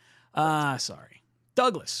guy. Sorry.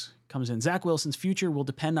 Douglas comes in. Zach Wilson's future will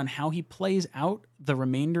depend on how he plays out the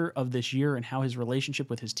remainder of this year and how his relationship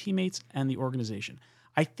with his teammates and the organization.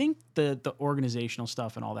 I think the organizational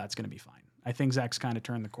stuff and all that's going to be fine. I think Zach's kind of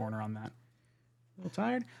turned the corner on that. A little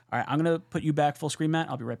tired? All right, I'm going to put you back full screen, Matt.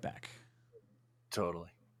 I'll be right back. Totally.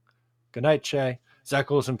 Good night, Che.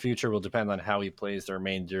 Zach Wilson's future will depend on how he plays the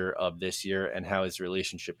remainder of this year and how his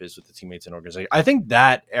relationship is with the teammates and organization. I think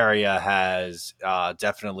that area has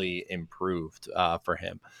definitely improved for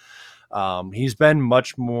him. He's been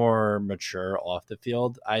much more mature off the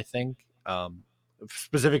field, I think,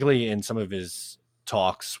 specifically in some of his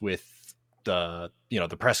talks with the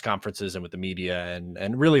press conferences and with the media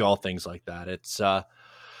and really all things like that. It's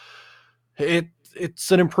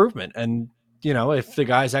an improvement. And if the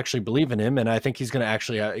guys actually believe in him, and I think he's going to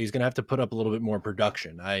have to put up a little bit more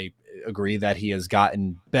production. I agree that he has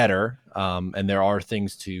gotten better, and there are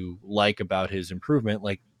things to like about his improvement.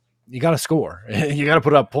 Like, you got to score, you got to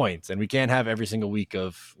put up points, and we can't have every single week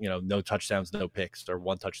of no touchdowns, no picks, or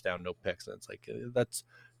one touchdown, no picks. And it's like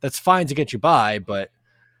that's fine to get you by, but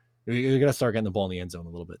you got to start getting the ball in the end zone a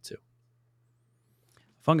little bit too.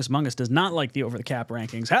 Fungus Mungus does not like the over the cap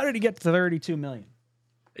rankings. How did he get to 32 million?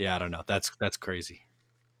 Yeah, I don't know. That's crazy.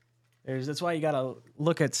 That's why you got to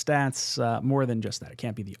look at stats more than just that. It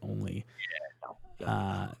can't be the only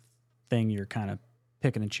thing you're kind of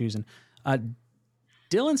picking and choosing.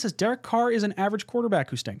 Dylan says Derek Carr is an average quarterback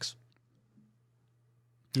who stinks.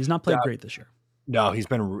 He's not played great this year. No, he's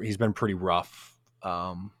been pretty rough.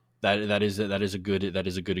 That is a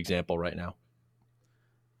good example right now.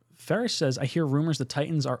 Ferris says, I hear rumors the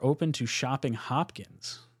Titans are open to shopping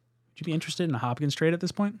Hopkins. Would you be interested in a Hopkins trade at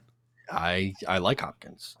this point? I like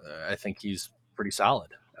Hopkins. I think he's pretty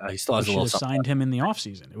solid. He still They has a should little have something. signed him in the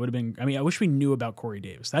offseason. It would have been. I mean, I wish we knew about Corey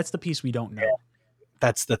Davis. That's the piece we don't know.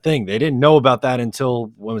 That's the thing. They didn't know about that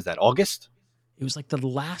until, when was that? August? It was like the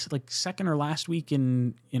last, like second or last week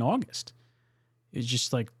in August. It was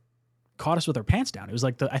just like caught us with our pants down. It was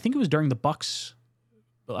like I think it was during the Bucks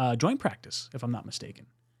joint practice, if I'm not mistaken.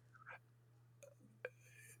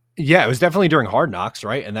 Yeah, it was definitely during Hard Knocks,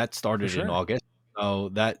 right? And that started in sure. August.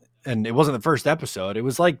 So and it wasn't the first episode. It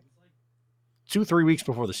was like 2-3 weeks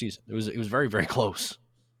before the season. It was very, very close.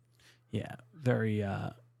 Yeah, very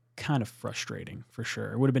kind of frustrating for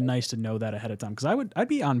sure. It would have been nice to know that ahead of time because I'd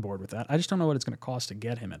be on board with that. I just don't know what it's going to cost to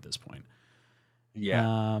get him at this point.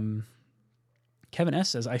 Yeah. Kevin S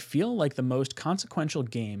says, I feel like the most consequential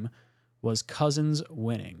game was Cousins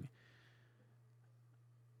winning.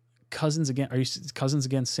 Cousins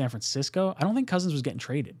against San Francisco? I don't think Cousins was getting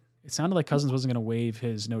traded. It sounded like Cousins wasn't going to waive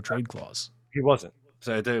his no trade clause. He wasn't.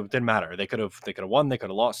 So it didn't matter. They could have won. They could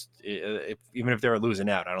have lost. Even if they were losing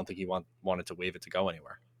out, I don't think he wanted to waive it to go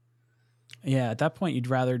anywhere. Yeah, at that point, you'd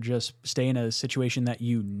rather just stay in a situation that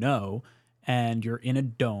you know, and you're in a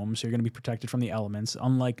dome, so you're going to be protected from the elements,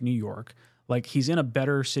 unlike New York. Like, he's in a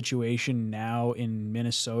better situation now in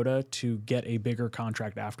Minnesota to get a bigger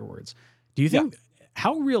contract afterwards. Do you think,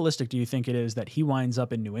 how realistic do you think it is that he winds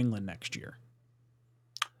up in New England next year?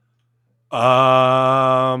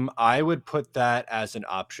 I would put that as an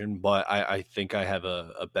option, but I think I have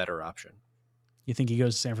a better option. You think he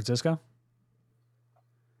goes to San Francisco?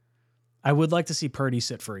 I would like to see Purdy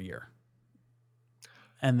sit for a year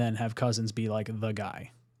and then have Cousins be like the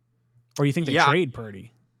guy. Or you think they trade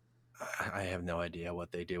Purdy? I have no idea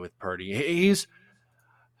what they do with Purdy.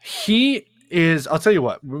 He is, I'll tell you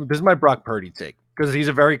what, this is my Brock Purdy take because he's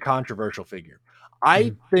a very controversial figure.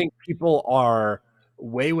 I think people are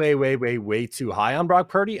way too high on Brock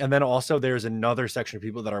Purdy. And then also there's another section of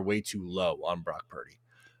people that are way too low on Brock Purdy.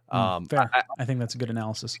 Fair. I think that's a good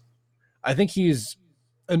analysis. I think he's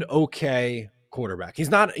an okay quarterback. He's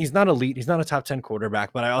not elite. He's not a top 10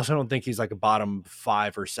 quarterback, but I also don't think he's like a bottom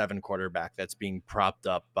 5 or 7 quarterback that's being propped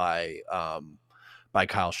up by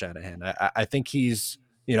Kyle Shanahan. I think he's,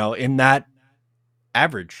 in that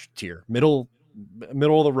average tier, middle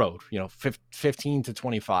of the road, 15 to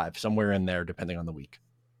 25, somewhere in there, depending on the week.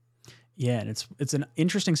 Yeah, and it's an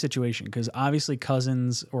interesting situation because obviously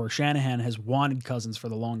Cousins, or Shanahan, has wanted Cousins for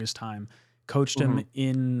the longest time, coached him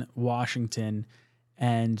in Washington,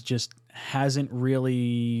 and just hasn't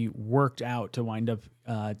really worked out to wind up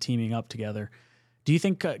teaming up together. Do you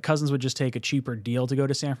think Cousins would just take a cheaper deal to go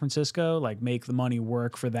to San Francisco, like make the money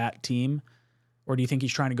work for that team? Or do you think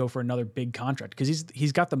he's trying to go for another big contract? Because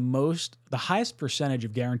he's got the highest percentage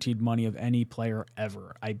of guaranteed money of any player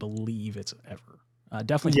ever. I believe it's ever.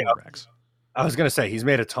 Definitely quarterbacks. I was going to say, he's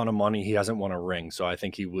made a ton of money. He hasn't won a ring. So I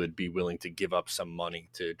think he would be willing to give up some money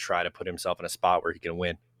to try to put himself in a spot where he can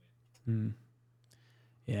win.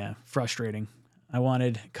 Yeah, frustrating. I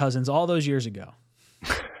wanted Cousins all those years ago.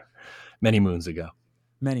 Many moons ago.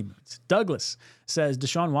 Many moons. Douglas says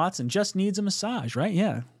Deshaun Watson just needs a massage, right?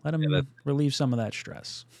 Yeah, let him relieve some of that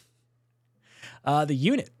stress. The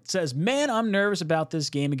unit says, man, I'm nervous about this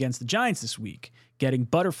game against the Giants this week. Getting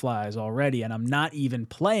butterflies already, and I'm not even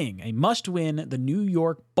playing. A must-win, the New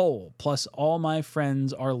York Bowl, plus all my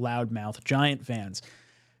friends are loudmouth Giant fans.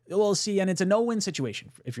 We'll see, and it's a no-win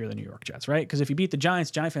situation if you're the New York Jets, right? Because if you beat the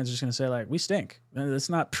Giants, Giant fans are just going to say, like, we stink. It's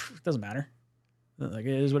not, it doesn't matter. Like,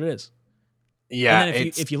 it is what it is. Yeah. And then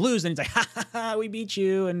if you lose, then it's like, ha, we beat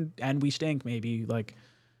you, and we stink, maybe. Like,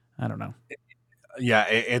 I don't know. Yeah,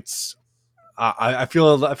 it's... I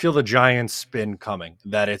feel the Giants spin coming,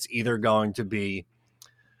 that it's either going to be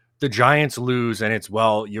the Giants lose and it's,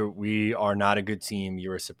 we are not a good team.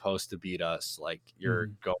 You were supposed to beat us. Like, you're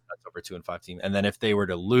going over 2-5 team. And then if they were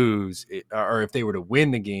to lose or if they were to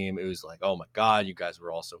win the game, it was like, oh my God, you guys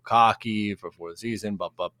were all so cocky before the season,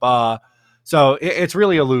 So it's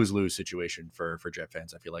really a lose-lose situation for Jet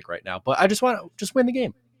fans, I feel like, right now. But I just want to just win the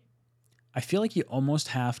game. I feel like you almost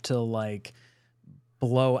have to, like,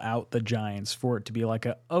 blow out the Giants for it to be like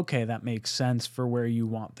okay, that makes sense for where you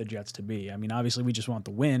want the Jets to be. I mean, obviously we just want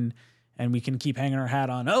the win and we can keep hanging our hat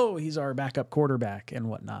on, he's our backup quarterback and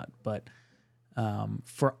whatnot. But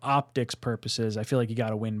for optics purposes, I feel like you got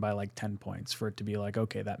to win by like 10 points for it to be like,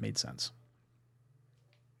 okay, that made sense.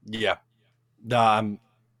 Yeah. I'm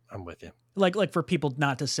with you. Like for people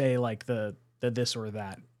not to say like the this or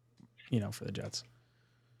that, for the Jets.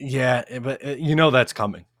 Yeah, but that's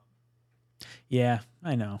coming. Yeah,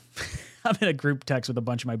 I know. I'm in a group text with a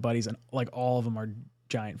bunch of my buddies, and like all of them are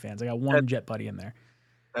Giant fans. I got one Jet buddy in there.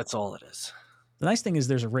 That's all it is. The nice thing is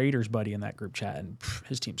there's a Raiders buddy in that group chat, and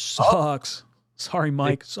his team sucks. Sorry,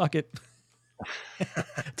 Mike. Suck it.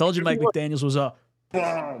 Told you Mike McDaniels was a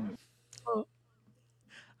bomb.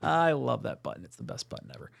 I love that button. It's the best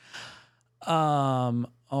button ever.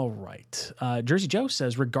 All right. Jersey Joe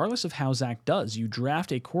says, regardless of how Zach does, you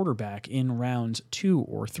draft a quarterback in rounds 2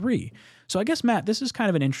 or 3. So I guess, Matt, this is kind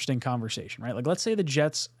of an interesting conversation, right? Like, let's say the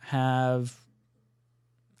Jets have,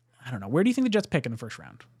 I don't know, where do you think the Jets pick in the first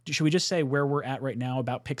round? Should we just say where we're at right now?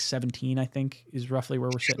 About pick 17, I think, is roughly where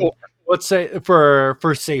we're sitting. Sure. Let's say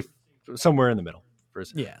for safe, somewhere in the middle.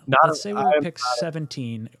 Yeah. Let's say we're pick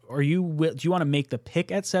 17. Do you want to make the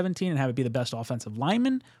pick at 17 and have it be the best offensive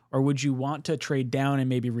lineman, or would you want to trade down and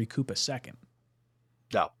maybe recoup a second?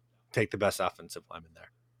 No, take the best offensive lineman there.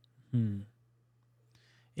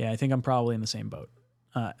 Yeah, I think I'm probably in the same boat.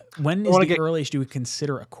 When is the earliest you would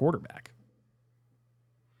consider a quarterback?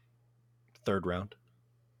 3rd round.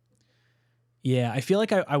 Yeah, I feel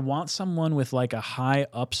like I want someone with like a high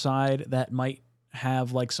upside that might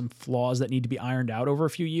have like some flaws that need to be ironed out over a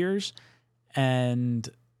few years. And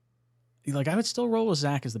like, I would still roll with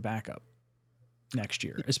Zach as the backup next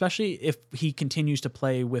year, especially if he continues to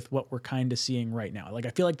play with what we're kind of seeing right now. Like, I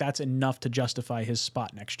feel like that's enough to justify his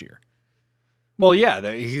spot next year. Well, yeah,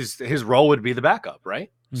 his role would be the backup,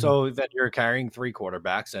 right? Mm-hmm. So that you're carrying 3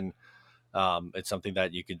 quarterbacks, and it's something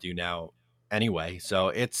that you could do now anyway. So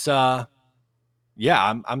it's,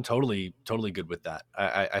 yeah, I'm totally good with that.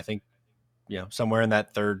 I think, somewhere in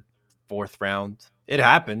that 3rd, 4th round, it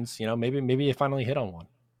happens. Maybe you finally hit on one.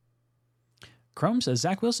 Chrome says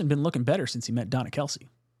Zach Wilson been looking better since he met Donna Kelsey.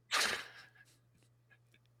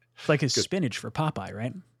 It's like his spinach for Popeye,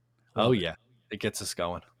 right? Oh yeah, it gets us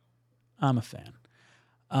going. I'm a fan.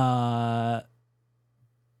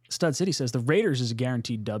 Stud City says the Raiders is a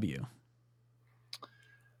guaranteed W.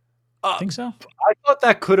 Think so? I thought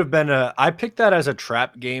that could have been I picked that as a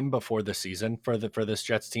trap game before the season for this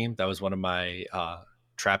Jets team. That was one of my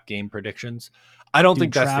trap game predictions. I don't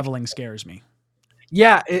think that's traveling scares me.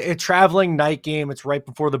 Yeah, it's traveling night game. It's right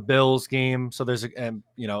before the Bills game, so there's a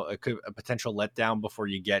potential letdown before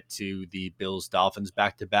you get to the Bills Dolphins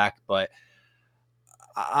back to back. But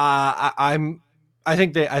I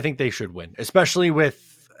think they should win, especially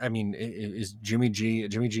with. I mean, is Jimmy G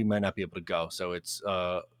might not be able to go, so it's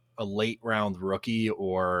a late round rookie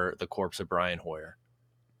or the corpse of Brian Hoyer.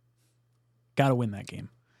 Got to win that game.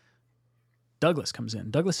 Douglas comes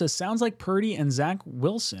in. Douglas says, sounds like Purdy and Zach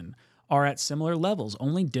Wilson are at similar levels.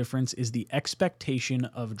 Only difference is the expectation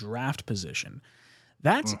of draft position.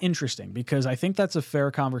 That's interesting because I think that's a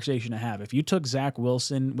fair conversation to have. If you took Zach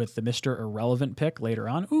Wilson with the Mr. Irrelevant pick later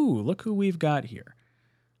on, look who we've got here.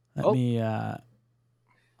 Let me, I'll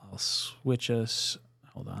switch us.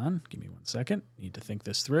 Hold on. Give me 1 second. Need to think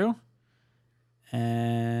this through. And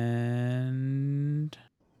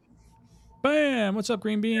bam. What's up,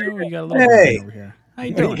 Green Bean? Oh, you got a little Green Bean over here. How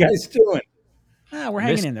you doing? What are you guys doing? We're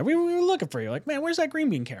hanging in there. We were looking for you. Like, man, where's that Green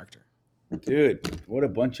Bean character? Dude, what a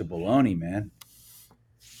bunch of baloney, man.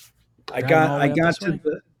 I got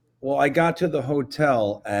to the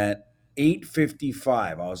hotel at 8:55.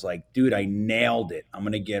 I was like, dude, I nailed it. I'm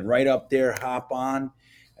going to get right up there, hop on.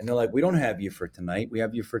 And they're like, we don't have you for tonight. We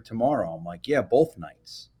have you for tomorrow. I'm like, yeah, both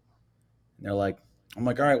nights. And they're like, I'm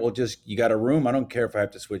like, all right, well, you got a room? I don't care if I have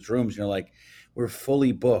to switch rooms. And they're like, we're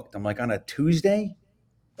fully booked. I'm like, on a Tuesday?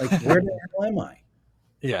 Like, where the hell am I?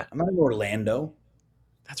 Yeah. I'm not in Orlando.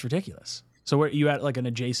 That's ridiculous. So were you at like an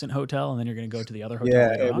adjacent hotel and then you're going to go to the other hotel?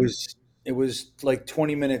 Yeah, it was like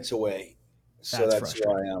 20 minutes away. So that's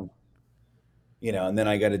why I'm, and then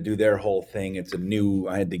I got to do their whole thing.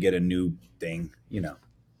 I had to get a new thing,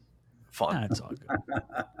 Fun. That's all good.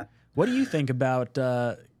 What do you think about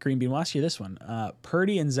Green Bean? We'll ask you this one.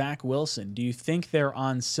 Purdy and Zach Wilson, do you think they're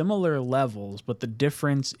on similar levels, but the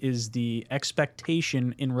difference is the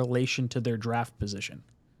expectation in relation to their draft position?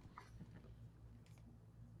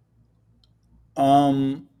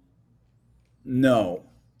 No.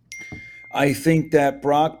 I think that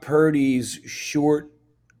Brock Purdy's short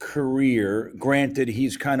career, granted,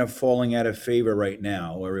 he's kind of falling out of favor right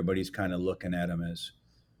now. Everybody's kind of looking at him as,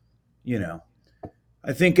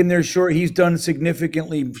 I think in their short, he's done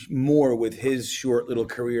significantly more with his short little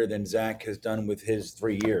career than Zach has done with his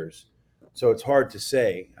 3 years. So it's hard to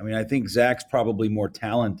say. I mean, I think Zach's probably more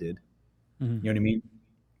talented. Mm-hmm. You know what I mean?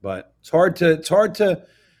 But it's hard to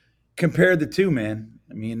compare the two, man.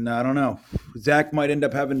 I mean, I don't know. Zach might end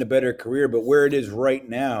up having the better career, but where it is right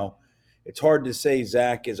now, it's hard to say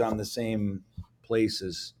Zach is on the same place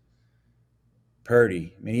as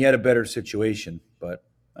Purdy. I mean, he had a better situation, but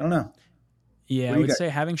I don't know. Yeah, I would say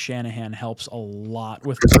having Shanahan helps a lot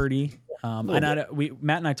with Purdy. Matt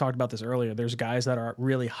and I talked about this earlier. There's guys that are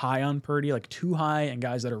really high on Purdy, like too high, and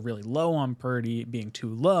guys that are really low on Purdy being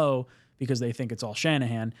too low because they think it's all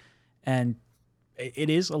Shanahan. And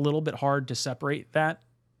it is a little bit hard to separate that,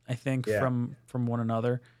 I think, from one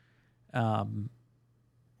another. But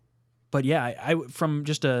yeah, I from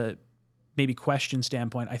just a maybe question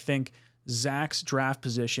standpoint, I think Zach's draft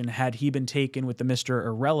position, had he been taken with the Mr.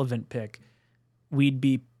 Irrelevant pick,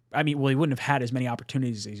 he wouldn't have had as many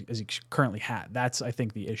opportunities as he currently had. That's, I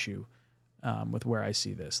think, the issue with where I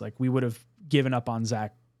see this. Like, we would have given up on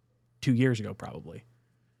Zach 2 years ago, probably.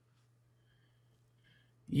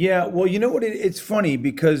 Yeah, well, you know what? It's funny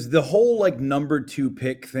because the whole like number 2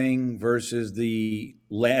 pick thing versus the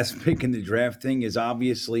last pick in the draft thing is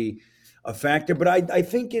obviously a factor, but I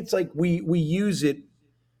think it's like we use it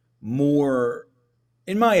more,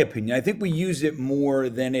 in my opinion. I think we use it more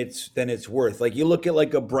than it's worth. Like, you look at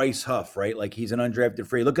like a Bryce Huff, right? Like, he's an undrafted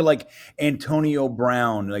free. Look at like Antonio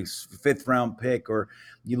Brown, like 5th round pick, or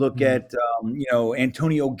you look at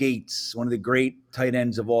Antonio Gates, one of the great tight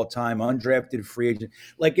ends of all time, undrafted free agent.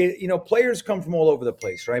 Like, players come from all over the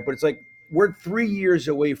place, right? But it's like we're 3 years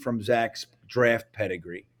away from Zach's draft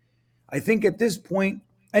pedigree. I think at this point,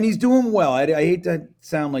 and he's doing well. I hate to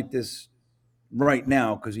sound like this right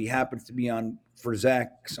now because he happens to be on, for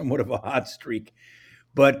Zach, somewhat of a hot streak.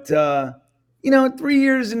 But 3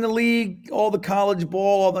 years in the league, all the college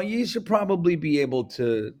ball, although you should probably be able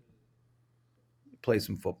to play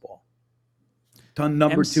some football.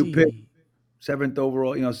 Number 2 pick, 7th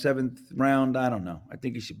overall, 7th round. I don't know. I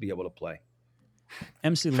think he should be able to play.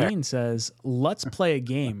 MC Lean says, let's play a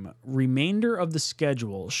game. Remainder of the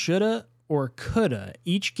schedule, shoulda or coulda.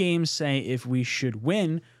 Each game say if we should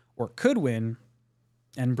win or could win,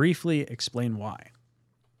 and briefly explain why.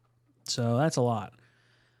 So that's a lot.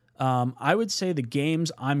 I would say the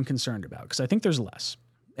games I'm concerned about, because I think there's less.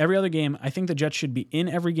 Every other game, I think the Jets should be in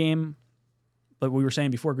every game. But we were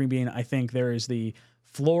saying before, Green Bean, I think there is the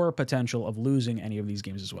floor potential of losing any of these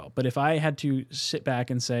games as well. But if I had to sit back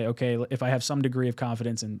and say, okay, if I have some degree of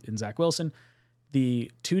confidence in Zach Wilson,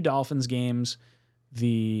 the 2 Dolphins games,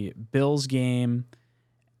 the Bills game,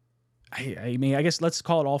 I mean, I guess let's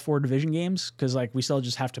call it all 4 division games, because like we still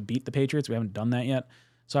just have to beat the Patriots. We haven't done that yet.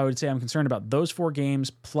 So I would say I'm concerned about those 4 games,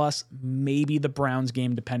 plus maybe the Browns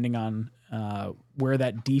game, depending on where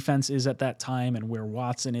that defense is at that time and where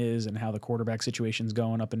Watson is and how the quarterback situation's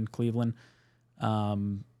going up in Cleveland.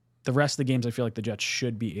 The rest of the games, I feel like the Jets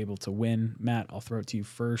should be able to win. Matt, I'll throw it to you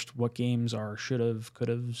first. What games are should've,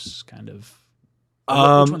 could've's, kind of?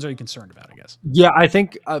 Which ones are you concerned about, I guess? Yeah, I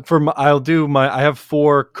think I have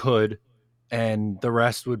 4 could, and the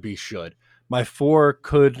rest would be should. My 4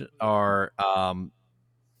 could are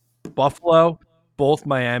Buffalo, both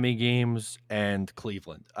Miami games, and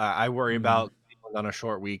Cleveland. I worry about Cleveland on a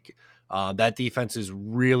short week. That defense is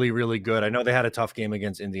really, really good. I know they had a tough game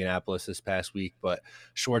against Indianapolis this past week, but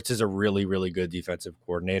Schwartz is a really, really good defensive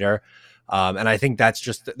coordinator. And I think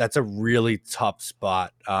that's a really tough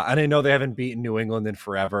spot. And I know they haven't beaten New England in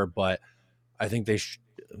forever, but I think they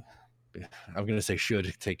I'm going to say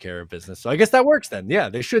should take care of business. So I guess that works then. Yeah,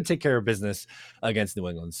 they should take care of business against New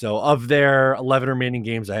England. So of their 11 remaining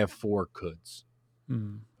games, I have 4 coulds.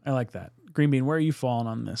 I like that. Green Bean, where are you falling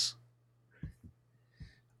on this?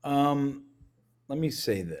 Let me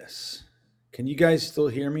say this. Can you guys still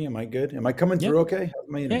hear me? Am I good? Am I coming through okay?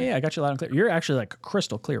 Yeah, I got you loud and clear. You're actually like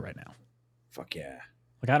crystal clear right now. Fuck yeah.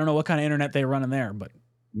 Like, I don't know what kind of internet they run in there, but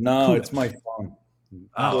no, kudos. It's my phone.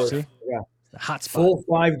 Oh, see? Yeah. The hot spot. Full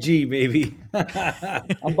 5G, baby.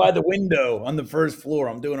 I'm by the window on the first floor.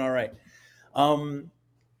 I'm doing all right.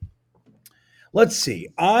 Let's see.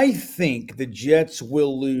 I think the Jets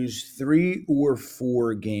will lose 3 or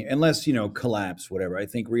 4 games, unless, collapse, whatever. I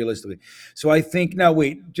think realistically. So I think, now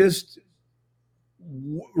wait, just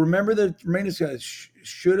remember the remaining guys,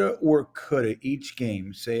 shoulda or coulda each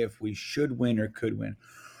game. Say if we should win or could win.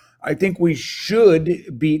 I think we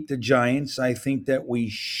should beat the Giants. I think that we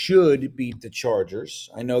should beat the Chargers.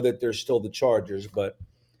 I know that they're still the Chargers, but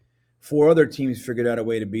 4 other teams figured out a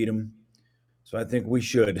way to beat them. So I think we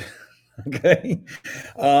should. Okay.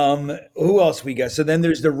 Who else we got? So then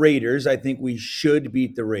there's the Raiders. I think we should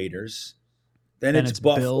beat the Raiders. Then it's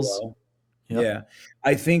Buffalo. Bills. Yep. Yeah.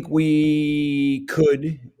 I think we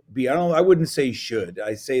could be, I wouldn't say should.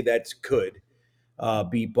 I say that's could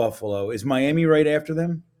beat Buffalo. Is Miami right after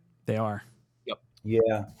them? They are. Yep.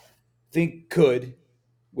 Yeah. Think could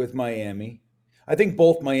with Miami. I think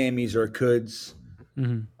both Miamis are coulds.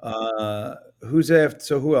 Who's after?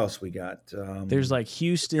 So who else we got? There's like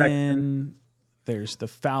Houston. There's the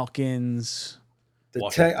Falcons.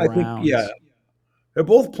 I think, yeah. They're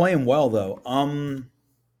both playing well, though.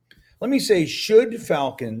 Let me say should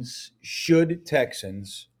Falcons, should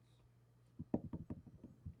Texans,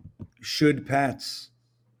 should Pats.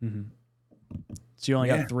 So you only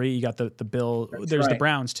got 3. You got the Bill. There's the right.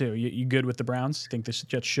 Browns too. You good with the Browns? Think the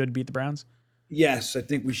Jets should beat the Browns? Yes, I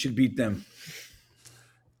think we should beat them.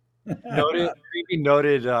 Noted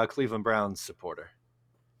Cleveland Browns supporter.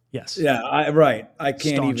 Yes. Yeah, I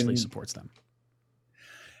can't Staunchly even supports them.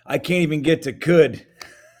 I can't even get to could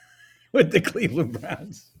with the Cleveland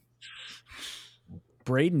Browns.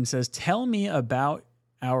 Braden says, "Tell me about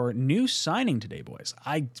our new signing today, boys."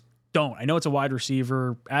 I don't. I know it's a wide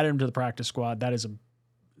receiver. Add him to the practice squad. That is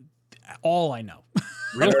all I know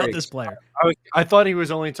about this player. I thought he was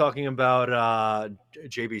only talking about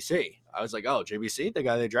JBC. I was like, oh, JBC, the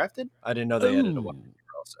guy they drafted? I didn't know they added a wide receiver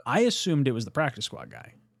also. I assumed it was the practice squad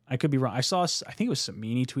guy. I could be wrong. I think it was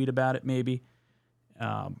Samini tweet about it, maybe.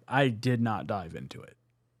 I did not dive into it.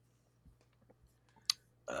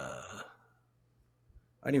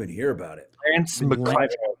 I didn't even hear about it. Lance McCutcheon.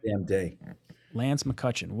 Damn day. Lance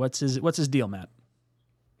McCutcheon. What's his deal, Matt?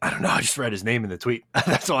 I don't know. I just read his name in the tweet.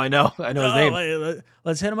 That's all I know. I know his name.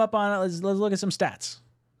 Let's hit him up on it. Let's look at some stats.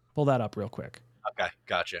 Pull that up real quick. Okay,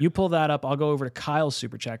 gotcha. You pull that up. I'll go over to Kyle's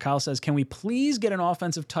super chat. Kyle says, "Can we please get an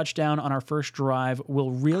offensive touchdown on our first drive?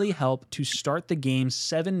 Will really help to start the game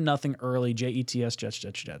 7-0 early. JETS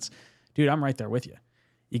Jets. Dude, I'm right there with you.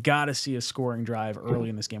 You got to see a scoring drive early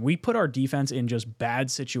in this game. We put our defense in just bad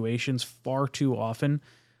situations far too often.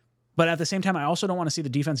 But at the same time, I also don't want to see the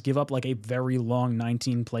defense give up like a very long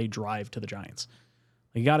 19-play drive to the Giants.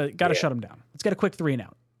 You got to shut them down. Let's get a quick 3 and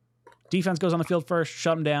out. Defense goes on the field first,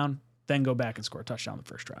 shut them down, then go back and score a touchdown on the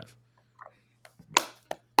first drive."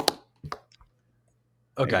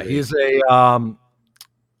 Okay,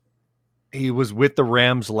 he was with the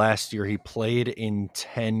Rams last year. He played in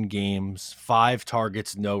 10 games, 5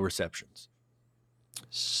 targets, no receptions.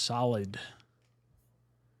 Solid.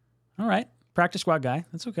 All right. Practice squad guy.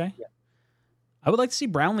 That's okay. Yeah. I would like to see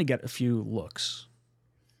Brownlee get a few looks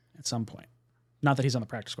at some point. Not that he's on the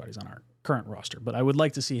practice squad. He's on our current roster. But I would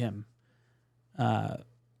like to see him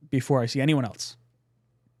before I see anyone else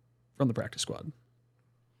from the practice squad.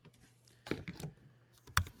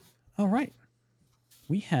 All right.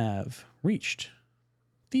 We have reached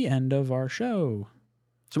the end of our show.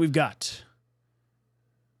 So we've got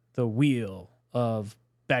the wheel of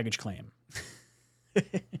baggage claim.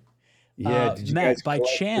 Yeah, Matt, by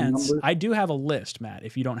chance, I do have a list, Matt.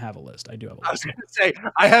 If you don't have a list, I do have a list. I was going to say,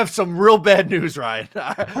 I have some real bad news, Ryan.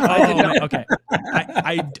 Okay.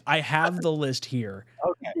 I have the list here.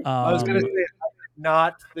 Okay. I was going to say, I did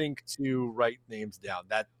not think to write names down.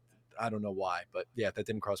 That I don't know why, but yeah, that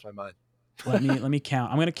didn't cross my mind. Let me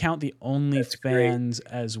count. I'm going to count the OnlyFans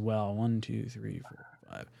as well. 1, 2, 3, 4,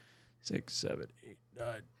 5, 6, 7, 8,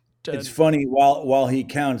 9, 10. It's funny while he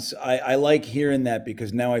counts. I like hearing that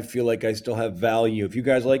because now I feel like I still have value. If you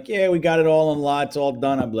guys are like, yeah, we got it all in lots, all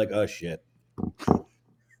done, I'm like, oh shit.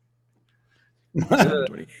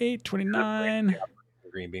 28, 29,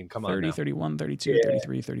 Green bean, come on 30, now. 31, 32,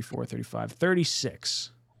 33, 34, 35,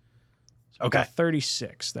 36. So Okay.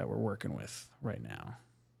 36 that we're working with right now.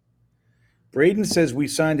 Braden says we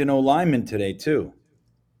signed an O-lineman today too.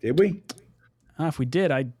 Did we? If we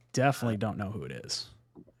did, I definitely don't know who it is.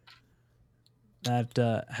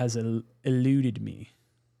 That has eluded me.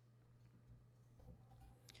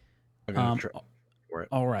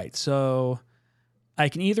 All right, so I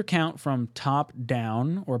can either count from top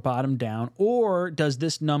down or bottom down, or does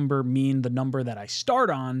this number mean the number that I start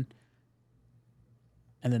on,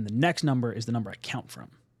 and then the next number is the number I count from?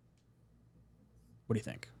 What do you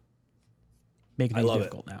think? Making things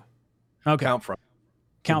difficult now. Okay. Count from.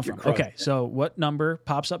 Okay, so what number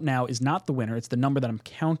pops up now is not the winner. It's the number that I'm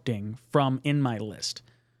counting from in my list.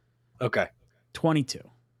 Okay. 22.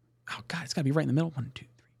 Oh, God, it's got to be right in the middle. 1, 2, 3,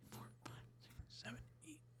 4, 5, 6, 7,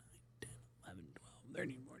 8, 9, 10, 11, 12,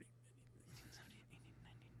 13, 14, 15, 16, 17,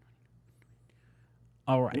 18, 19, 20.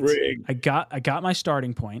 All right. I got my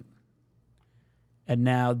starting point. And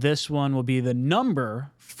now this one will be the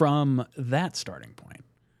number from that starting point.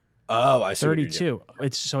 Oh, I see. 32.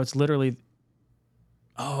 It's literally...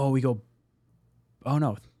 Oh, we go. Oh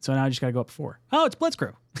no! So now I just got to go up 4. Oh, it's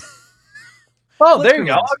Blitzcrew. Oh, there you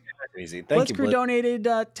go. Okay, that's easy. Thank you. Blitzcrew donated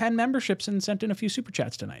 10 memberships and sent in a few super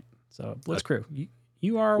chats tonight. So Blitzcrew,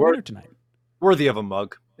 you are a winner tonight. Worthy of a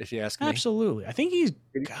mug, if you ask me. Absolutely. I think he's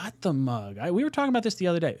got the mug. We were talking about this the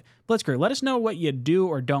other day. Blitzcrew, let us know what you do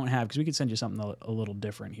or don't have because we could send you something a little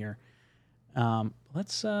different here.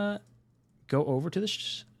 Let's go over to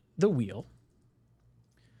the wheel.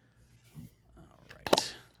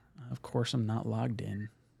 Of course, I'm not logged in.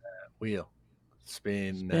 Wheel.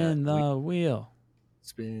 Spin the wheel.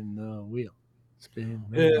 Spin the wheel. Spin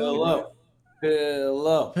the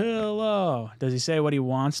Hello. Hello. Does he say what he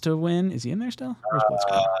wants to win? Is he in there still? Where's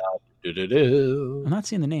Blitzcrew? Do-do-do. I'm not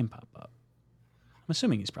seeing the name pop up. I'm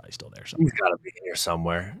assuming he's probably still there somewhere. He's got to be here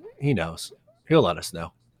somewhere. He knows. He'll let us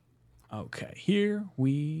know. Okay, here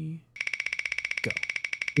we go.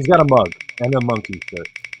 He's got a mug and a monkey shirt.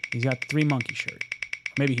 He's got the 3 monkey shirt.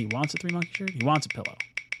 Maybe he wants a 3 monkey shirt. He wants a pillow.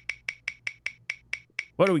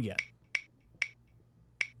 What do we get?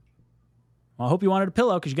 Well, I hope you wanted a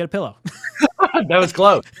pillow because you get a pillow. That was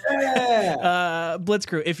close. Yeah. Blitz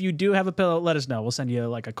Crew, if you do have a pillow, let us know. We'll send you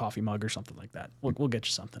like a coffee mug or something like that. We'll get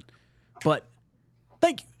you something. But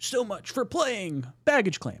thank you so much for playing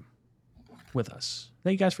Baggage Claim with us.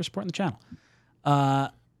 Thank you guys for supporting the channel.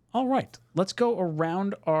 All right, let's go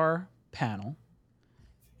around our panel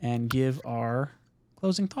and give our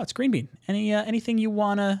closing thoughts. Green Bean, anything you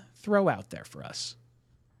want to throw out there for us?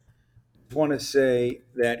 I want to say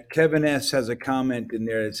that Kevin S. has a comment in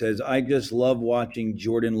there that says, I just love watching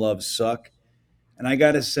Jordan Love suck. And I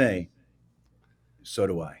got to say, so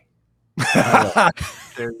do I.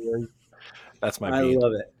 That's my I beat.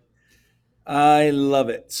 love it. I love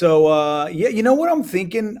it. So, yeah, you know what I'm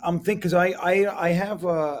thinking? Because I have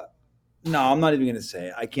no, I'm not even going to say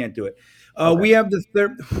it. I can't do it. Okay. We have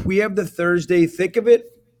the Thursday thick of it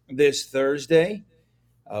this Thursday,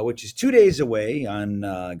 which is 2 days away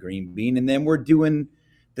on Green Bean. And then we're doing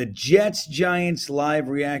the Jets-Giants live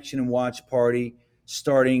reaction and watch party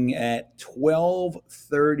starting at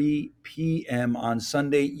 12:30 p.m. on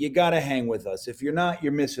Sunday. You got to hang with us. If you're not,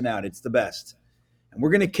 you're missing out. It's the best. And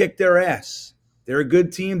we're going to kick their ass. They're a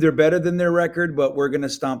good team. They're better than their record, but we're going to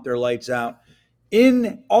stomp their lights out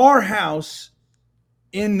in our house,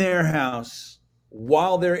 in their house,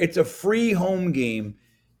 while it's a free home game,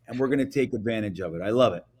 and we're going to take advantage of it. I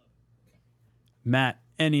love it. Matt,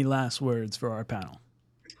 any last words for our panel?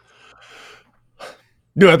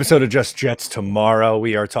 New episode of Just Jets tomorrow.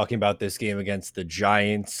 We are talking about this game against the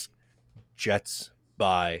Giants. Jets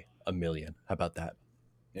by 1,000,000. How about that?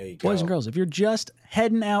 There you go. Boys and girls, if you're just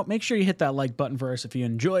heading out, make sure you hit that like button for us if you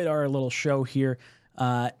enjoyed our little show here.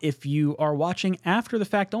 If you are watching after the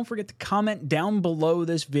fact, don't forget to comment down below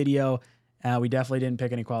this video. We definitely didn't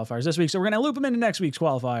pick any qualifiers this week, so we're going to loop them into next week's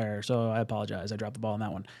qualifier. So I apologize. I dropped the ball on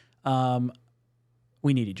that one.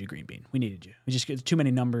 We needed you, Green Bean. We needed you. We just get too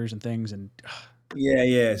many numbers and things. And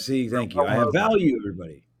Yeah. See, thank you. I have value,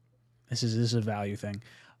 everybody. This is a value thing.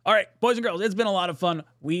 All right, boys and girls, it's been a lot of fun.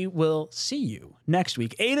 We will see you next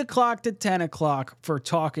week, 8 o'clock to 10 o'clock for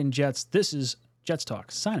Talkin' Jets. This is Jets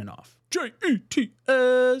Talk, signing off.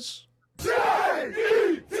 Jets.